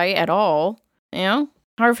apply at all.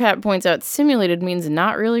 Harfhat points out simulated means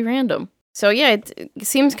not really random. So yeah, it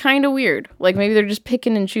seems kind of weird. Like maybe they're just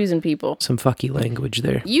picking and choosing people. Some fucky language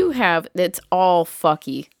there. It's all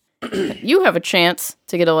fucky. You have a chance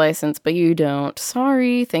to get a license, but you don't.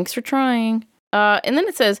 Sorry, thanks for trying. And then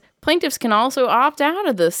it says, plaintiffs can also opt out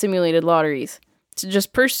of the simulated lotteries to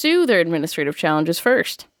just pursue their administrative challenges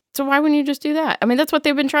first. So why wouldn't you just do that? I mean, that's what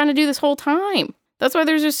they've been trying to do this whole time. That's why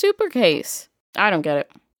there's a super case. I don't get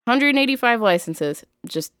it. 185 licenses,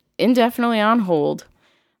 just indefinitely on hold.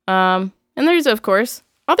 And there's, of course,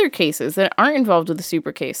 other cases that aren't involved with the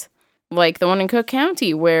super case. Like the one in Cook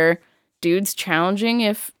County where dude's challenging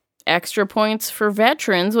if extra points for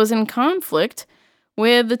veterans was in conflict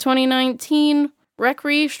with the 2019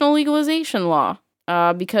 recreational legalization law.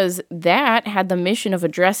 Because that had the mission of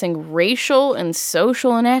addressing racial and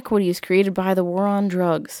social inequities created by the war on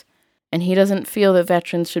drugs. And he doesn't feel that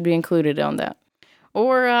veterans should be included on that.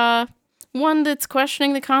 Or one that's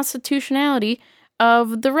questioning the constitutionality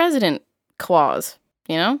of the resident clause.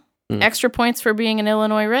 Extra points for being an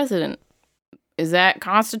Illinois resident. Is that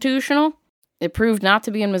constitutional? It proved not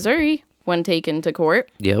to be in Missouri when taken to court.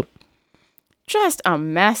 Yep. Just a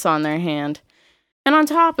mess on their hand. And on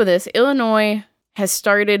top of this, Illinois has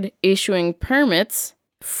started issuing permits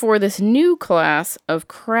for this new class of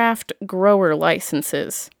craft grower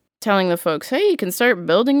licenses, telling the folks, hey, you can start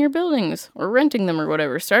building your buildings or renting them or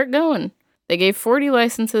whatever. Start going. They gave 40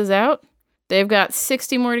 licenses out. They've got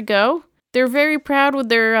 60 more to go. They're very proud with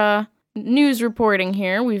their news reporting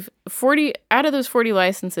here. We've 40 out of those 40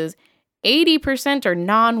 licenses, 80% are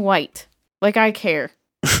non-white. Like I care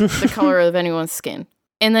the color of anyone's skin.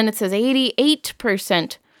 And then it says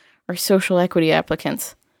 88% are social equity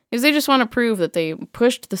applicants. Because they just want to prove that they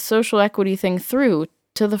pushed the social equity thing through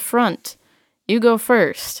to the front. You go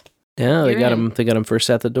first. Yeah, they got them first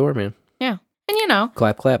at the door, man. Yeah. And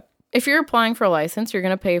clap, clap. If you're applying for a license, you're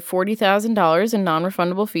going to pay $40,000 in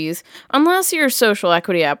non-refundable fees. Unless you're a social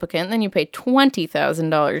equity applicant, then you pay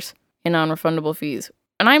 $20,000 in non-refundable fees.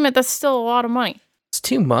 And I admit that's still a lot of money. It's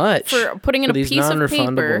too much. For putting in a piece of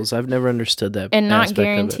paper. I've never understood that. And not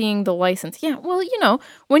guaranteeing the license. Yeah, well,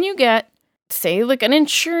 when you get, say, like an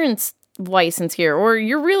insurance license here, or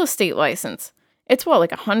your real estate license. It's what,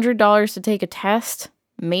 like $100 to take a test?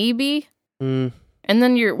 Maybe? And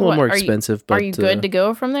then you're a little what, more are expensive. Are you good to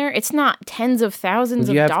go from there? It's not tens of thousands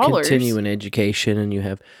of dollars. You have continuing education, and you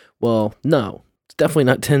have, well, no, it's definitely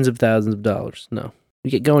not tens of thousands of dollars. No.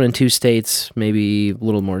 You get going in 2 states, maybe a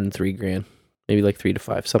little more than $3,000, maybe like 3 to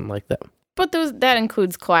 5, something like that. But that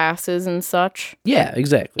includes classes and such. Yeah,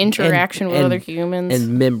 exactly. Interaction with other humans.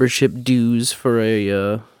 And membership dues for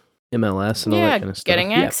a MLS and all that kind of stuff.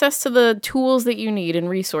 Getting access to the tools that you need and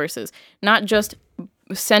resources, not just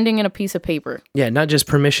sending in a piece of paper. Yeah, not just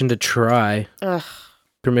permission to try. Ugh.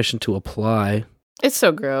 Permission to apply. It's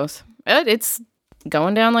so gross. It's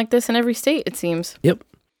going down like this in every state, it seems. Yep.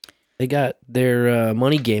 They got their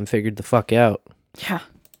money game figured the fuck out. Yeah.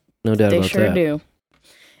 No doubt about that. They sure do.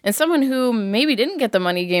 And someone who maybe didn't get the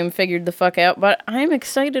money game figured the fuck out, but I'm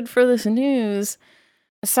excited for this news.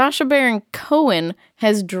 Sacha Baron Cohen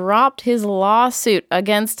has dropped his lawsuit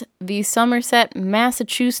against the Somerset,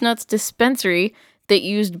 Massachusetts dispensary that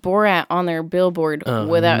used Borat on their billboard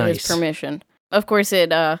without his permission. Of course,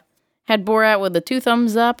 it had Borat with the 2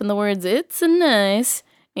 thumbs up and the words, "It's a nice."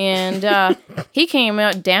 And he came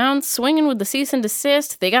out down swinging with the cease and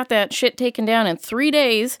desist. They got that shit taken down in 3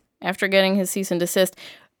 days after getting his cease and desist.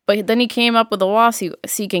 But then he came up with a lawsuit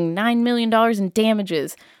seeking $9 million in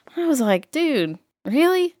damages. I was like, dude,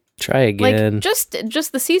 really? Try again. Like,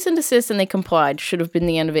 just the cease and desist and they complied should have been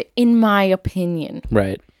the end of it, in my opinion.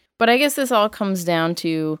 Right. But I guess this all comes down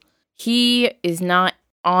to he is not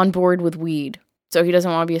on board with weed. So he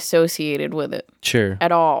doesn't want to be associated with it. Sure.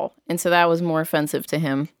 At all. And so that was more offensive to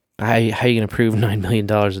him. How are you going to prove $9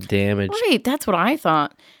 million of damage? Right, that's what I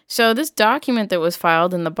thought. So this document that was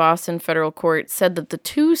filed in the Boston federal court said that the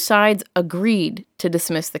 2 sides agreed to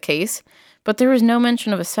dismiss the case, but there was no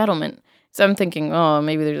mention of a settlement. So I'm thinking, oh,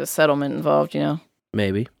 maybe there's a settlement involved, you know?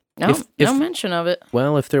 Maybe. No, no mention of it.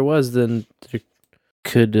 Well, if there was, then there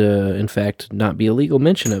could, in fact, not be a legal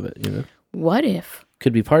mention of it, you know? What if?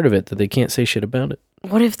 Could be part of it that they can't say shit about it.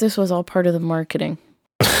 What if this was all part of the marketing?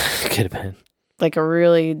 Could have been. Like a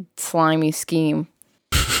really slimy scheme.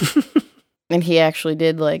 And he actually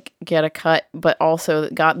did, like, get a cut, but also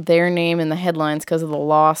got their name in the headlines because of the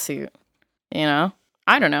lawsuit. You know?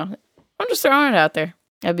 I don't know. I'm just throwing it out there.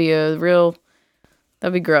 That'd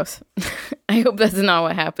be gross. I hope that's not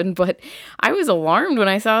what happened, but I was alarmed when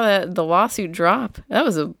I saw that the lawsuit drop. That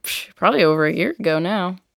was probably over a year ago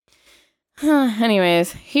now.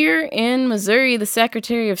 Anyways, here in Missouri, the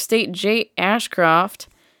Secretary of State, Jay Ashcroft,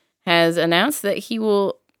 has announced that he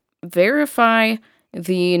will verify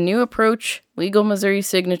the new approach legal Missouri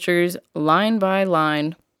signatures line by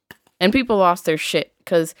line. And people lost their shit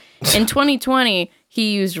because in 2020,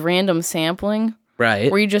 he used random sampling. Right.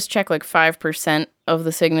 Where you just check like 5% of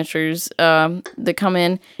the signatures that come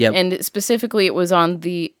in. Yep. And specifically, it was on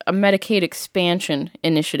the Medicaid expansion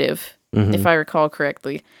initiative, if I recall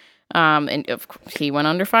correctly. And he went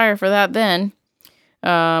under fire for that then.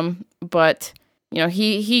 But, you know,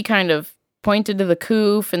 he kind of pointed to the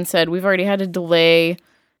COOF and said, we've already had to delay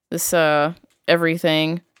this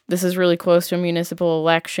everything. This is really close to a municipal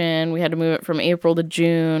election. We had to move it from April to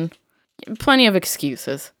June. Plenty of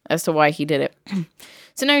excuses as to why he did it.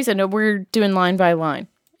 So now he said, no, we're doing line by line.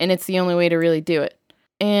 And it's the only way to really do it.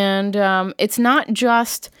 And it's not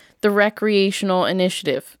just the recreational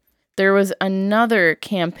initiative. There was another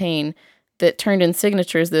campaign that turned in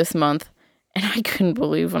signatures this month. And I couldn't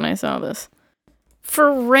believe when I saw this.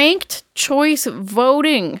 For ranked choice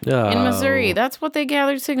voting in Missouri. That's what they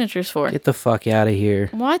gathered signatures for. Get the fuck out of here.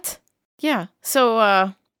 What? Yeah. So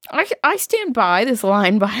I stand by this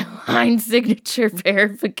line by line signature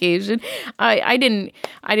verification. I didn't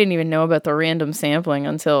even know about the random sampling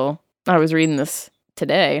until I was reading this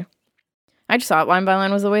today. I just thought line by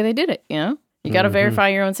line was the way they did it, you know? You got to verify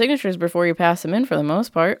your own signatures before you pass them in for the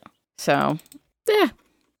most part. So, yeah.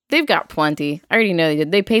 They've got plenty. I already know they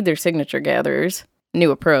did. They paid their signature gatherers.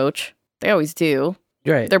 New approach. They always do.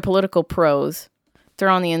 Right. They're political pros. They're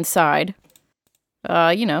on the inside.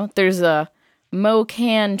 You know, there's a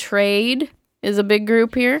MoCan Trade is a big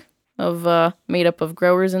group here of made up of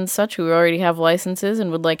growers and such who already have licenses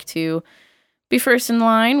and would like to be first in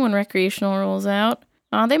line when recreational rolls out.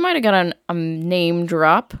 They might have got a name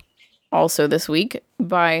drop also this week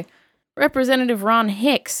by Representative Ron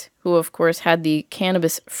Hicks, who of course had the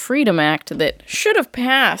Cannabis Freedom Act that should have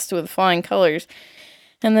passed with flying colors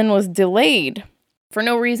and then was delayed for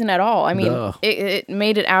no reason at all. I mean, it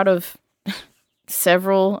made it out of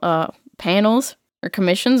several panels or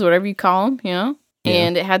commissions, whatever you call them, you know,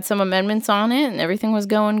 and it had some amendments on it and everything was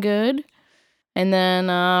going good. And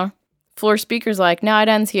then floor speaker's like, no, it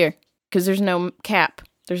ends here because there's no cap.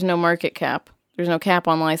 There's no market cap. There's no cap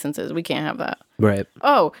on licenses. We can't have that. Right.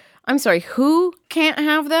 Oh, I'm sorry. Who can't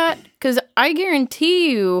have that? Because I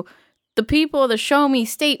guarantee you the people of the Show Me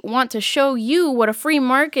State want to show you what a free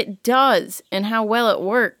market does and how well it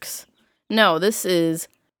works. No, this is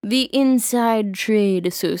the Inside Trade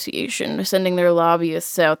Association sending their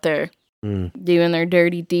lobbyists out there doing their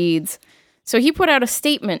dirty deeds. So he put out a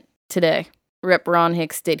statement today. Rep. Ron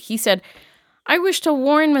Hicks did. He said, "I wish to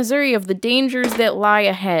warn Missouri of the dangers that lie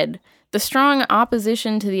ahead. The strong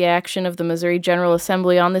opposition to the action of the Missouri General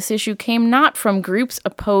Assembly on this issue came not from groups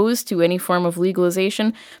opposed to any form of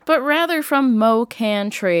legalization, but rather from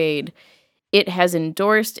MoCan Trade. It has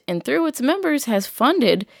endorsed and through its members has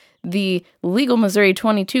funded the Legal Missouri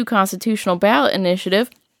 22 Constitutional Ballot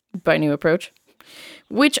Initiative, by New Approach,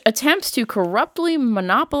 which attempts to corruptly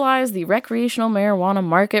monopolize the recreational marijuana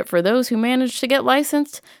market for those who manage to get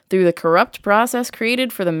licensed through the corrupt process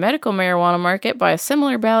created for the medical marijuana market by a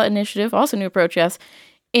similar ballot initiative, also New Approach, yes,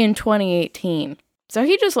 in 2018. So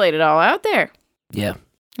he just laid it all out there. Yeah.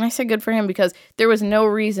 And I said good for him because there was no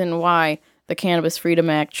reason why the Cannabis Freedom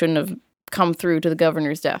Act shouldn't have come through to the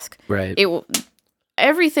governor's desk. Right.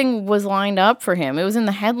 Everything was lined up for him. It was in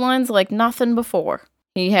the headlines like nothing before.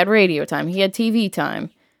 He had radio time. He had TV time.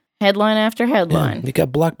 Headline after headline. He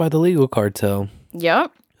got blocked by the legal cartel.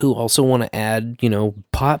 Yep. Who also want to add,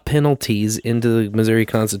 pot penalties into the Missouri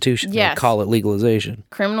Constitution. Yes. They call it legalization.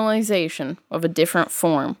 Criminalization of a different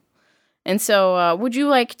form. And so would you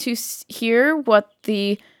like to hear what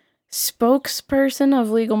the spokesperson of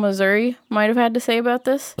Legal Missouri might have had to say about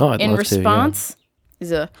this? Oh, I'd in love response? To, yeah.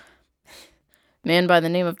 He's a man by the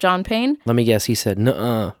name of John Payne. Let me guess. He said,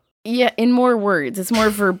 nuh-uh. Yeah, in more words. It's more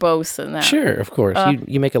verbose than that. Sure, of course.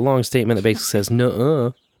 You make a long statement that basically says,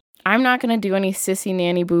 nuh-uh. I'm not going to do any sissy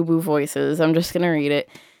nanny boo-boo voices. I'm just going to read it.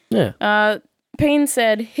 Yeah. Payne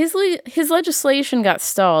said, his legislation got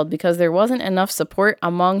stalled because there wasn't enough support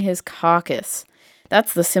among his caucus.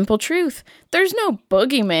 That's the simple truth. There's no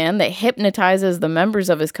boogeyman that hypnotizes the members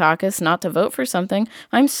of his caucus not to vote for something.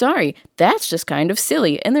 I'm sorry, that's just kind of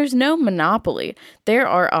silly, and there's no monopoly. There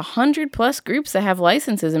are 100+ groups that have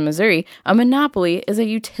licenses in Missouri. A monopoly is a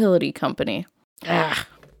utility company.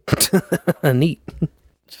 Neat.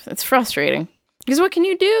 It's frustrating. Because what can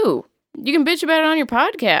you do? You can bitch about it on your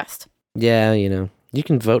podcast. Yeah, you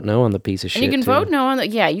can vote no on the piece of shit. And you can too. vote no on the...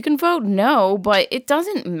 Yeah, you can vote no, but it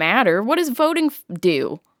doesn't matter. What does voting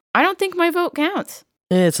do? I don't think my vote counts.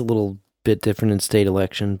 It's a little bit different in state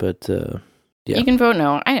election, but yeah. You can vote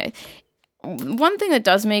no. One thing that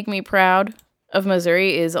does make me proud of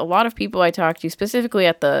Missouri is a lot of people I talk to, specifically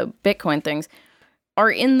at the Bitcoin things,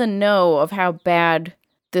 are in the know of how bad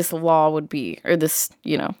this law would be, or this,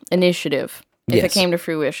 initiative, if it came to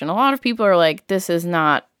fruition. A lot of people are like, this is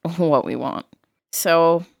not what we want.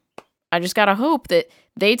 So I just gotta hope that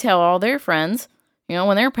they tell all their friends,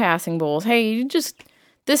 when they're passing bowls, hey,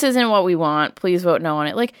 this isn't what we want. Please vote no on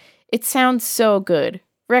it. Like, it sounds so good.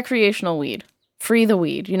 Recreational weed. Free the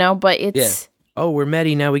weed, but it's... Yeah. Oh, we're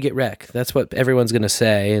Medi, now we get rec. That's what everyone's going to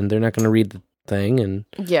say, and they're not going to read the thing. And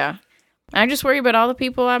yeah. I just worry about all the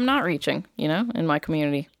people I'm not reaching, in my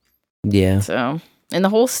community. Yeah. So, in the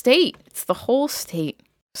whole state. It's the whole state.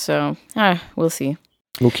 So, we'll see.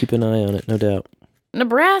 We'll keep an eye on it, no doubt.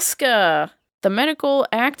 Nebraska. The medical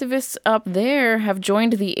activists up there have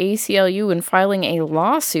joined the ACLU in filing a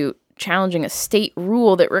lawsuit challenging a state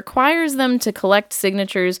rule that requires them to collect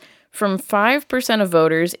signatures from 5% of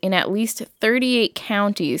voters in at least 38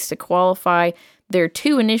 counties to qualify their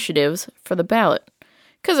 2 initiatives for the ballot.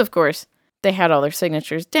 Because, of course, they had all their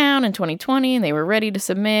signatures down in 2020 and they were ready to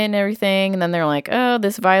submit and everything. And then they're like, oh,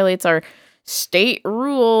 this violates our state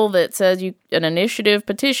rule that says an initiative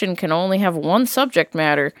petition can only have one subject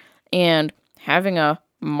matter, and having a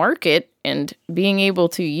market and being able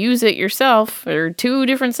to use it yourself are 2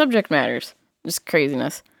 different subject matters. Just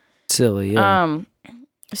craziness. Silly, yeah.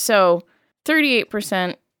 So 38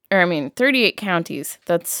 counties.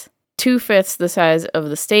 That's 2/5 the size of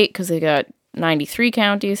the state because they got 93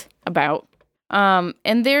 counties, about.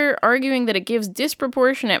 And they're arguing that it gives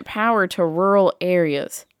disproportionate power to rural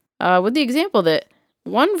areas. With the example that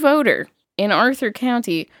one voter in Arthur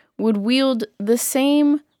County would wield the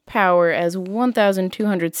same power as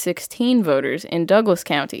 1,216 voters in Douglas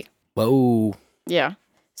County. Whoa. Yeah.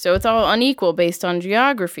 So it's all unequal based on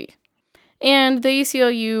geography. And the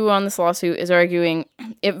ACLU on this lawsuit is arguing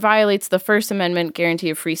it violates the First Amendment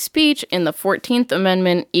guarantee of free speech and the 14th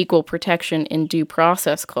Amendment equal protection and due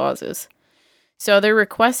process clauses. So they're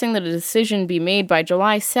requesting that a decision be made by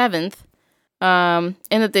July 7th, and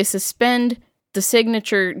that they suspend the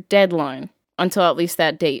signature deadline until at least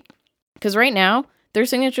that date. Because right now, their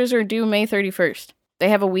signatures are due May 31st. They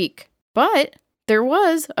have a week. But there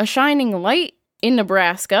was a shining light in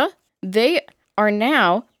Nebraska. They are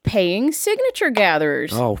now paying signature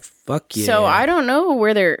gatherers. Oh, fuck yeah. So I don't know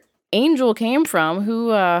where their angel came from, who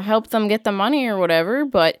helped them get the money or whatever,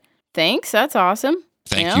 but thanks. That's awesome.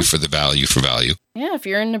 Thank you for the value for value. Yeah, if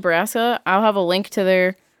you're in Nebraska, I'll have a link to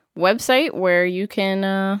their website where you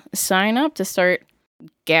can sign up to start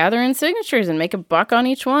gathering signatures and make $1 on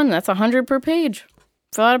each one. That's $100 per page.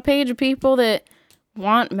 Fill out a page of people that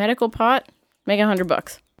want medical pot, make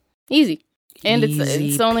 $100. Easy. And it's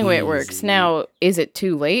the only way it works. Now, is it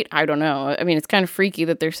too late? I don't know. I mean, it's kind of freaky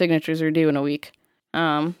that their signatures are due in a week.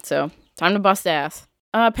 So time to bust ass.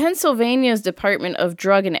 Pennsylvania's Department of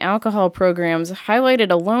Drug and Alcohol Programs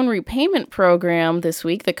highlighted a loan repayment program this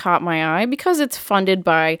week that caught my eye because it's funded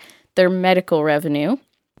by their medical revenue.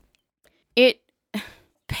 It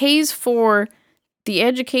pays for the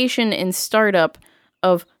education and startup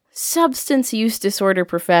of substance use disorder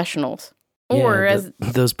professionals. Or as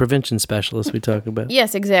those prevention specialists we talk about.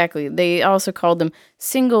 Yes, exactly. They also called them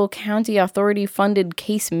single county authority funded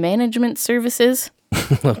case management services.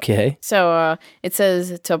 Okay. So it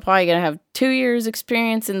says to apply, you're going to have 2 years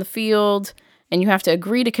experience in the field, and you have to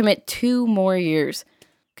agree to commit 2 more years.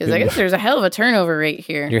 Because I guess there's a hell of a turnover rate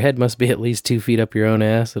here. Your head must be at least 2 feet up your own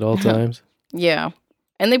ass at all times. Yeah.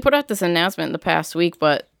 And they put out this announcement in the past week,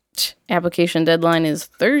 but application deadline is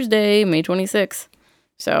Thursday, May 26th.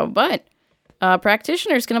 So, but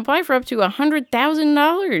practitioners can apply for up to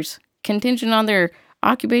 $100,000 contingent on their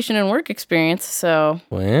occupation and work experience. So,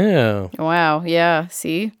 wow. Yeah.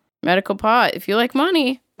 See, medical pot. If you like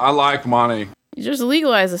money, I like money. You just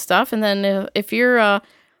legalize the stuff. And then if you're a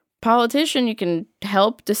politician, you can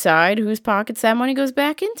help decide whose pockets that money goes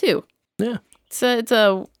back into. Yeah. It's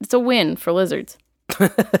a win for lizards.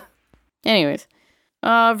 Anyways,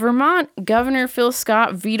 Vermont Governor Phil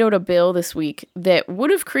Scott vetoed a bill this week that would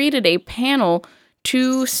have created a panel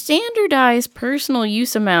to standardize personal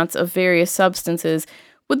use amounts of various substances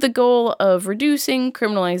with the goal of reducing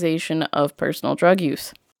criminalization of personal drug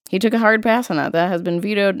use. He took a hard pass on that. That has been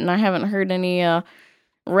vetoed, and I haven't heard any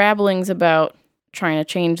rabblings about trying to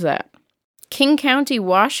change that. King County,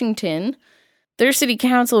 Washington, their city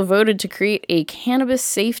council voted to create a cannabis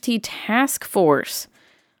safety task force,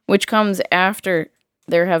 which comes after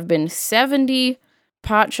there have been 70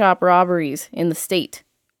 pot shop robberies in the state,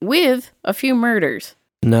 with a few murders.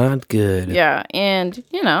 Not good. Yeah, and,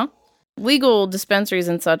 legal dispensaries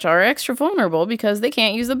and such are extra vulnerable because they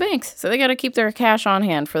can't use the banks, so they got to keep their cash on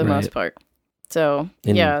hand for the most part. So,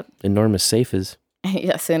 Enormous safes.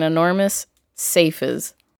 Yes, an enormous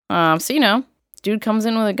safes. So, dude comes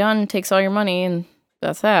in with a gun, takes all your money, and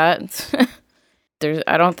that's that.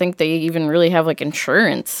 I don't think they even really have,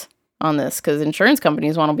 insurance on this, because insurance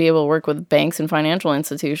companies want to be able to work with banks and financial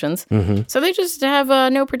institutions. Mm-hmm. So they just have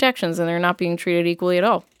no protections, and they're not being treated equally at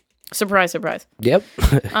all. Surprise, surprise. Yep.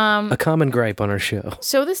 A common gripe on our show.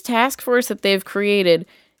 So this task force that they've created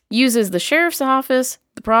uses the sheriff's office,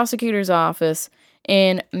 the prosecutor's office,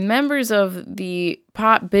 and members of the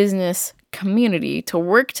pot business community to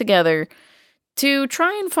work together to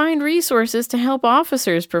try and find resources to help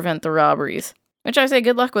officers prevent the robberies, which I say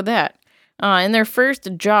good luck with that. And their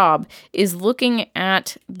first job is looking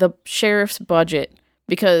at the sheriff's budget,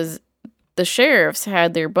 because the sheriffs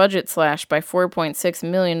had their budget slashed by $4.6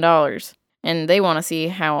 million. And they want to see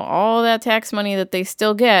how all that tax money that they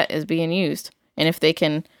still get is being used. And if they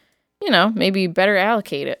can, maybe better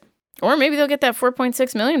allocate it. Or maybe they'll get that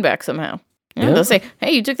 $4.6 million back somehow. They'll say,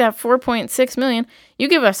 hey, you took that $4.6 million, you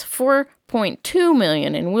give us $4.2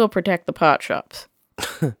 million and we'll protect the pot shops.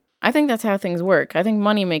 I think that's how things work. I think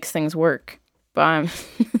money makes things work. But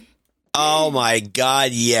oh my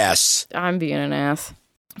God, yes. I'm being an ass.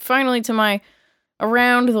 Finally, to my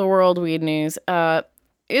around the world weed news,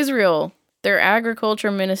 Israel, their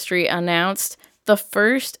agriculture ministry announced the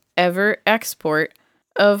first ever export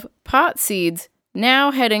of pot seeds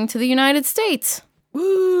now heading to the United States.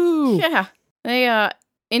 Woo! Yeah. They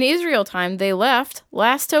in Israel time, they left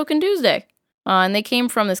last Token Tuesday. And they came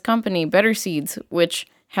from this company, Better Seeds, which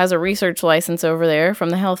has a research license over there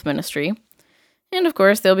from the health ministry. And of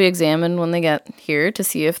course, they'll be examined when they get here to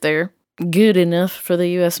see if they're good enough for the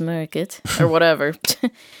U.S. market or whatever.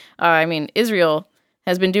 Israel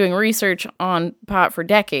has been doing research on pot for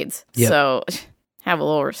decades. Yep. So have a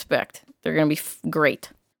little respect. They're going to be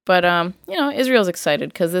great. But, Israel's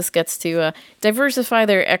excited because this gets to diversify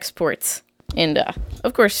their exports and,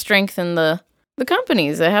 of course, strengthen the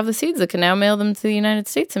companies that have the seeds that can now mail them to the United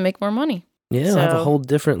States and make more money. Yeah, we'll have a whole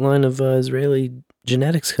different line of Israeli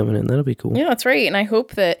genetics coming in. That'll be cool. Yeah, that's right. And I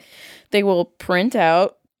hope that they will print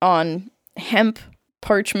out on hemp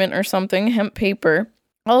parchment or something, hemp paper,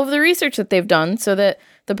 all of the research that they've done so that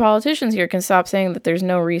the politicians here can stop saying that there's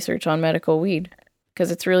no research on medical weed,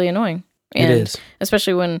 because it's really annoying. And it is.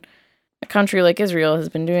 Especially when a country like Israel has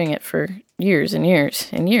been doing it for years and years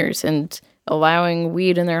and years and allowing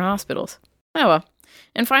weed in their hospitals. Oh well.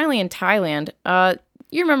 And finally in Thailand,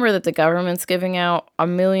 you remember that the government's giving out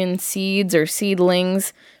 1 million seeds or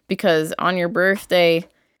seedlings because on your birthday,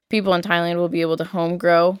 people in Thailand will be able to home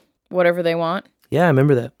grow whatever they want? Yeah, I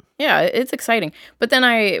remember that. Yeah, it's exciting. But then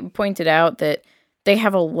I pointed out that they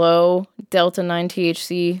have a low Delta-9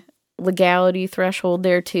 THC legality threshold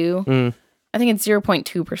there too. I think it's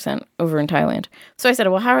 0.2% over in Thailand. So I said,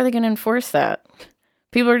 well, how are they going to enforce that?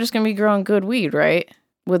 People are just going to be growing good weed, right?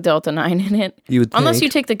 With Delta-9 in it. You would think. Unless you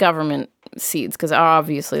take the government seeds, because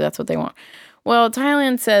obviously that's what they want. Well,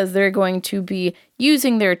 Thailand says they're going to be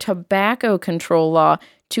using their tobacco control law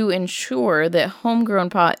to ensure that homegrown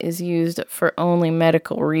pot is used for only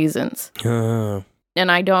medical reasons. And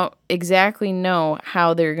I don't exactly know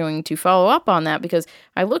how they're going to follow up on that, because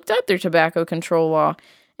I looked up their tobacco control law,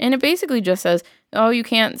 and it basically just says, oh, you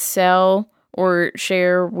can't sell or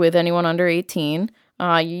share with anyone under 18.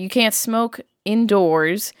 You can't smoke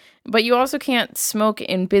indoors, but you also can't smoke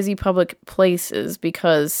in busy public places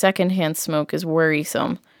because secondhand smoke is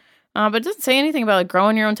worrisome. But it doesn't say anything about like,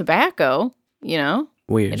 growing your own tobacco, you know?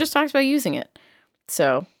 Weird. It just talks about using it.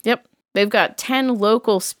 So, yep. They've got 10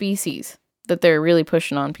 local species that they're really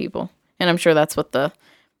pushing on people. And I'm sure that's what the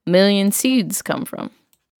 1 million seeds come from.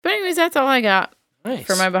 But anyways, that's all I got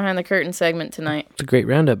for my Behind the Curtain segment tonight. It's a great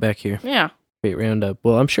roundup back here. Yeah. Great roundup.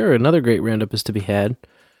 Well, I'm sure another great roundup is to be had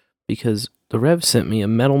because the Rev sent me a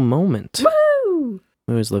metal moment. Woo!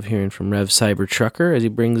 I always love hearing from Rev Cybertrucker as he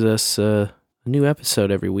brings us a new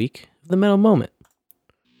episode every week of the Metal Moment.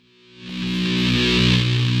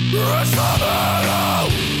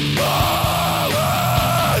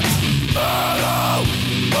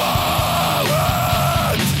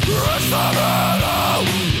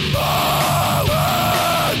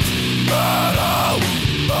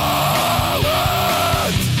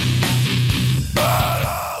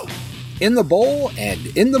 In the bowl and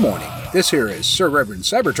in the morning. This here is Sir Reverend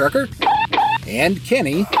Cybertrucker and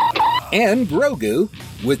Kenny and Grogu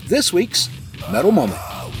with this week's Metal Moment.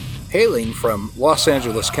 Hailing from Los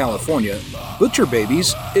Angeles, California, Butcher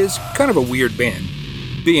Babies is kind of a weird band,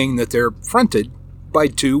 being that they're fronted by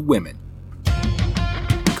 2 women.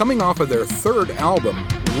 Coming off of their 3rd album,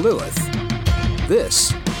 Lilith,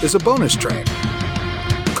 this is a bonus track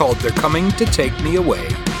called They're Coming to Take Me Away.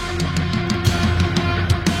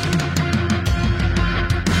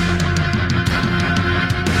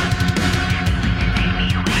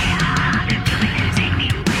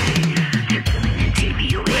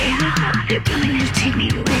 They're coming to take me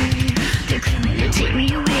away. They're coming to take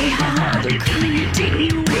me away. Ha! They're coming to take me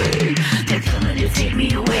away. They're coming to take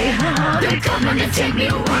me away. Ha! They're coming to take me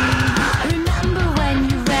away. Remember when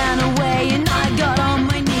you ran away and I got on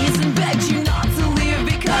my knees and begged you not to leave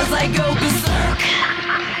because I go berserk?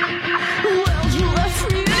 Well, you left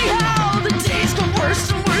me anyhow. The days got worse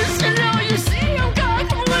and worse, and now you see I'm gone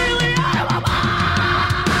completely out of my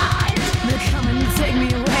mind. They're coming to take me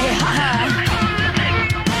away. Ha!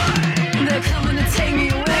 They're coming to take me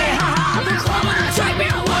away, ha-ha. They're coming to take me away. Take me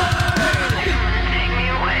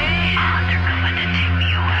away. They're coming to take me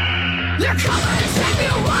away. They're coming to take me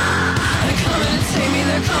away. They're coming to take me.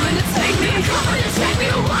 They're coming to take me. They're coming to take me away.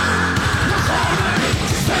 They're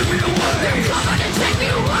coming to take me away. They're coming to take me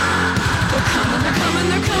away. They're coming. They're coming.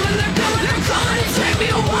 They're coming. They're coming. They're coming to take me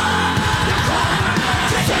away. They're coming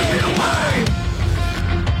to take me away.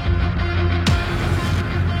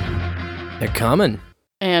 They're coming.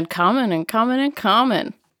 And common and common and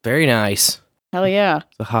common. Very nice. Hell yeah.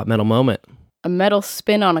 It's a hot metal moment. A metal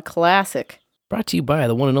spin on a classic. Brought to you by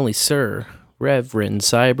the one and only Sir Reverend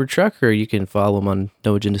Cybertrucker. You can follow him on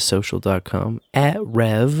noagendasocial.com at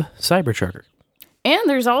Rev Cybertrucker. And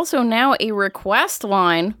there's also now a request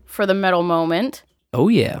line for the Metal Moment. Oh,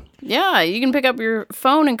 yeah. Yeah, you can pick up your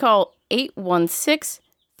phone and call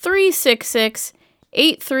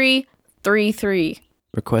 816-366-8333.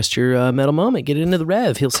 Request your metal moment. Get it into the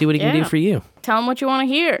Rev. He'll see what he can do for you. Tell him what you want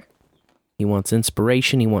to hear. He wants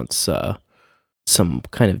inspiration. He wants some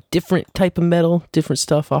kind of different type of metal, different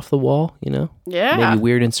stuff off the wall, you know? Yeah. Maybe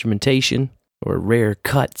weird instrumentation or rare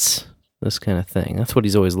cuts, this kind of thing. That's what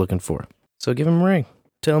he's always looking for. So give him a ring.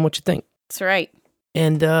 Tell him what you think. That's right.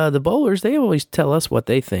 And the bowlers, they always tell us what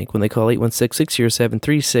they think when they call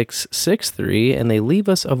 816-607-3663 and they leave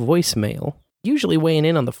us a voicemail. Usually weighing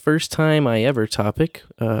in on the first time I ever topic.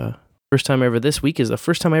 First time ever this week is the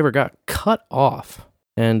first time I ever got cut off.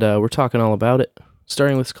 And we're talking all about it.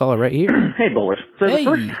 starting with this caller right here. Hey, Bowlers. So Hey.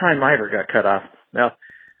 the first time I ever got cut off, now,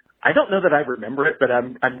 I don't know that I remember it, but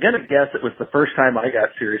I'm going to guess it was the first time I got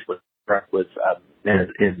seriously drunk was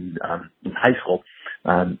in high school.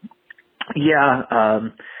 I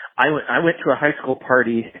went to a high school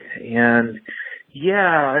party, and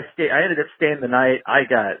I ended up staying the night.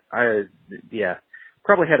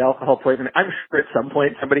 Probably had alcohol poisoning. I'm sure at some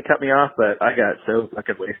point somebody cut me off, but I got so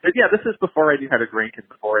fucking wasted. Yeah, this is before I knew how to drink and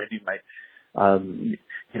before I knew my, I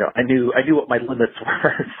knew what my limits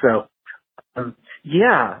were. So, so I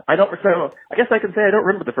guess I can say I don't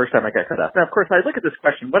remember the first time I got cut off. Now, of course, I look at this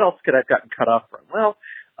question, what else could I have gotten cut off from? Well,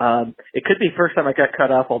 it could be first time I got cut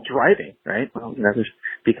off while driving, right? Well,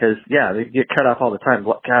 because they get cut off all the time.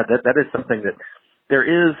 God, that is something that there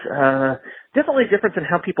is definitely a difference in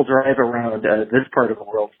how people drive around this part of the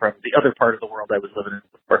world from the other part of the world I was living in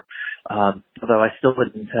before. Although I still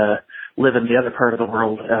didn't live in the other part of the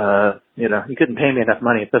world. You couldn't pay me enough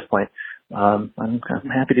money at this point. I'm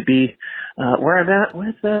happy to be where I'm at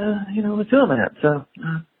with with who I'm at. So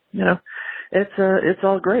it's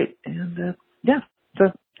all great. And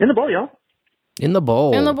so in the bowl, y'all. In the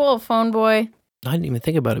bowl. In the bowl, phone boy. I didn't even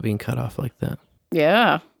think about it being cut off like that.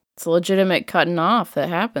 Yeah. It's a legitimate cutting off that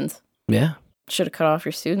happens. Yeah. Should have cut off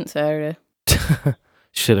your student Saturday.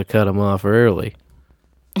 Should have cut him off early.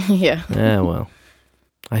 Yeah. Yeah, well.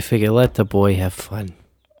 I figure let the boy have fun.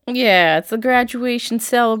 Yeah, it's a graduation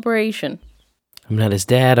celebration. I'm not his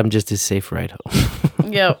dad, I'm just his safe ride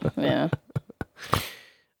home. Yep, yeah.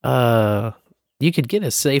 You could get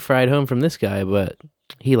a safe ride home from this guy, but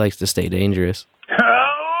he likes to stay dangerous.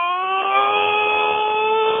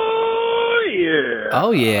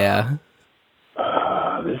 Oh, yeah.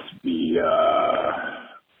 This be,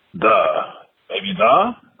 the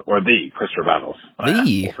Christopher Battles. The?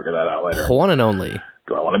 We'll figure that out later. One and only.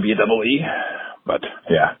 Do I want to be a double E? But,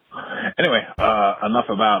 yeah. Anyway, enough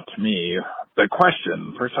about me. The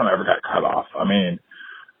question, first time I ever got cut off,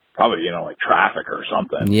 probably, like traffic or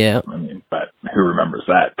something. Yeah. But who remembers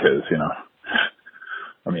that? Because,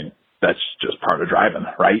 that's just part of driving,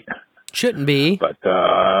 right? Shouldn't be. But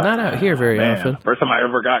not out here very often. First time I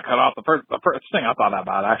ever got cut off, the first thing I thought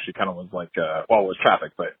about actually kind of was like, it was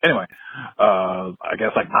traffic. But anyway, I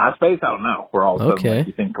guess like MySpace. I don't know. Where all of a sudden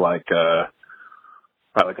you think like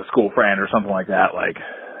probably like a school friend or something like that, like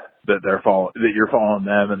that you're following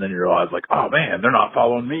them, and then you realize like, oh man, they're not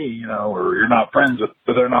following me, or you're not friends with,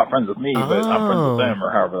 but they're not friends with me, but I'm friends with them,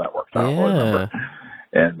 or however that works out. Yeah.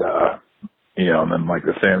 And and then like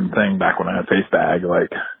the same thing back when I had FaceBag,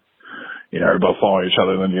 like. Everybody follow each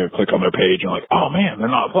other, then you click on their page, and you're like, oh, man, they're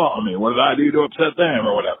not following me. What did I do to upset them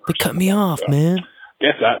or whatever? They cut me off, man.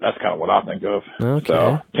 Guess that's kind of what I think of. Okay.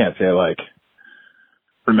 So, can't say, like,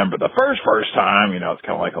 remember the first time, it's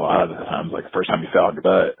kind of like a lot of the times, like the first time you fell on your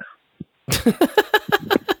butt.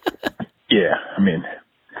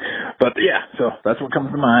 Yeah, so that's what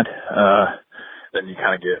comes to mind. Then you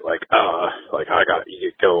kind of get like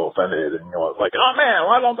you get a little offended, and you're like, oh man,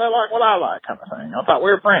 why don't they like what I like, kind of thing. I thought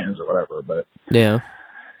we were friends or whatever, but yeah,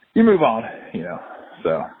 you move on,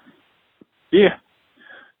 So yeah,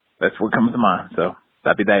 that's what comes to mind. So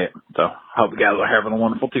that'd be that. So hope you guys are having a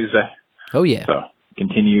wonderful Tuesday. Oh yeah. So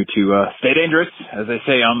continue to stay dangerous, as they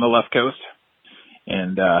say on the left coast.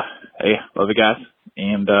 And hey, love you guys.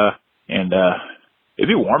 And it'd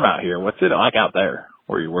be warm out here. What's it like out there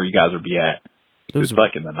where you guys would be at? It was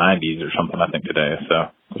like in the 90s or something, I think, today. So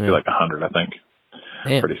it'll be like 100, I think,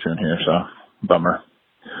 pretty soon here. So bummer.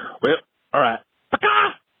 Well, all right.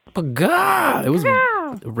 Pagah! It was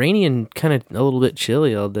rainy and kind of a little bit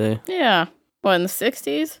chilly all day. Yeah. What, in the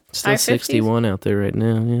 60s? Still 61 out there right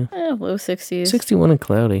now, yeah. Low 60s. 61 and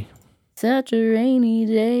cloudy. Such a rainy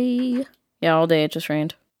day. Yeah, all day it just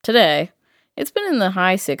rained. Today, it's been in the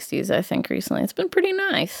high 60s, I think, recently. It's been pretty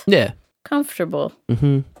nice. Yeah. Comfortable.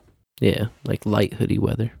 Mm-hmm. Yeah, like light hoodie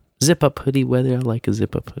weather. Zip-up hoodie weather. I like a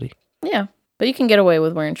zip-up hoodie. Yeah, but you can get away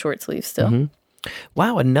with wearing short sleeves still. Mm-hmm.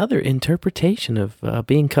 Wow, another interpretation of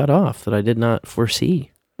being cut off that I did not foresee.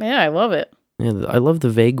 Yeah, I love it. Yeah, I love the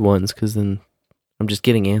vague ones because then I'm just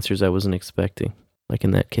getting answers I wasn't expecting, like in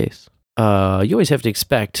that case. You always have to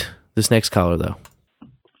expect this next caller, though.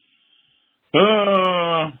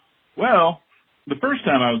 Well, the first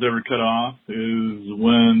time I was ever cut off is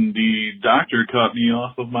when the doctor cut me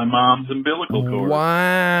off of my mom's umbilical cord.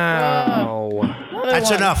 Wow. That's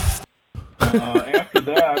enough. After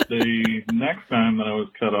that, the next time that I was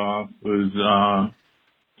cut off was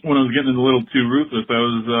when I was getting a little too ruthless. I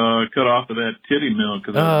was cut off of that titty milk.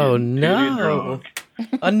 Oh, no.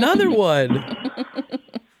 Another one.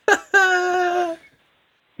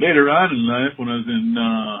 Later on in life, when I was in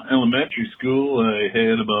elementary school, I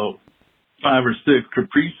had about 5 or 6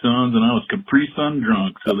 Capri Suns, and I was Capri Sun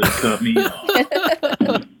drunk, so they cut me off.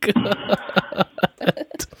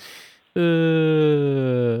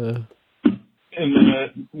 And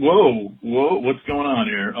then, whoa, what's going on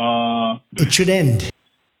here? It should end.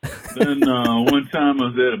 Then one time I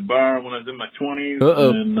was at a bar when I was in my 20s,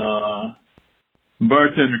 and the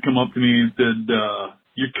bartender come up to me and said,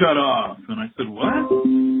 "You're cut off." And I said, "What?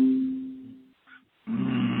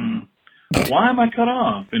 Why am I cut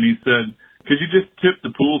off?" And he said, "Because you just tipped the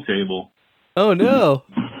pool table." Oh, no.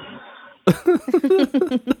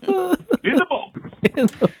 In the bowl. In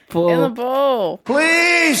the bowl. In the bowl.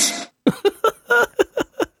 Please!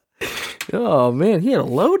 Oh, man, he had a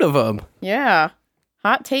load of them. Yeah.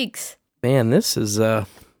 Hot takes. Man, this is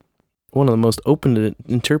one of the most open to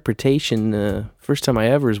interpretation first time I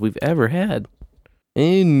ever's we've ever had.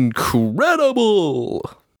 Incredible!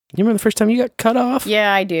 You remember the first time you got cut off?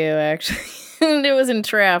 Yeah, I do, actually. It was in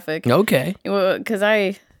traffic. Okay. Because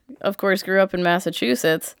I, of course, grew up in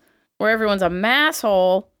Massachusetts, where everyone's a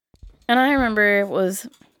masshole. And I remember it was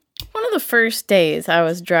one of the first days I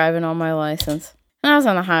was driving on my license. And I was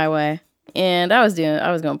on the highway. And I was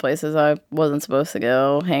going places I wasn't supposed to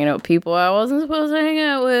go, hanging out with people I wasn't supposed to hang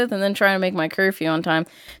out with, and then trying to make my curfew on time.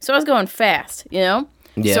 So I was going fast, you know?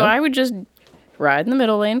 Yeah. So I would just ride in the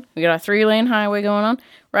middle lane. We got a 3-lane highway going on.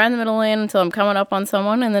 Ride in the middle lane until I'm coming up on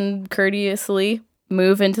someone, and then courteously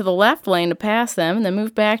move into the left lane to pass them, and then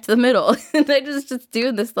move back to the middle. And I just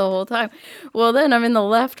do this the whole time. Well, then I'm in the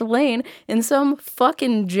left lane, and some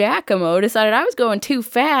fucking jackamo decided I was going too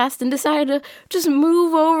fast and decided to just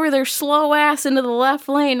move over their slow ass into the left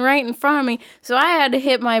lane right in front of me. So I had to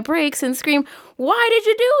hit my brakes and scream, "Why did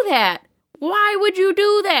you do that? Why would you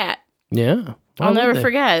do that?" Yeah. I'll never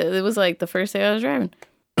forget. It was like the first day I was driving.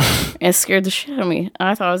 It scared the shit out of me.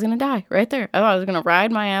 I thought I was going to die right there. I thought I was going to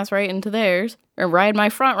ride my ass right into theirs, or ride my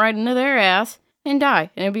front right into their ass and die.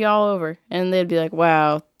 And it'd be all over. And they'd be like,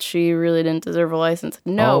 "Wow, she really didn't deserve a license."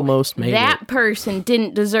 No, almost made that person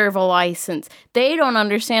didn't deserve a license. They don't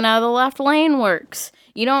understand how the left lane works.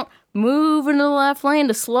 You don't move into the left lane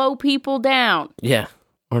to slow people down. Yeah.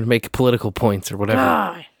 Or to make political points or whatever.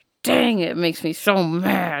 God, dang it. It makes me so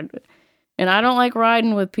mad. And I don't like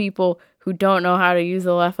riding with people who don't know how to use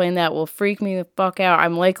the left lane. That will freak me the fuck out.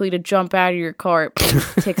 I'm likely to jump out of your car. It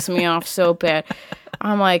ticks me off so bad.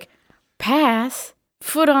 I'm like, pass,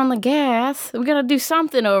 foot on the gas. We got to do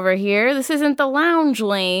something over here. This isn't the lounge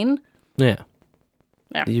lane. Yeah.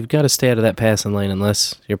 Yeah. You've got to stay out of that passing lane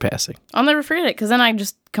unless you're passing. I'll never forget it, because then I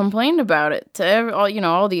just complained about it to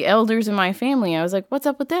all the elders in my family. I was like, "What's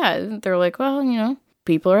up with that?" And they're like, "Well,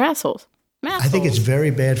 people are assholes." I think it's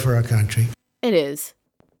very bad for our country. It is.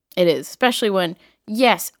 It is. Especially when,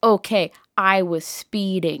 yes, okay, I was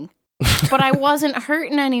speeding, but I wasn't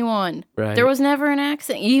hurting anyone. Right. There was never an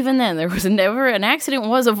accident. Even then, there was never an accident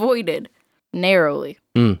was avoided narrowly,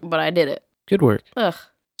 but I did it. Good work. Ugh.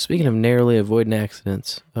 Speaking of narrowly avoiding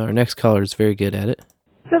accidents, our next caller is very good at it.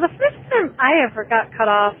 So the first time I ever got cut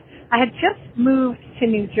off, I had just moved to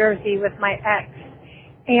New Jersey with my ex,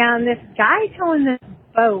 and this guy towing this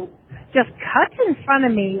boat just cuts in front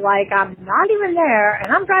of me like I'm not even there,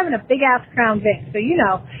 and I'm driving a big-ass Crown Vic, so you're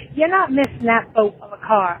not missing that boat of a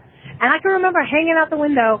car. And I can remember hanging out the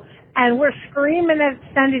window, and we're screaming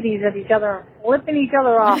obscenities at each other, flipping each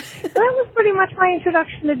other off. So that was pretty much my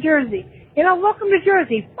introduction to Jersey. Welcome to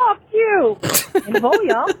Jersey. Fuck you. And boy,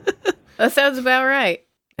 y'all. That sounds about right.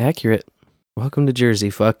 Accurate. Welcome to Jersey.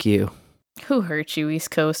 Fuck you. Who hurt you,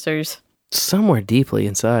 East Coasters? Somewhere deeply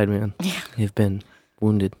inside, man. Yeah. You've been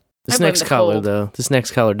wounded. This I blame next the caller, cold. though,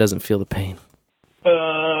 doesn't feel the pain. I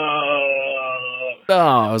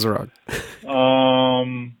was wrong.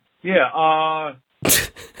 Yeah.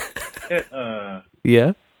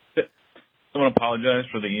 Yeah? I want to apologize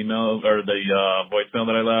for the email or the voicemail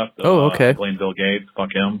that I left. Oh, okay. I blame Bill Gates.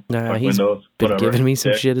 Fuck him. Nah, Fuck he's Windows. been Whatever. giving me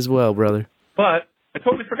some Dick. shit as well, brother. But I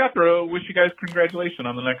totally forgot to wish you guys congratulations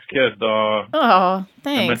on the next kid. Oh, I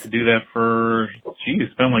thanks. meant to do that for,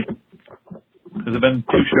 it's been like, has it been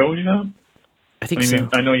 2 shows now? I think so.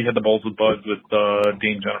 I know you had the Bowls with Buds with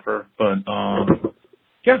Dean Jennifer, but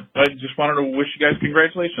yeah, I just wanted to wish you guys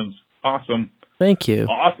congratulations. Awesome. Thank you.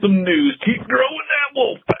 Awesome news. Keep growing that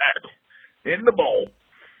wolf pack in the bowl.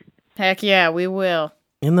 Heck yeah, we will.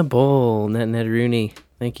 In the bowl, Ned Rooney.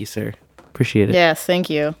 Thank you, sir. Appreciate it. Yes, thank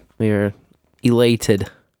you. We are elated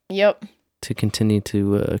Yep. to continue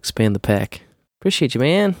to expand the pack. Appreciate you,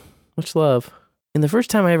 man. Much love. And the first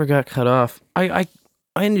time I ever got cut off, I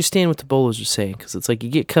understand what the bowlers are saying, because it's like you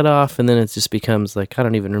get cut off and then it just becomes like, I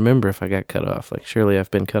don't even remember if I got cut off. Like, surely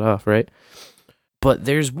I've been cut off, right? But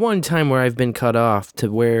there's one time where I've been cut off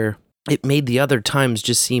to where it made the other times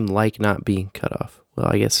just seem like not being cut off. Well,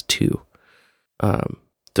 I guess 2.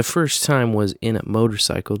 The first time was in a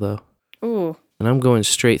motorcycle, though. Ooh. And I'm going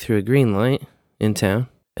straight through a green light in town.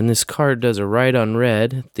 And this car does a right on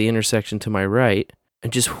red at the intersection to my right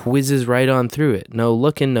and just whizzes right on through it. No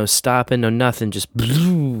looking, no stopping, no nothing. Just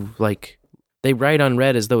like they right on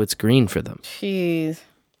red as though it's green for them. Jeez.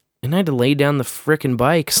 And I had to lay down the frickin'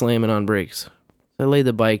 bike slamming on brakes. I laid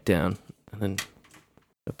the bike down and then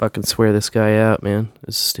I fucking swear this guy out, man.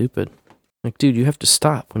 It's stupid. Like, dude, you have to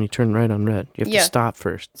stop when you turn right on red. You have to stop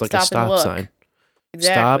first. It's like a stop sign.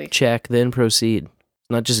 Exactly. Stop, check, then proceed.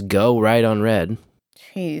 Not just go right on red.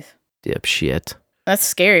 Jeez. Dipshit. That's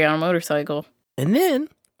scary on a motorcycle. And then,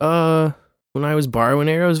 when I was borrowing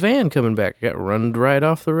Arrow's van coming back, I got run right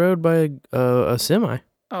off the road by a semi.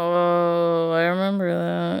 Oh, I remember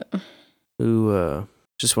that. Who,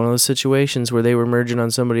 just one of those situations where they were merging on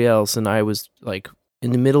somebody else, and I was, like,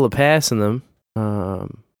 in the middle of passing them,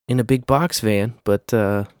 in a big box van, but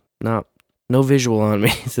no visual on me.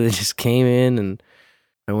 So they just came in, and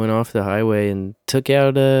I went off the highway and took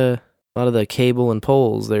out a lot of the cable and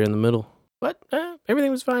poles there in the middle. But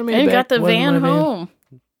everything was fine. And you got the van home.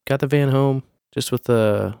 Got the van home, just with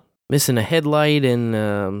missing a headlight and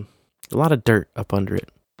a lot of dirt up under it.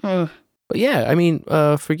 But yeah, I mean,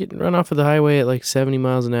 for getting run off of the highway at like 70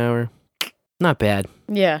 miles an hour, not bad.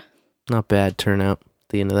 Yeah. Not bad turnout at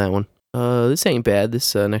the end of that one. This ain't bad,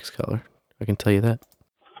 this next color. I can tell you that.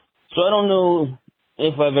 So I don't know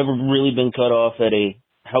if I've ever really been cut off at a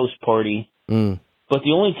house party, but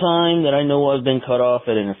the only time that I know I've been cut off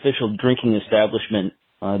at an official drinking establishment,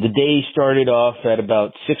 the day started off at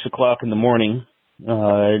about 6 o'clock in the morning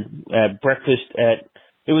at breakfast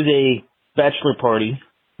it was a bachelor party,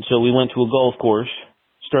 so we went to a golf course,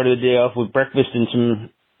 started the day off with breakfast and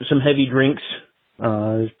some heavy drinks.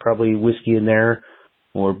 There's probably whiskey in there,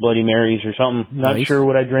 or Bloody Marys or something. Not sure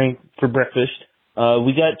what I drank for breakfast.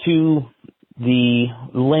 We got to the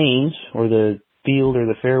lanes, or the field, or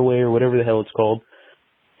the fairway, or whatever the hell it's called.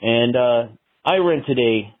 And I rented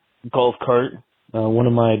a golf cart. One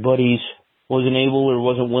of my buddies wasn't able or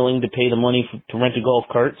wasn't willing to pay the money to rent a golf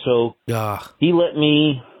cart, so he let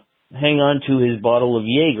me hang on to his bottle of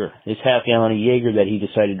Jaeger, his half-gallon of Jaeger that he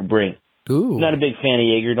decided to bring. Ooh. Not a big fan of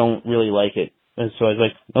Jaeger, don't really like it. And so I was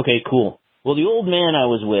like, okay, cool. Well, the old man I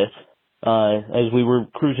was with, as we were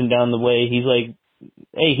cruising down the way, he's like,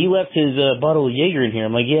 hey, he left his bottle of Jaeger in here.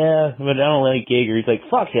 I'm like, yeah, but I don't like Jaeger. He's like,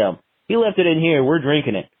 fuck him. He left it in here. We're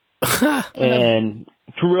drinking it. And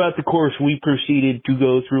throughout the course, we proceeded to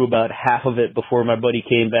go through about half of it before my buddy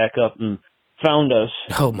came back up and found us.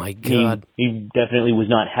 Oh, my God. He definitely was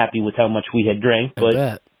not happy with how much we had drank,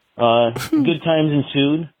 but good times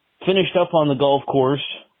ensued. Finished up on the golf course,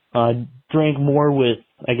 drank more with,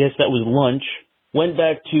 I guess that was lunch. Went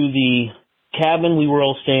back to the cabin we were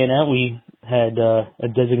all staying at. We had a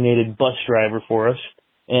designated bus driver for us,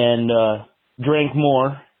 and drank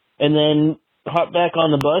more, and then hopped back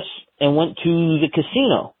on the bus and went to the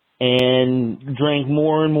casino and drank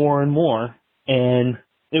more and more and more. And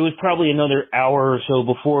it was probably another hour or so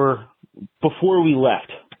before we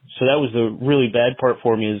left. So that was the really bad part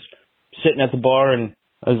for me, is sitting at the bar, and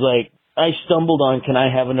I was like, I stumbled on, can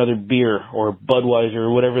I have another beer, or Budweiser,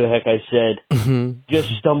 or whatever the heck I said. Just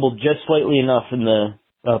stumbled just slightly enough, and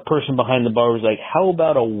the person behind the bar was like, how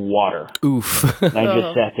about a water? Oof. And I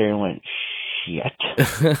just sat there and went, shit.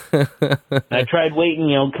 And I tried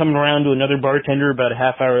waiting, coming around to another bartender about a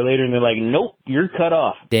half hour later, and they're like, nope, you're cut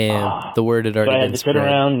off. Damn, the word had already been spread. So I had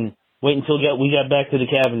to sit around and wait until we got back to the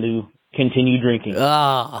cabin to continue drinking.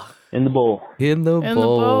 In the bowl. In the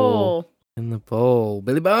bowl. In the bowl.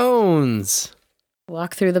 Billy Bones.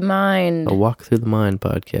 Walk Through the Mind. A Walk Through the Mind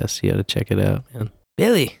podcast. You got to check it out, man.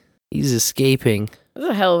 Billy, he's escaping. It was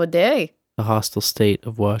a hell of a day. The hostile state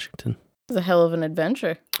of Washington. It was a hell of an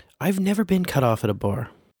adventure. I've never been cut off at a bar.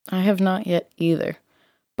 I have not yet either.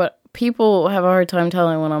 But people have a hard time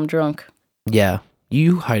telling when I'm drunk. Yeah,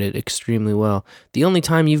 you hide it extremely well. The only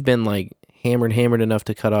time you've been like hammered enough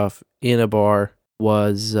to cut off in a bar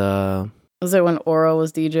was it when Oro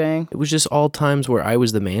was DJing? It was just all times where I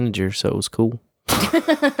was the manager, so it was cool.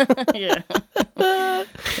 Yeah.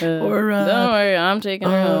 Don't worry, I'm taking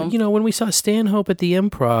her home. When we saw Stanhope at the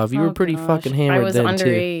Improv, you were pretty fucking hammered. I was then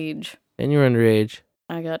underage. Too. And you were underage.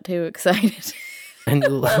 I got too excited. And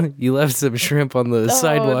you left some shrimp on the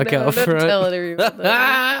sidewalk out front. Don't tell everybody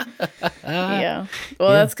that. Yeah.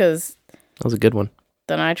 Well, that's because... That was a good one.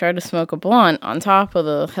 Then I tried to smoke a blunt on top of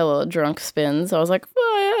the hella drunk spins. I was like,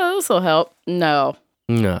 oh, yeah, this will help. No.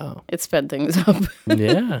 It sped things up.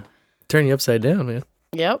 Yeah. Turn you upside down, man.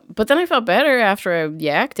 Yep. But then I felt better after I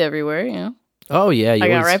yacked everywhere, Oh, yeah. I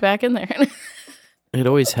got right back in there. It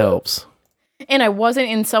always helps. And I wasn't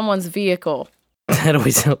in someone's vehicle. That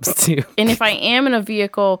always helps, too. And if I am in a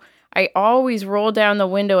vehicle, I always roll down the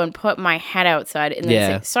window and put my head outside and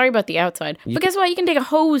then say, sorry about the outside. But guess what? You can take a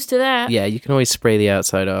hose to that. Yeah, you can always spray the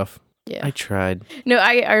outside off. Yeah. I tried. No,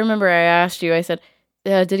 I remember I asked you, I said,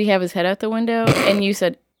 did he have his head out the window? And you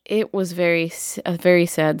said, it was a very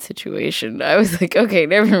sad situation. I was like, okay,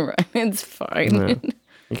 never mind. It's fine. No.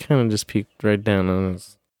 He kind of just peeked right down on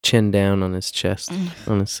his chin down on his chest,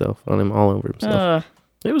 on himself, on him, all over himself.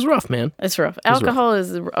 It was rough, man. It's rough. Alcohol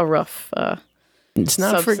is a rough it's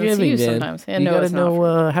not forgiving, man. Sometimes. Yeah, you gotta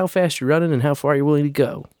know how fast you're running and how far you're willing to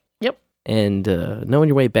go. Yep. And knowing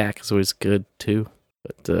your way back is always good, too.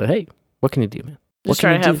 But hey, what can you do, man? Just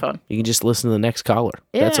try to have fun. You can just listen to the next caller.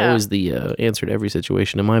 Yeah. That's always the answer to every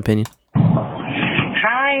situation, in my opinion.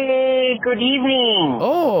 Hi, good evening.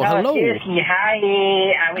 Oh, hello. Seriously, hi.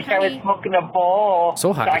 I wish I was smoking a bowl.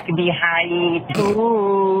 So high. So I could be high,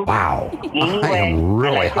 too. Wow. Anyway, I am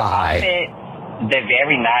really I like your high. outfit. They're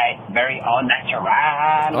very nice, very all natural.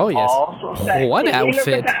 Oh, yes. Also sexy. What Look outfit?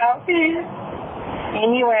 at the outfit.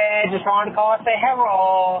 Anyway, just wanted to call and say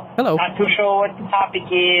hello. Hello. Not too sure what the topic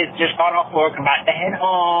is. Just got off work, about to head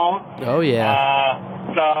home. Oh, yeah.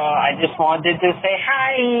 So I just wanted to say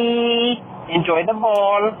hi. Enjoy the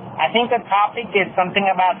ball. I think the topic is something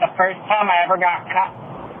about the first time I ever got caught.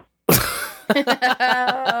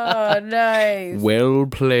 Oh, nice. Well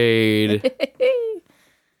played.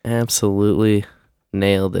 Absolutely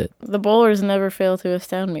nailed it. The bowlers never fail to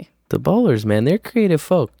astound me. The bowlers, man, they're creative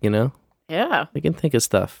folk, you know? Yeah. They can think of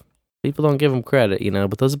stuff. People don't give them credit, you know,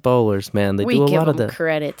 but those bowlers, man, they do a lot of the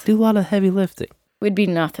credit. Do a lot of heavy lifting. We'd be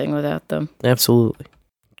nothing without them. Absolutely.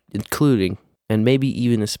 Including, and maybe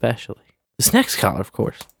even especially, this next caller, of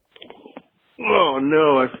course. Oh,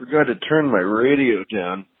 no, I forgot to turn my radio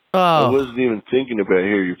down. I wasn't even thinking about it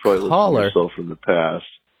here. You probably listened to yourself from the past.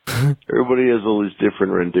 Everybody has all these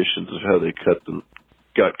different renditions of how they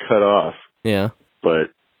got cut off. Yeah.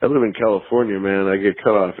 But I live in California, man. I get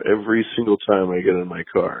cut off every single time I get in my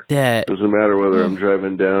car. That doesn't matter whether I'm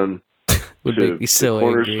driving down to the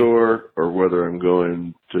corner store or whether I'm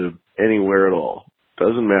going to anywhere at all.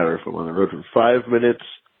 Doesn't matter if I'm on the road for 5 minutes.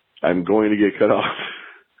 I'm going to get cut off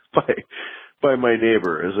by my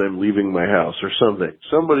neighbor as I'm leaving my house or something.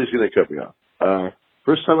 Somebody's going to cut me off.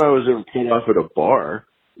 First time I was ever cut off at a bar,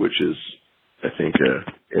 which is, I think,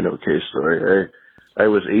 an okay story. I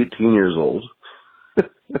was 18 years old.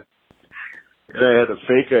 And I had a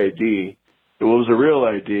fake ID. It was a real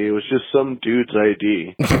ID. It was just some dude's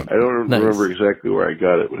ID. I don't remember exactly where I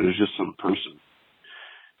got it, but it was just some person.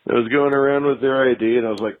 I was going around with their ID, and I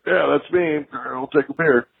was like, yeah, that's me. I'll take a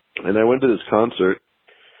beer. And I went to this concert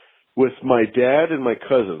with my dad and my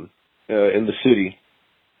cousin in the city.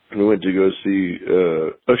 We went to go see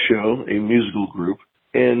a show, a musical group.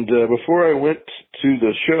 And before I went to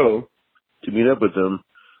the show to meet up with them,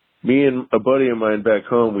 me and a buddy of mine back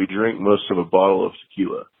home, we drank most of a bottle of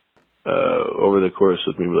tequila over the course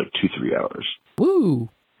of maybe like 2-3 hours. Woo!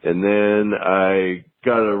 And then I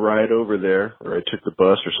got a ride over there, or I took the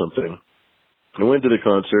bus or something. I went to the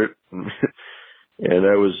concert, and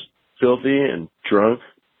I was filthy and drunk,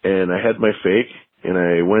 and I had my fake, and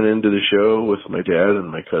I went into the show with my dad and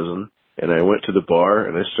my cousin, and I went to the bar,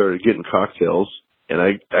 and I started getting cocktails, and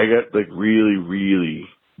I got like really, really,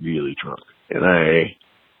 really drunk. And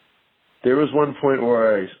there was one point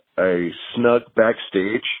where I snuck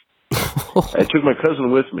backstage. I took my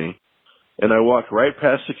cousin with me, and I walked right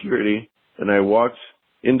past security, and I walked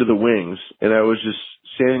into the wings, and I was just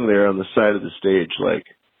standing there on the side of the stage, like,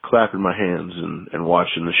 clapping my hands and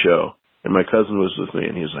watching the show. And my cousin was with me,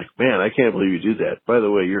 and he was like, man, I can't believe you do that. By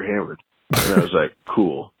the way, you're hammered. And I was like,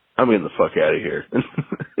 cool. I'm getting the fuck out of here.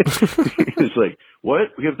 He's like,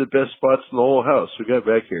 what? We have the best spots in the whole house. We got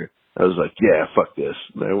back here. I was like, yeah, fuck this.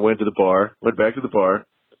 And I went back to the bar.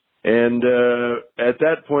 And at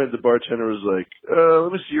that point, the bartender was like,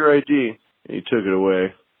 let me see your ID. And he took it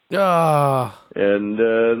away. And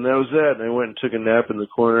that was that. And I went and took a nap in the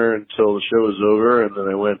corner until the show was over. And then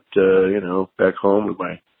I went, back home with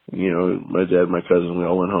my dad, my cousin. We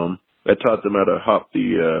all went home. I taught them how to hop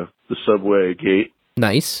the subway gate.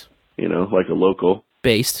 Nice. Like a local.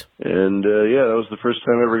 Based. And, that was the first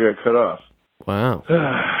time I ever got cut off. Wow.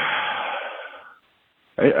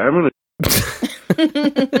 I'm going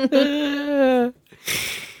to...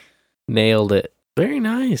 Nailed it. Very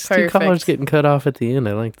nice. Perfect. 2 callers getting cut off at the end.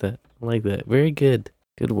 I like that. Very good.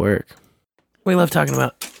 Good work. We love talking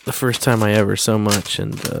about the first time I ever so much.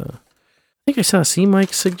 And I think I saw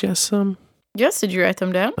C-Mike suggest some. Yes, did you write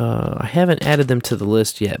them down? I haven't added them to the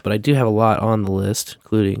list yet, but I do have a lot on the list,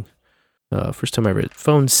 including First time I ever had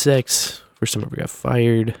phone sex. First time I ever got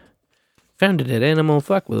fired. Found a dead animal.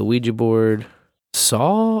 Fucked with a Ouija board.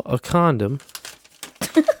 Saw a condom.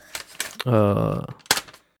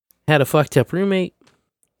 Had a fucked up roommate.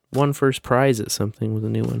 Won first prize at something with a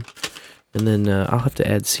new one. And then I'll have to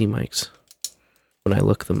add C-mics when I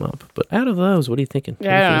look them up. But out of those, what are you thinking?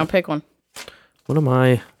 Yeah, I don't know. Pick one. What am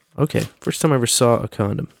I? Okay. First time I ever saw a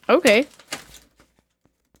condom. Okay.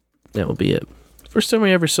 That will be it. First time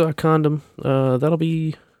I ever saw a condom. That'll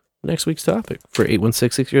be next week's topic for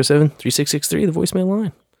 816-607-3663, the voicemail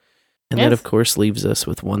line. And that, of course, leaves us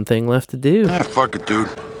with one thing left to do. Fuck it, dude.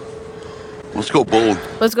 Let's go bowling.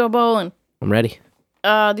 Let's go bowling. I'm ready.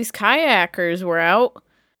 These kayakers were out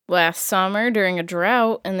last summer during a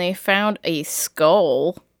drought, and they found a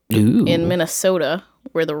skull in Minnesota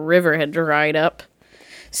where the river had dried up.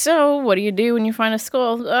 So what do you do when you find a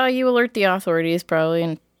skull? You alert the authorities probably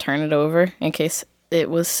and turn it over in case it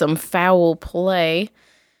was some foul play.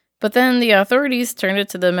 But then the authorities turned it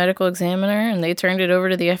to the medical examiner, and they turned it over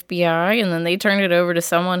to the FBI, and then they turned it over to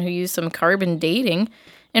someone who used some carbon dating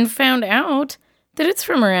and found out that it's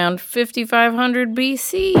from around 5500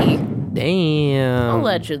 BC. Damn.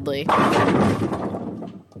 Allegedly.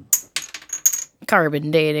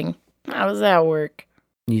 Carbon dating. How does that work?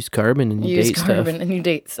 Use carbon and you date stuff. Use carbon and you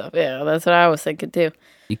date stuff. Yeah, that's what I was thinking too.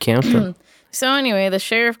 You count them. So anyway, the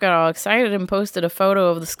sheriff got all excited and posted a photo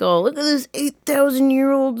of the skull. Look at this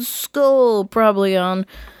 8,000-year-old skull, probably on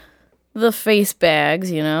the face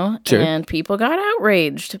bags, you know? Sure. And people got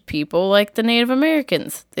outraged. People like the Native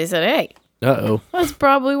Americans. They said, hey, that's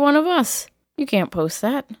probably one of us. You can't post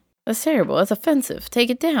that. That's terrible. That's offensive. Take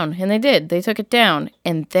it down. And they did. They took it down.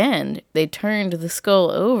 And then they turned the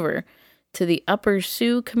skull over to the Upper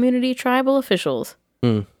Sioux Community tribal officials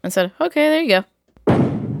and said, okay, there you go.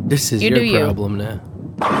 This is your problem now.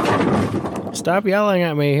 Stop yelling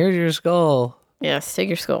at me. Here's your skull. Yes, take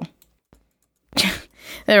your skull.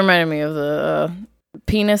 That reminded me of the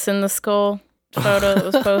penis in the skull photo that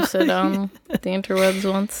was posted on the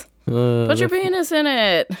interwebs once. Put your penis in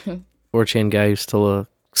it. 4chan guy who stole a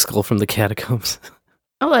skull from the catacombs.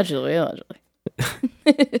 Allegedly.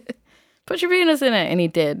 Put your penis in it. And he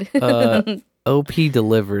did. OP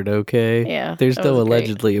delivered, okay? Yeah. There's no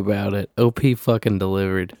allegedly about it. OP fucking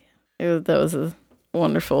delivered. That was a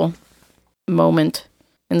wonderful moment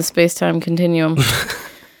in the space-time continuum.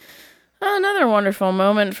 Another wonderful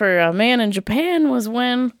moment for a man in Japan was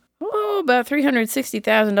when about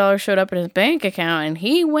 $360,000 showed up in his bank account and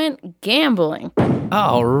he went gambling.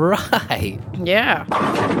 All right. Yeah.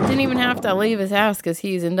 Didn't even have to leave his house because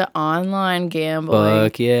he's into online gambling.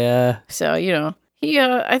 Fuck yeah. So, you know,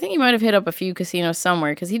 I think he might have hit up a few casinos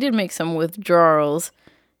somewhere because he did make some withdrawals,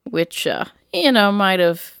 which, might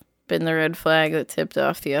have been the red flag that tipped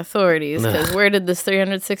off the authorities. Because where did this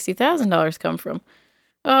 $360,000 come from?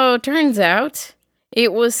 Oh, turns out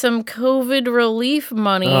it was some COVID relief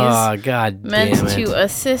monies meant to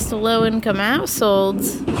assist low-income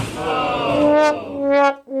households.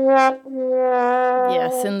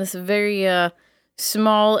 Yes, in this very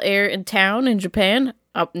small town in Japan,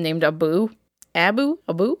 named Abu, Baghdadi,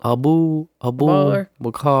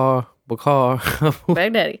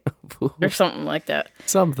 or something like that.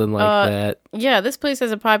 Something like that. Yeah, this place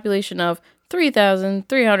has a population of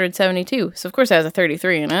 3,372. So, of course, it has a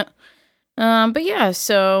 33 in it. But yeah,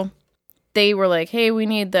 so they were like, hey, we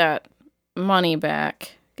need that money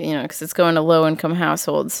back, because it's going to low-income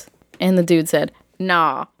households. And the dude said,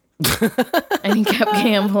 nah. And he kept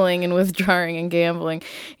gambling and withdrawing and gambling.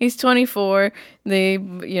 He's 24. They,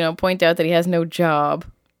 point out that he has no job,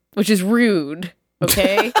 which is rude.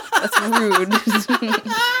 Okay? That's rude.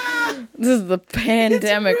 This is the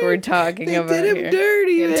pandemic we're talking about here. Did him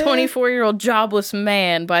dirty, man. 24-year-old jobless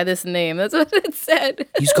man by this name. That's what it said.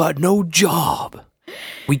 He's got no job.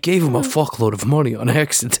 We gave him a fuckload of money on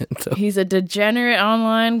accident, though. He's a degenerate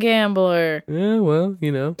online gambler. Yeah, well,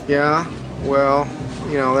 Yeah, well,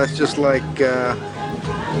 that's just like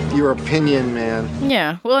your opinion, man.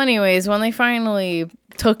 Yeah, well, anyways, when they finally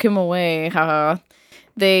took him away,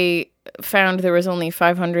 they found there was only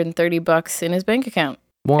 $530 in his bank account.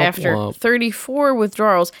 Womp, after womp. 34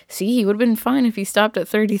 withdrawals. See, he would have been fine if he stopped at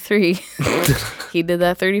 33. He did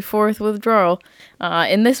that 34th withdrawal.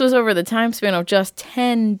 And this was over the time span of just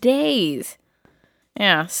 10 days.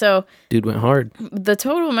 Yeah, so... Dude went hard. The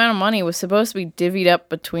total amount of money was supposed to be divvied up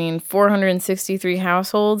between 463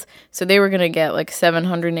 households. So they were going to get like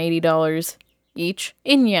 $780 each.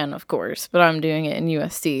 In yen, of course. But I'm doing it in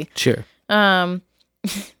USD. Sure. And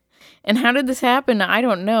how did this happen? I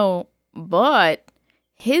don't know. But...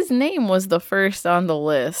 his name was the first on the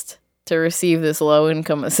list to receive this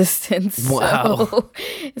low-income assistance. Wow. So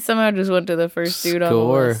somehow just went to the first dude on the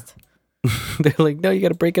list. They're like, no, you got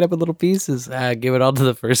to break it up in little pieces. Give it all to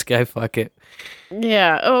the first guy. Fuck it.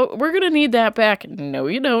 Yeah. Oh, we're going to need that back. No,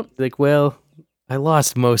 you don't. Like, well, I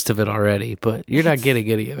lost most of it already, but you're not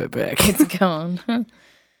getting any of it back. It's gone.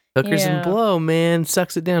 Hookers and blow, man.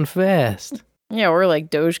 Sucks it down fast. Yeah, or like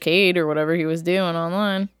Dogecoin or whatever he was doing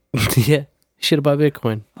online. Yeah. Should have bought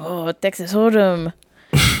Bitcoin. Oh, Texas Hold'em.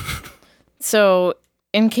 So,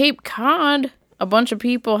 in Cape Cod, a bunch of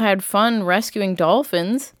people had fun rescuing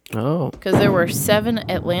dolphins. Oh. Because there were 7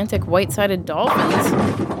 Atlantic white-sided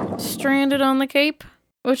dolphins stranded on the Cape.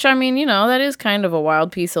 Which, I mean, you know, that is kind of a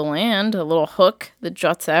wild piece of land. A little hook that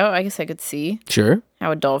juts out. I guess I could see. Sure.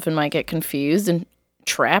 How a dolphin might get confused and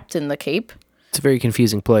trapped in the Cape. It's a very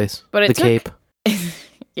confusing place. But the Cape.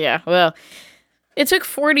 Yeah, well, it took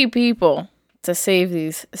 40 people to save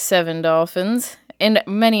these 7 dolphins in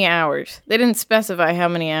many hours. They didn't specify how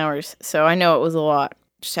many hours, so I know it was a lot.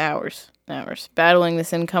 Just hours. Battling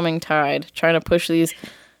this incoming tide, trying to push these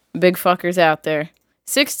big fuckers out there.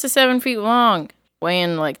 6 to 7 feet long,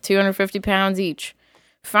 weighing like 250 pounds each.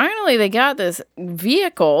 Finally, they got this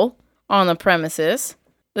vehicle on the premises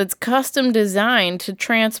that's custom designed to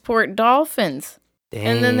transport dolphins. Dang.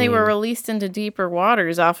 And then they were released into deeper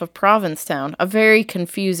waters off of Provincetown, a very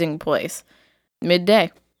confusing place.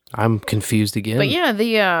 Midday. I'm confused again. But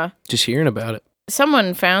yeah, just hearing about it.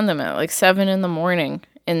 Someone found them at like 7 in the morning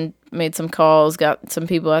and made some calls, got some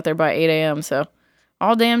people out there by 8 a.m. So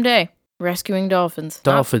all damn day rescuing dolphins.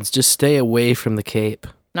 Dolphins, just stay away from the Cape.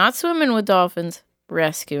 Not swimming with dolphins,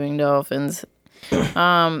 rescuing dolphins.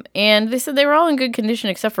 And they said they were all in good condition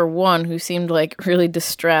except for one who seemed like really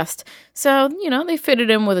distressed. So, you know, they fitted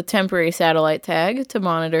him with a temporary satellite tag to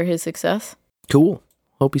monitor his success. Cool.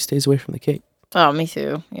 Hope he stays away from the Cape. Oh, me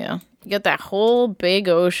too. Yeah. You get that whole big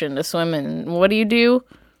ocean to swim in. And what do?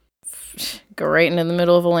 Go right into the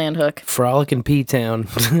middle of a land hook. Frolicking P-Town.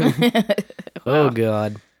 Oh,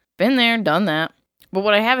 God. Been there, done that. But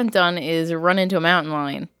what I haven't done is run into a mountain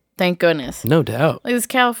lion. Thank goodness. No doubt. Like this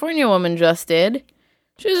California woman just did.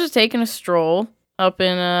 She was just taking a stroll up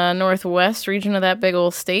in northwest region of that big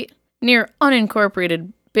old state near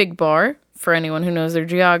unincorporated Big Bar, for anyone who knows their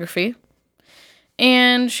geography.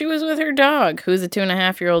 And she was with her dog, who's a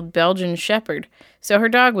 2.5-year-old Belgian Shepherd. So her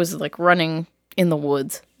dog was like running in the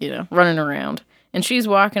woods, you know, running around. And she's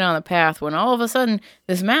walking on the path when all of a sudden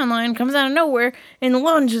this mountain lion comes out of nowhere and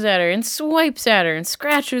lunges at her and swipes at her and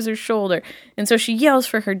scratches her shoulder. And so she yells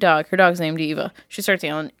for her dog. Her dog's named Eva. She starts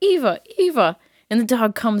yelling, Eva, Eva. And the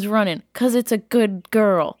dog comes running because it's a good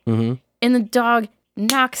girl. Mm-hmm. And the dog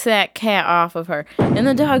knocks that cat off of her. And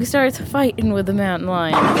the dog starts fighting with the mountain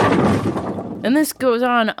lion. And this goes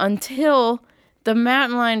on until the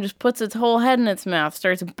mountain lion just puts its whole head in its mouth,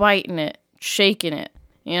 starts biting it, shaking it,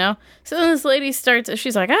 you know? So then this lady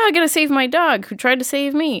she's like, I gotta save my dog who tried to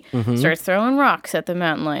save me. Mm-hmm. Starts throwing rocks at the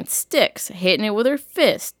mountain lion, sticks, hitting it with her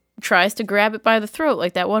fist, tries to grab it by the throat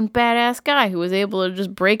like that one badass guy who was able to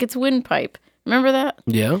just break its windpipe. Remember that?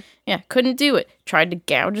 Yeah. Yeah, couldn't do it. Tried to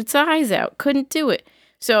gouge its eyes out, couldn't do it.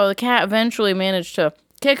 So the cat eventually managed to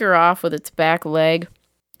kick her off with its back leg,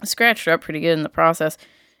 scratched her up pretty good in the process.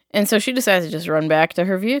 And so she decides to just run back to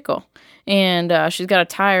her vehicle. And she's got a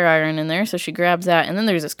tire iron in there, so she grabs that. And then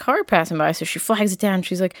there's this car passing by, so she flags it down.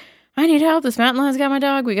 She's like, I need help. This mountain lion's got my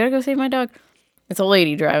dog. We gotta go save my dog. It's a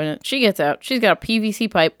lady driving it. She gets out. She's got a PVC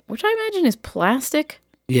pipe, which I imagine is plastic.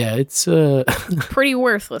 Yeah, it's pretty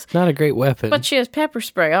worthless. Not a great weapon. But she has pepper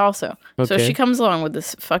spray also. Okay. So she comes along with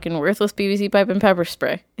this fucking worthless PVC pipe and pepper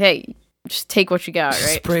spray. Hey, just take what you got,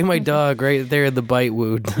 right? Spray my dog right there in the bite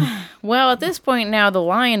wound. Well, at this point now, the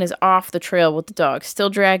lion is off the trail with the dog, still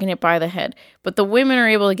dragging it by the head. But the women are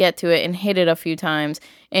able to get to it and hit it a few times.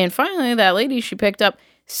 And finally, that lady she picked up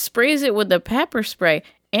sprays it with the pepper spray,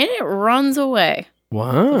 and it runs away.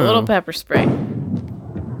 Wow. With a little pepper spray.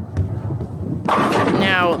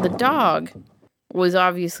 Now, the dog was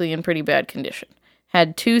obviously in pretty bad condition.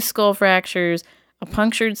 Had 2 skull fractures, a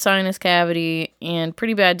punctured sinus cavity, and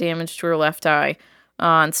pretty bad damage to her left eye,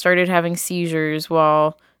 and started having seizures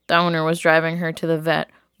while the owner was driving her to the vet.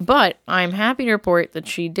 But I'm happy to report that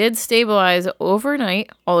she did stabilize overnight,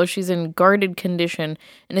 although she's in guarded condition,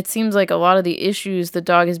 and it seems like a lot of the issues the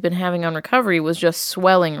dog has been having on recovery was just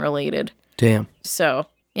swelling related. Damn. So,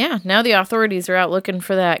 yeah, now the authorities are out looking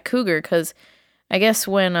for that cougar, because I guess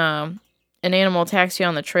when an animal attacks you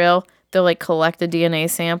on the trail, they'll like collect a DNA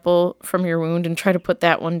sample from your wound and try to put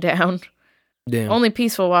that one down. Damn. Only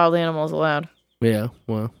peaceful wild animals allowed. Yeah,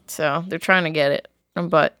 well. So they're trying to get it.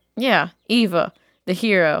 But yeah, Eva, the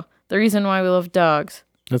hero, the reason why we love dogs.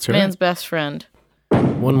 That's right. Man's best friend.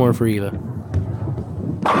 One more for Eva.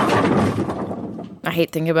 I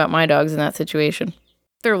hate thinking about my dogs in that situation.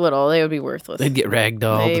 They're little. They would be worthless. They'd get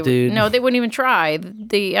ragdolled, dude. No, they wouldn't even try.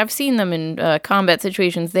 I've seen them in combat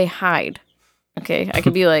situations. They hide. Okay, I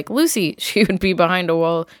could be like, Lucy. She would be behind a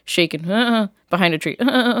wall, shaking, behind a tree.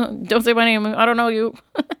 Don't say my name. I don't know you.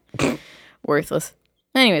 Worthless.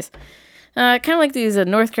 Anyways, kind of like these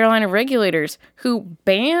North Carolina regulators who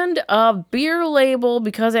banned a beer label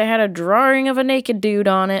because it had a drawing of a naked dude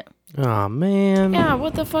on it. Aw, man. Yeah,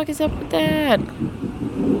 what the fuck is up with that?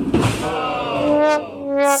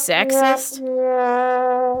 Sexist?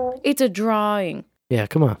 It's a drawing. Yeah,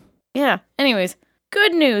 come on. Yeah, anyways,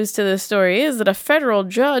 good news to this story is that a federal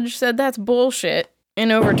judge said that's bullshit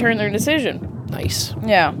and overturned their decision. Nice.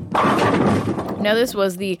 Yeah. Now, this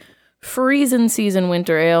was the Freezin' Season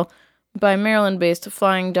Winter Ale by Maryland-based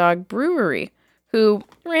Flying Dog Brewery, who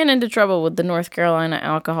ran into trouble with the North Carolina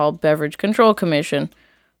Alcohol Beverage Control Commission.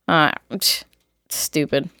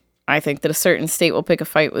 Stupid. I think that a certain state will pick a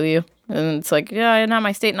fight with you. And it's like, yeah, not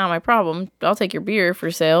my state, not my problem. I'll take your beer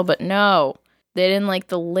for sale. But no, they didn't like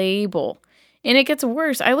the label. And it gets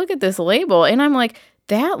worse. I look at this label and I'm like,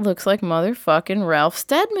 that looks like motherfucking Ralph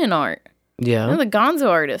Steadman art. Yeah. You know, the Gonzo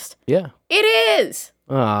artist. Yeah. It is.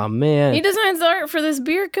 Aw, man. He designs the art for this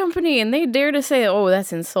beer company and they dare to say, oh,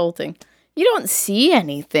 that's insulting. You don't see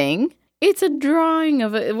anything. It's a drawing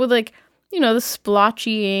of it with, like, you know, the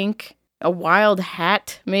splotchy ink, a wild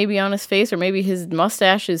hat maybe on his face, or maybe his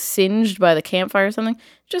mustache is singed by the campfire or something.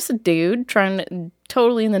 Just a dude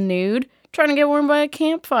totally in the nude, trying to get warm by a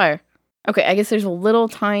campfire. Okay, I guess there's a little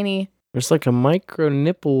tiny... There's like a micro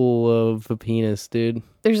nipple of a penis, dude.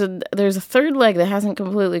 There's a third leg that hasn't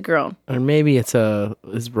completely grown. Or maybe it's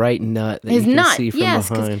his right nut that his you can nut, see from yes,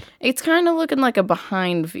 behind. It's kind of looking like a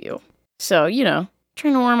behind view. So, you know,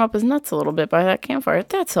 trying to warm up his nuts a little bit by that campfire.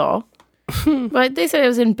 That's all. But they said it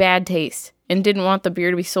was in bad taste and didn't want the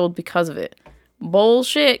beer to be sold because of it.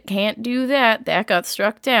 Bullshit. Can't do that. That got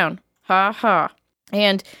struck down. Ha ha.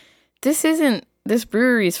 And this isn't this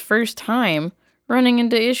brewery's first time running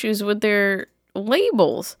into issues with their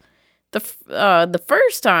labels. The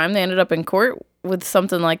first time they ended up in court with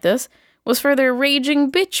something like this was for their Raging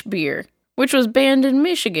Bitch beer, which was banned in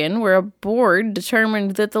Michigan, where a board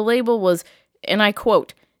determined that the label was, and I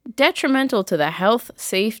quote, detrimental to the health,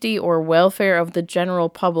 safety, or welfare of the general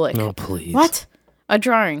public. Oh, please. What? A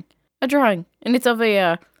drawing. And it's of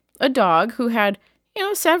a dog who had, you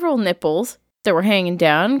know, several nipples that were hanging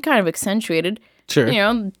down, kind of accentuated. Sure. You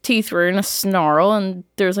know, teeth were in a snarl, and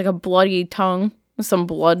there's like a bloody tongue with some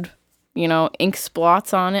blood, you know, ink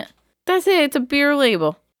splots on it. That's it. It's a beer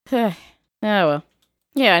label. Oh, well.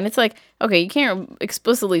 Yeah, and it's like, okay, you can't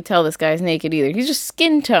explicitly tell this guy's naked either. He's just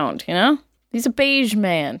skin-toned, you know? He's a beige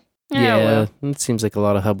man. Yeah, well. It seems like a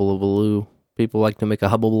lot of hubble-a-baloo. People like to make a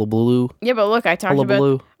hubble-a-baloo. Yeah, but look, I talked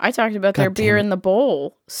about their beer in the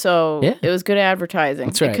bowl, so yeah. It was good advertising.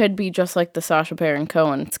 That's right. It could be just like the Sacha Baron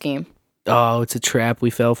Cohen scheme. Oh, it's a trap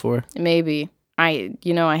we fell for. Maybe. I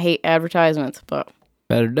hate advertisements, but...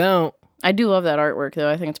 Better don't. I do love that artwork, though.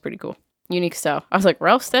 I think it's pretty cool. Unique style. I was like,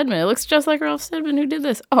 Ralph Steadman. It looks just like Ralph Steadman. Who did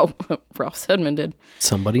this? Oh, Ralph Steadman did.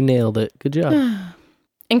 Somebody nailed it. Good job.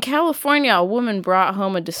 In California, a woman brought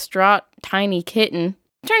home a distraught tiny kitten.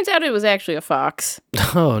 Turns out it was actually a fox.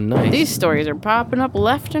 Oh, nice. These stories are popping up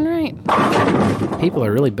left and right. People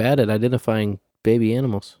are really bad at identifying baby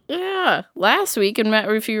animals. Yeah. Last week,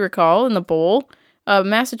 if you recall, in the bowl, a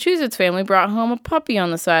Massachusetts family brought home a puppy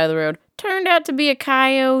on the side of the road. Turned out to be a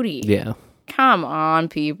coyote. Yeah. Come on,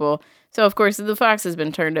 people. So, of course, the fox has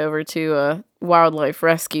been turned over to a wildlife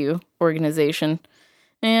rescue organization.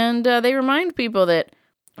 And they remind people that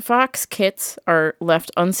fox kits are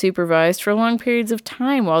left unsupervised for long periods of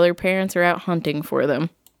time while their parents are out hunting for them.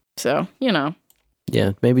 So, you know.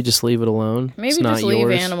 Yeah, maybe just leave it alone. Maybe just leave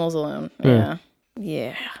animals alone. Yeah.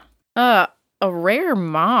 A rare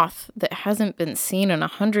moth that hasn't been seen in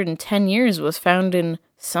 110 years was found in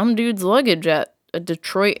some dude's luggage at a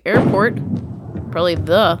Detroit airport. Probably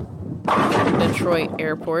the Detroit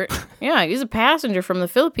airport. Yeah, he's a passenger from the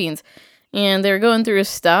Philippines. And they were going through his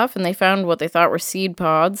stuff, and they found what they thought were seed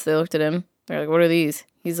pods. They looked at him. They're like, what are these?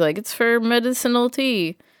 He's like, it's for medicinal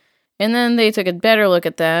tea. And then they took a better look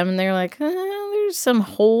at them, and they're like, there's some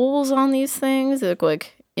holes on these things. They look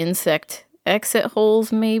like insect exit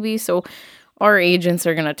holes, maybe. So our agents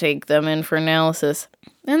are going to take them in for analysis.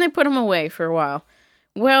 And they put them away for a while.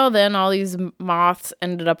 Well, then all these moths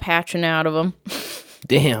ended up hatching out of them.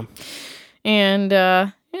 Damn. And,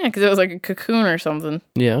 yeah, because it was like a cocoon or something.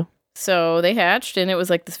 Yeah. So they hatched, and it was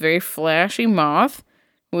like this very flashy moth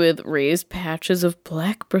with raised patches of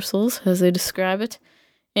black bristles, as they describe it.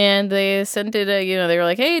 And they sent it, they were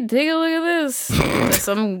like, hey, take a look at this. To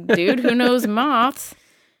some dude who knows moths.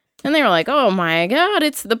 And they were like, oh my God,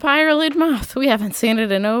 it's the pyralid moth. We haven't seen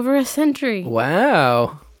it in over a century.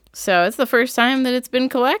 Wow. So it's the first time that it's been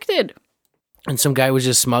collected. And some guy was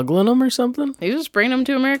just smuggling them or something? He was just bringing them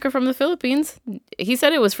to America from the Philippines. He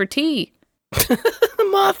said it was for tea.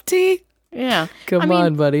 Moth tea? Yeah. Come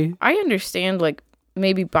on, buddy. I understand, like,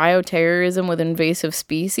 maybe bioterrorism with invasive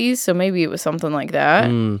species, so maybe it was something like that.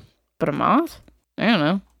 But a moth? I don't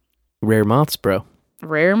know. Rare moths, bro.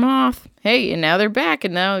 Rare moth. Hey, and now they're back,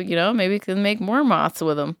 and now, maybe we can make more moths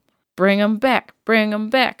with them. Bring them back. Bring them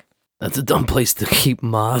back. That's a dumb place to keep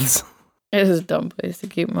moths. It is a dumb place to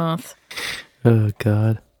keep moths. Oh,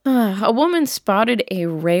 God. A woman spotted a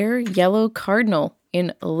rare yellow cardinal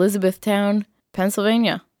in Elizabethtown,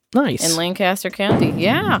 Pennsylvania. Nice. In Lancaster County.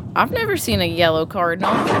 Yeah, I've never seen a yellow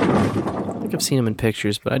cardinal. I think I've seen them in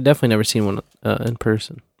pictures, but I've definitely never seen one in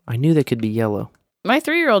person. I knew they could be yellow. My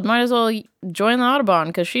 3-year-old might as well join the Audubon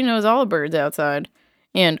because she knows all the birds outside.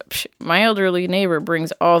 And my elderly neighbor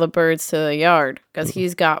brings all the birds to the yard because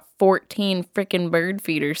he's got 14 freaking bird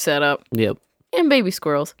feeders set up. Yep. And baby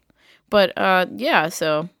squirrels. But, yeah,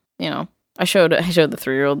 so, I showed the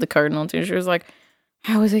 3-year-old the cardinal too. She was like,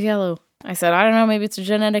 how is it yellow? I said, I don't know, maybe it's a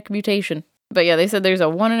genetic mutation. But yeah, they said there's a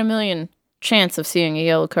 1 in a million chance of seeing a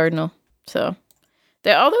yellow cardinal. So,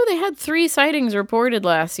 although they had 3 sightings reported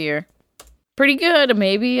last year, pretty good.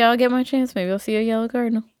 Maybe I'll get my chance. Maybe I'll see a yellow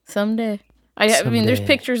cardinal someday. I mean, there's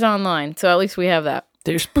pictures online, so at least we have that.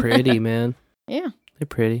 They're pretty, man. Yeah. They're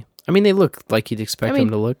pretty. I mean, they look like you'd expect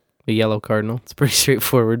them to look. A yellow cardinal. It's pretty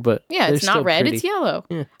straightforward, but yeah, it's not red, pretty. It's yellow.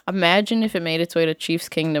 Yeah. Imagine if it made its way to Chiefs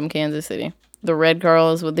Kingdom, Kansas City. The red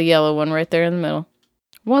Carls with the yellow one right there in the middle.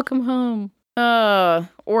 Welcome home.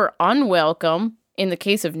 Or unwelcome, in the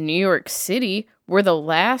case of New York City, where the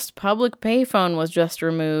last public payphone was just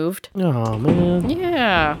removed. Oh, man.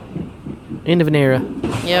 Yeah. End of an era.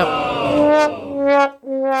 Yep.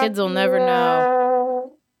 Kids will never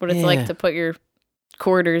know what it's like to put your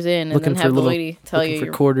quarters in and then have the lady tell you.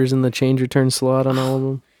 Looking for quarters in the change return slot on all of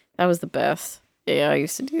them. That was the best. Yeah, I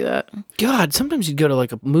used to do that. God, sometimes you'd go to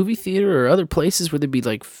like a movie theater or other places where there'd be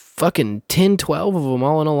like fucking 10, 12 of them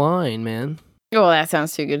all in a line, man. Oh, that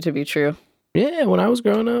sounds too good to be true. Yeah, when I was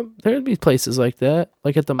growing up, there'd be places like that,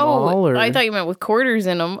 like at the mall. Or I thought you meant with quarters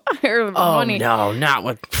in them. Money. No, not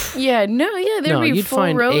with. Yeah, there'd be you'd full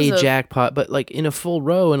find rows a jackpot, but like in a full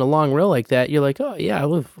row, in a long row like that, you're like, oh yeah,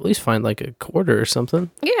 I'll at least find like a quarter or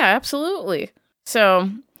something. Yeah, absolutely. So,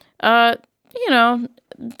 the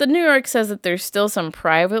New York says that there's still some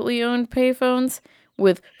privately owned payphones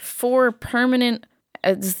with 4 permanent,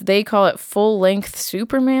 as they call it, full-length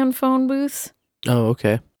Superman phone booths. Oh,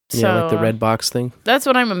 okay. Yeah, like the red box thing. That's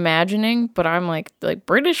what I'm imagining, but I'm like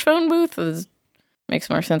British phone booth makes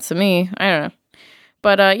more sense to me. I don't know.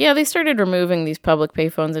 But they started removing these public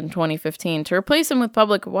payphones in 2015 to replace them with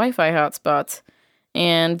public Wi-Fi hotspots.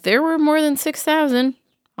 And there were more than 6,000,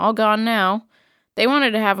 all gone now. They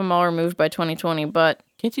wanted to have them all removed by 2020, but...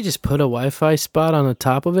 Can't you just put a Wi-Fi spot on the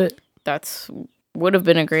top of it? Would have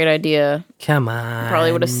been a great idea. Come on.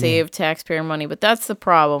 Probably would have saved taxpayer money, but that's the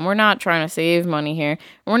problem. We're not trying to save money here.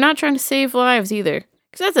 We're not trying to save lives either.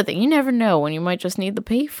 Because that's the thing. You never know when you might just need the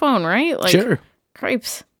payphone, right? Like, sure.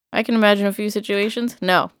 Cripes. I can imagine a few situations.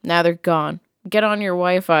 No, now they're gone. Get on your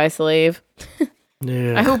Wi-Fi, slave.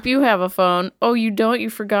 Yeah. I hope you have a phone. Oh, you don't? You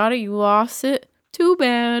forgot it? You lost it? Too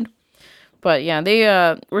bad. But yeah, they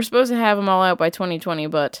were supposed to have them all out by 2020,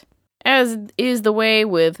 but as is the way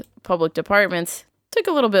with public departments, took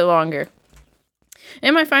a little bit longer.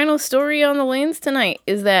 And my final story on the lanes tonight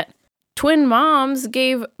is that twin moms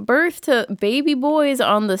gave birth to baby boys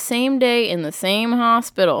on the same day in the same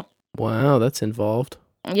hospital. Wow, that's involved.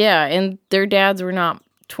 Yeah, and their dads were not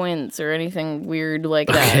twins or anything weird like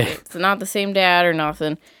that. Okay. It's not the same dad or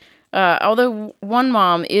nothing. Although one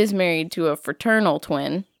mom is married to a fraternal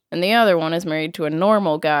twin, and the other one is married to a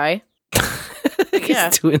normal guy. Yeah,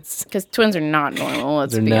 twins. Because twins are not normal.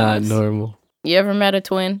 Let's They're be not honest. normal. You ever met a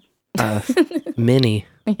twin? Many.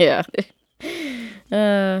 Yeah.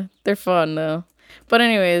 They're fun though. But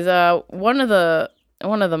anyways, one of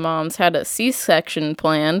the moms had a C-section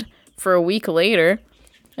planned for a week later,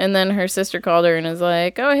 and then her sister called her and was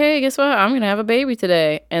like, "Oh hey, guess what? I'm gonna have a baby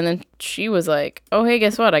today." And then she was like, "Oh hey,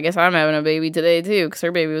 guess what? I guess I'm having a baby today too," because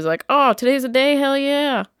her baby was like, "Oh, today's the day, hell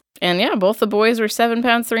yeah!" And yeah, both the boys were 7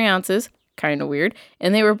 pounds 3 ounces, kind of weird,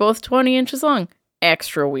 and they were both 20 inches long,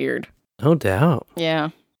 extra weird. No doubt. Yeah.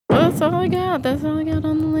 Well, that's all I got. That's all I got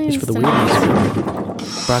on the list. Just for the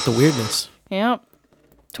weirdness. Brought the weirdness. Yep.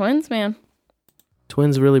 Twins, man.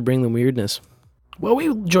 Twins really bring the weirdness. Well, we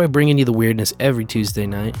enjoy bringing you the weirdness every Tuesday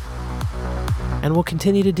night, and we'll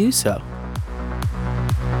continue to do so.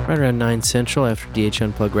 Right around 9 Central after DH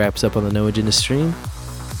Unplugged wraps up on the No Agenda stream.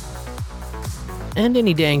 And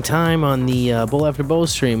any dang time on the Bowl After Bowl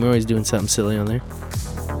stream. We're always doing something silly on there.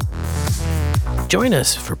 Join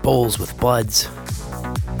us for Bowls with Buds.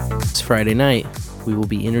 It's Friday night. We will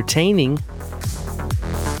be entertaining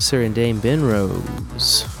Sir and Dame Ben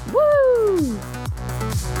Rose. Woo!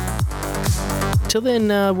 Till then,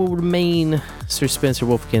 we'll remain Sir Spencer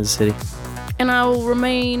Wolf of Kansas City. And I will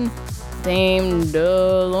remain Dame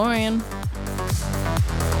DeLorean.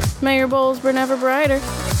 May your bowls burn ever brighter.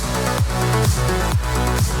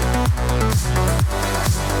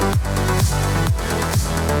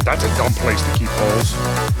 That's a dumb place to keep bowls.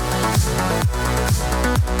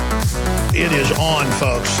 It is on,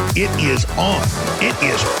 folks. It is on. It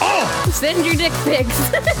is on. Send your dick pics.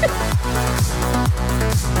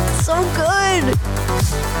 So good.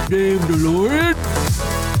 Dame DeLorean.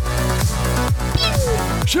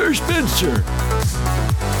 Sir Spencer.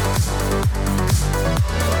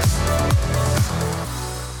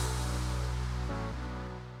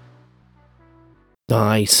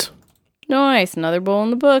 Nice. Nice. Another bowl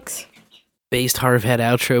in the books. Based Harv had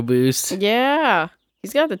outro boost. Yeah.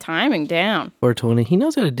 He's got the timing down. 420. He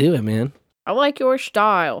knows how to do it, man. I like your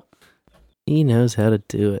style. He knows how to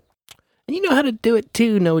do it. And you know how to do it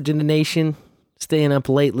too, No Agenda Nation. Staying up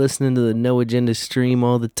late listening to the No Agenda stream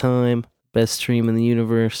all the time. Best stream in the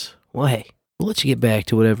universe. Well, hey, we'll let you get back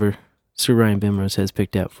to whatever Sir Ryan Bemrose has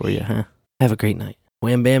picked out for you, huh? Have a great night.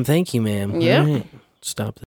 Wham bam, thank you, ma'am. Yeah. All right. Stop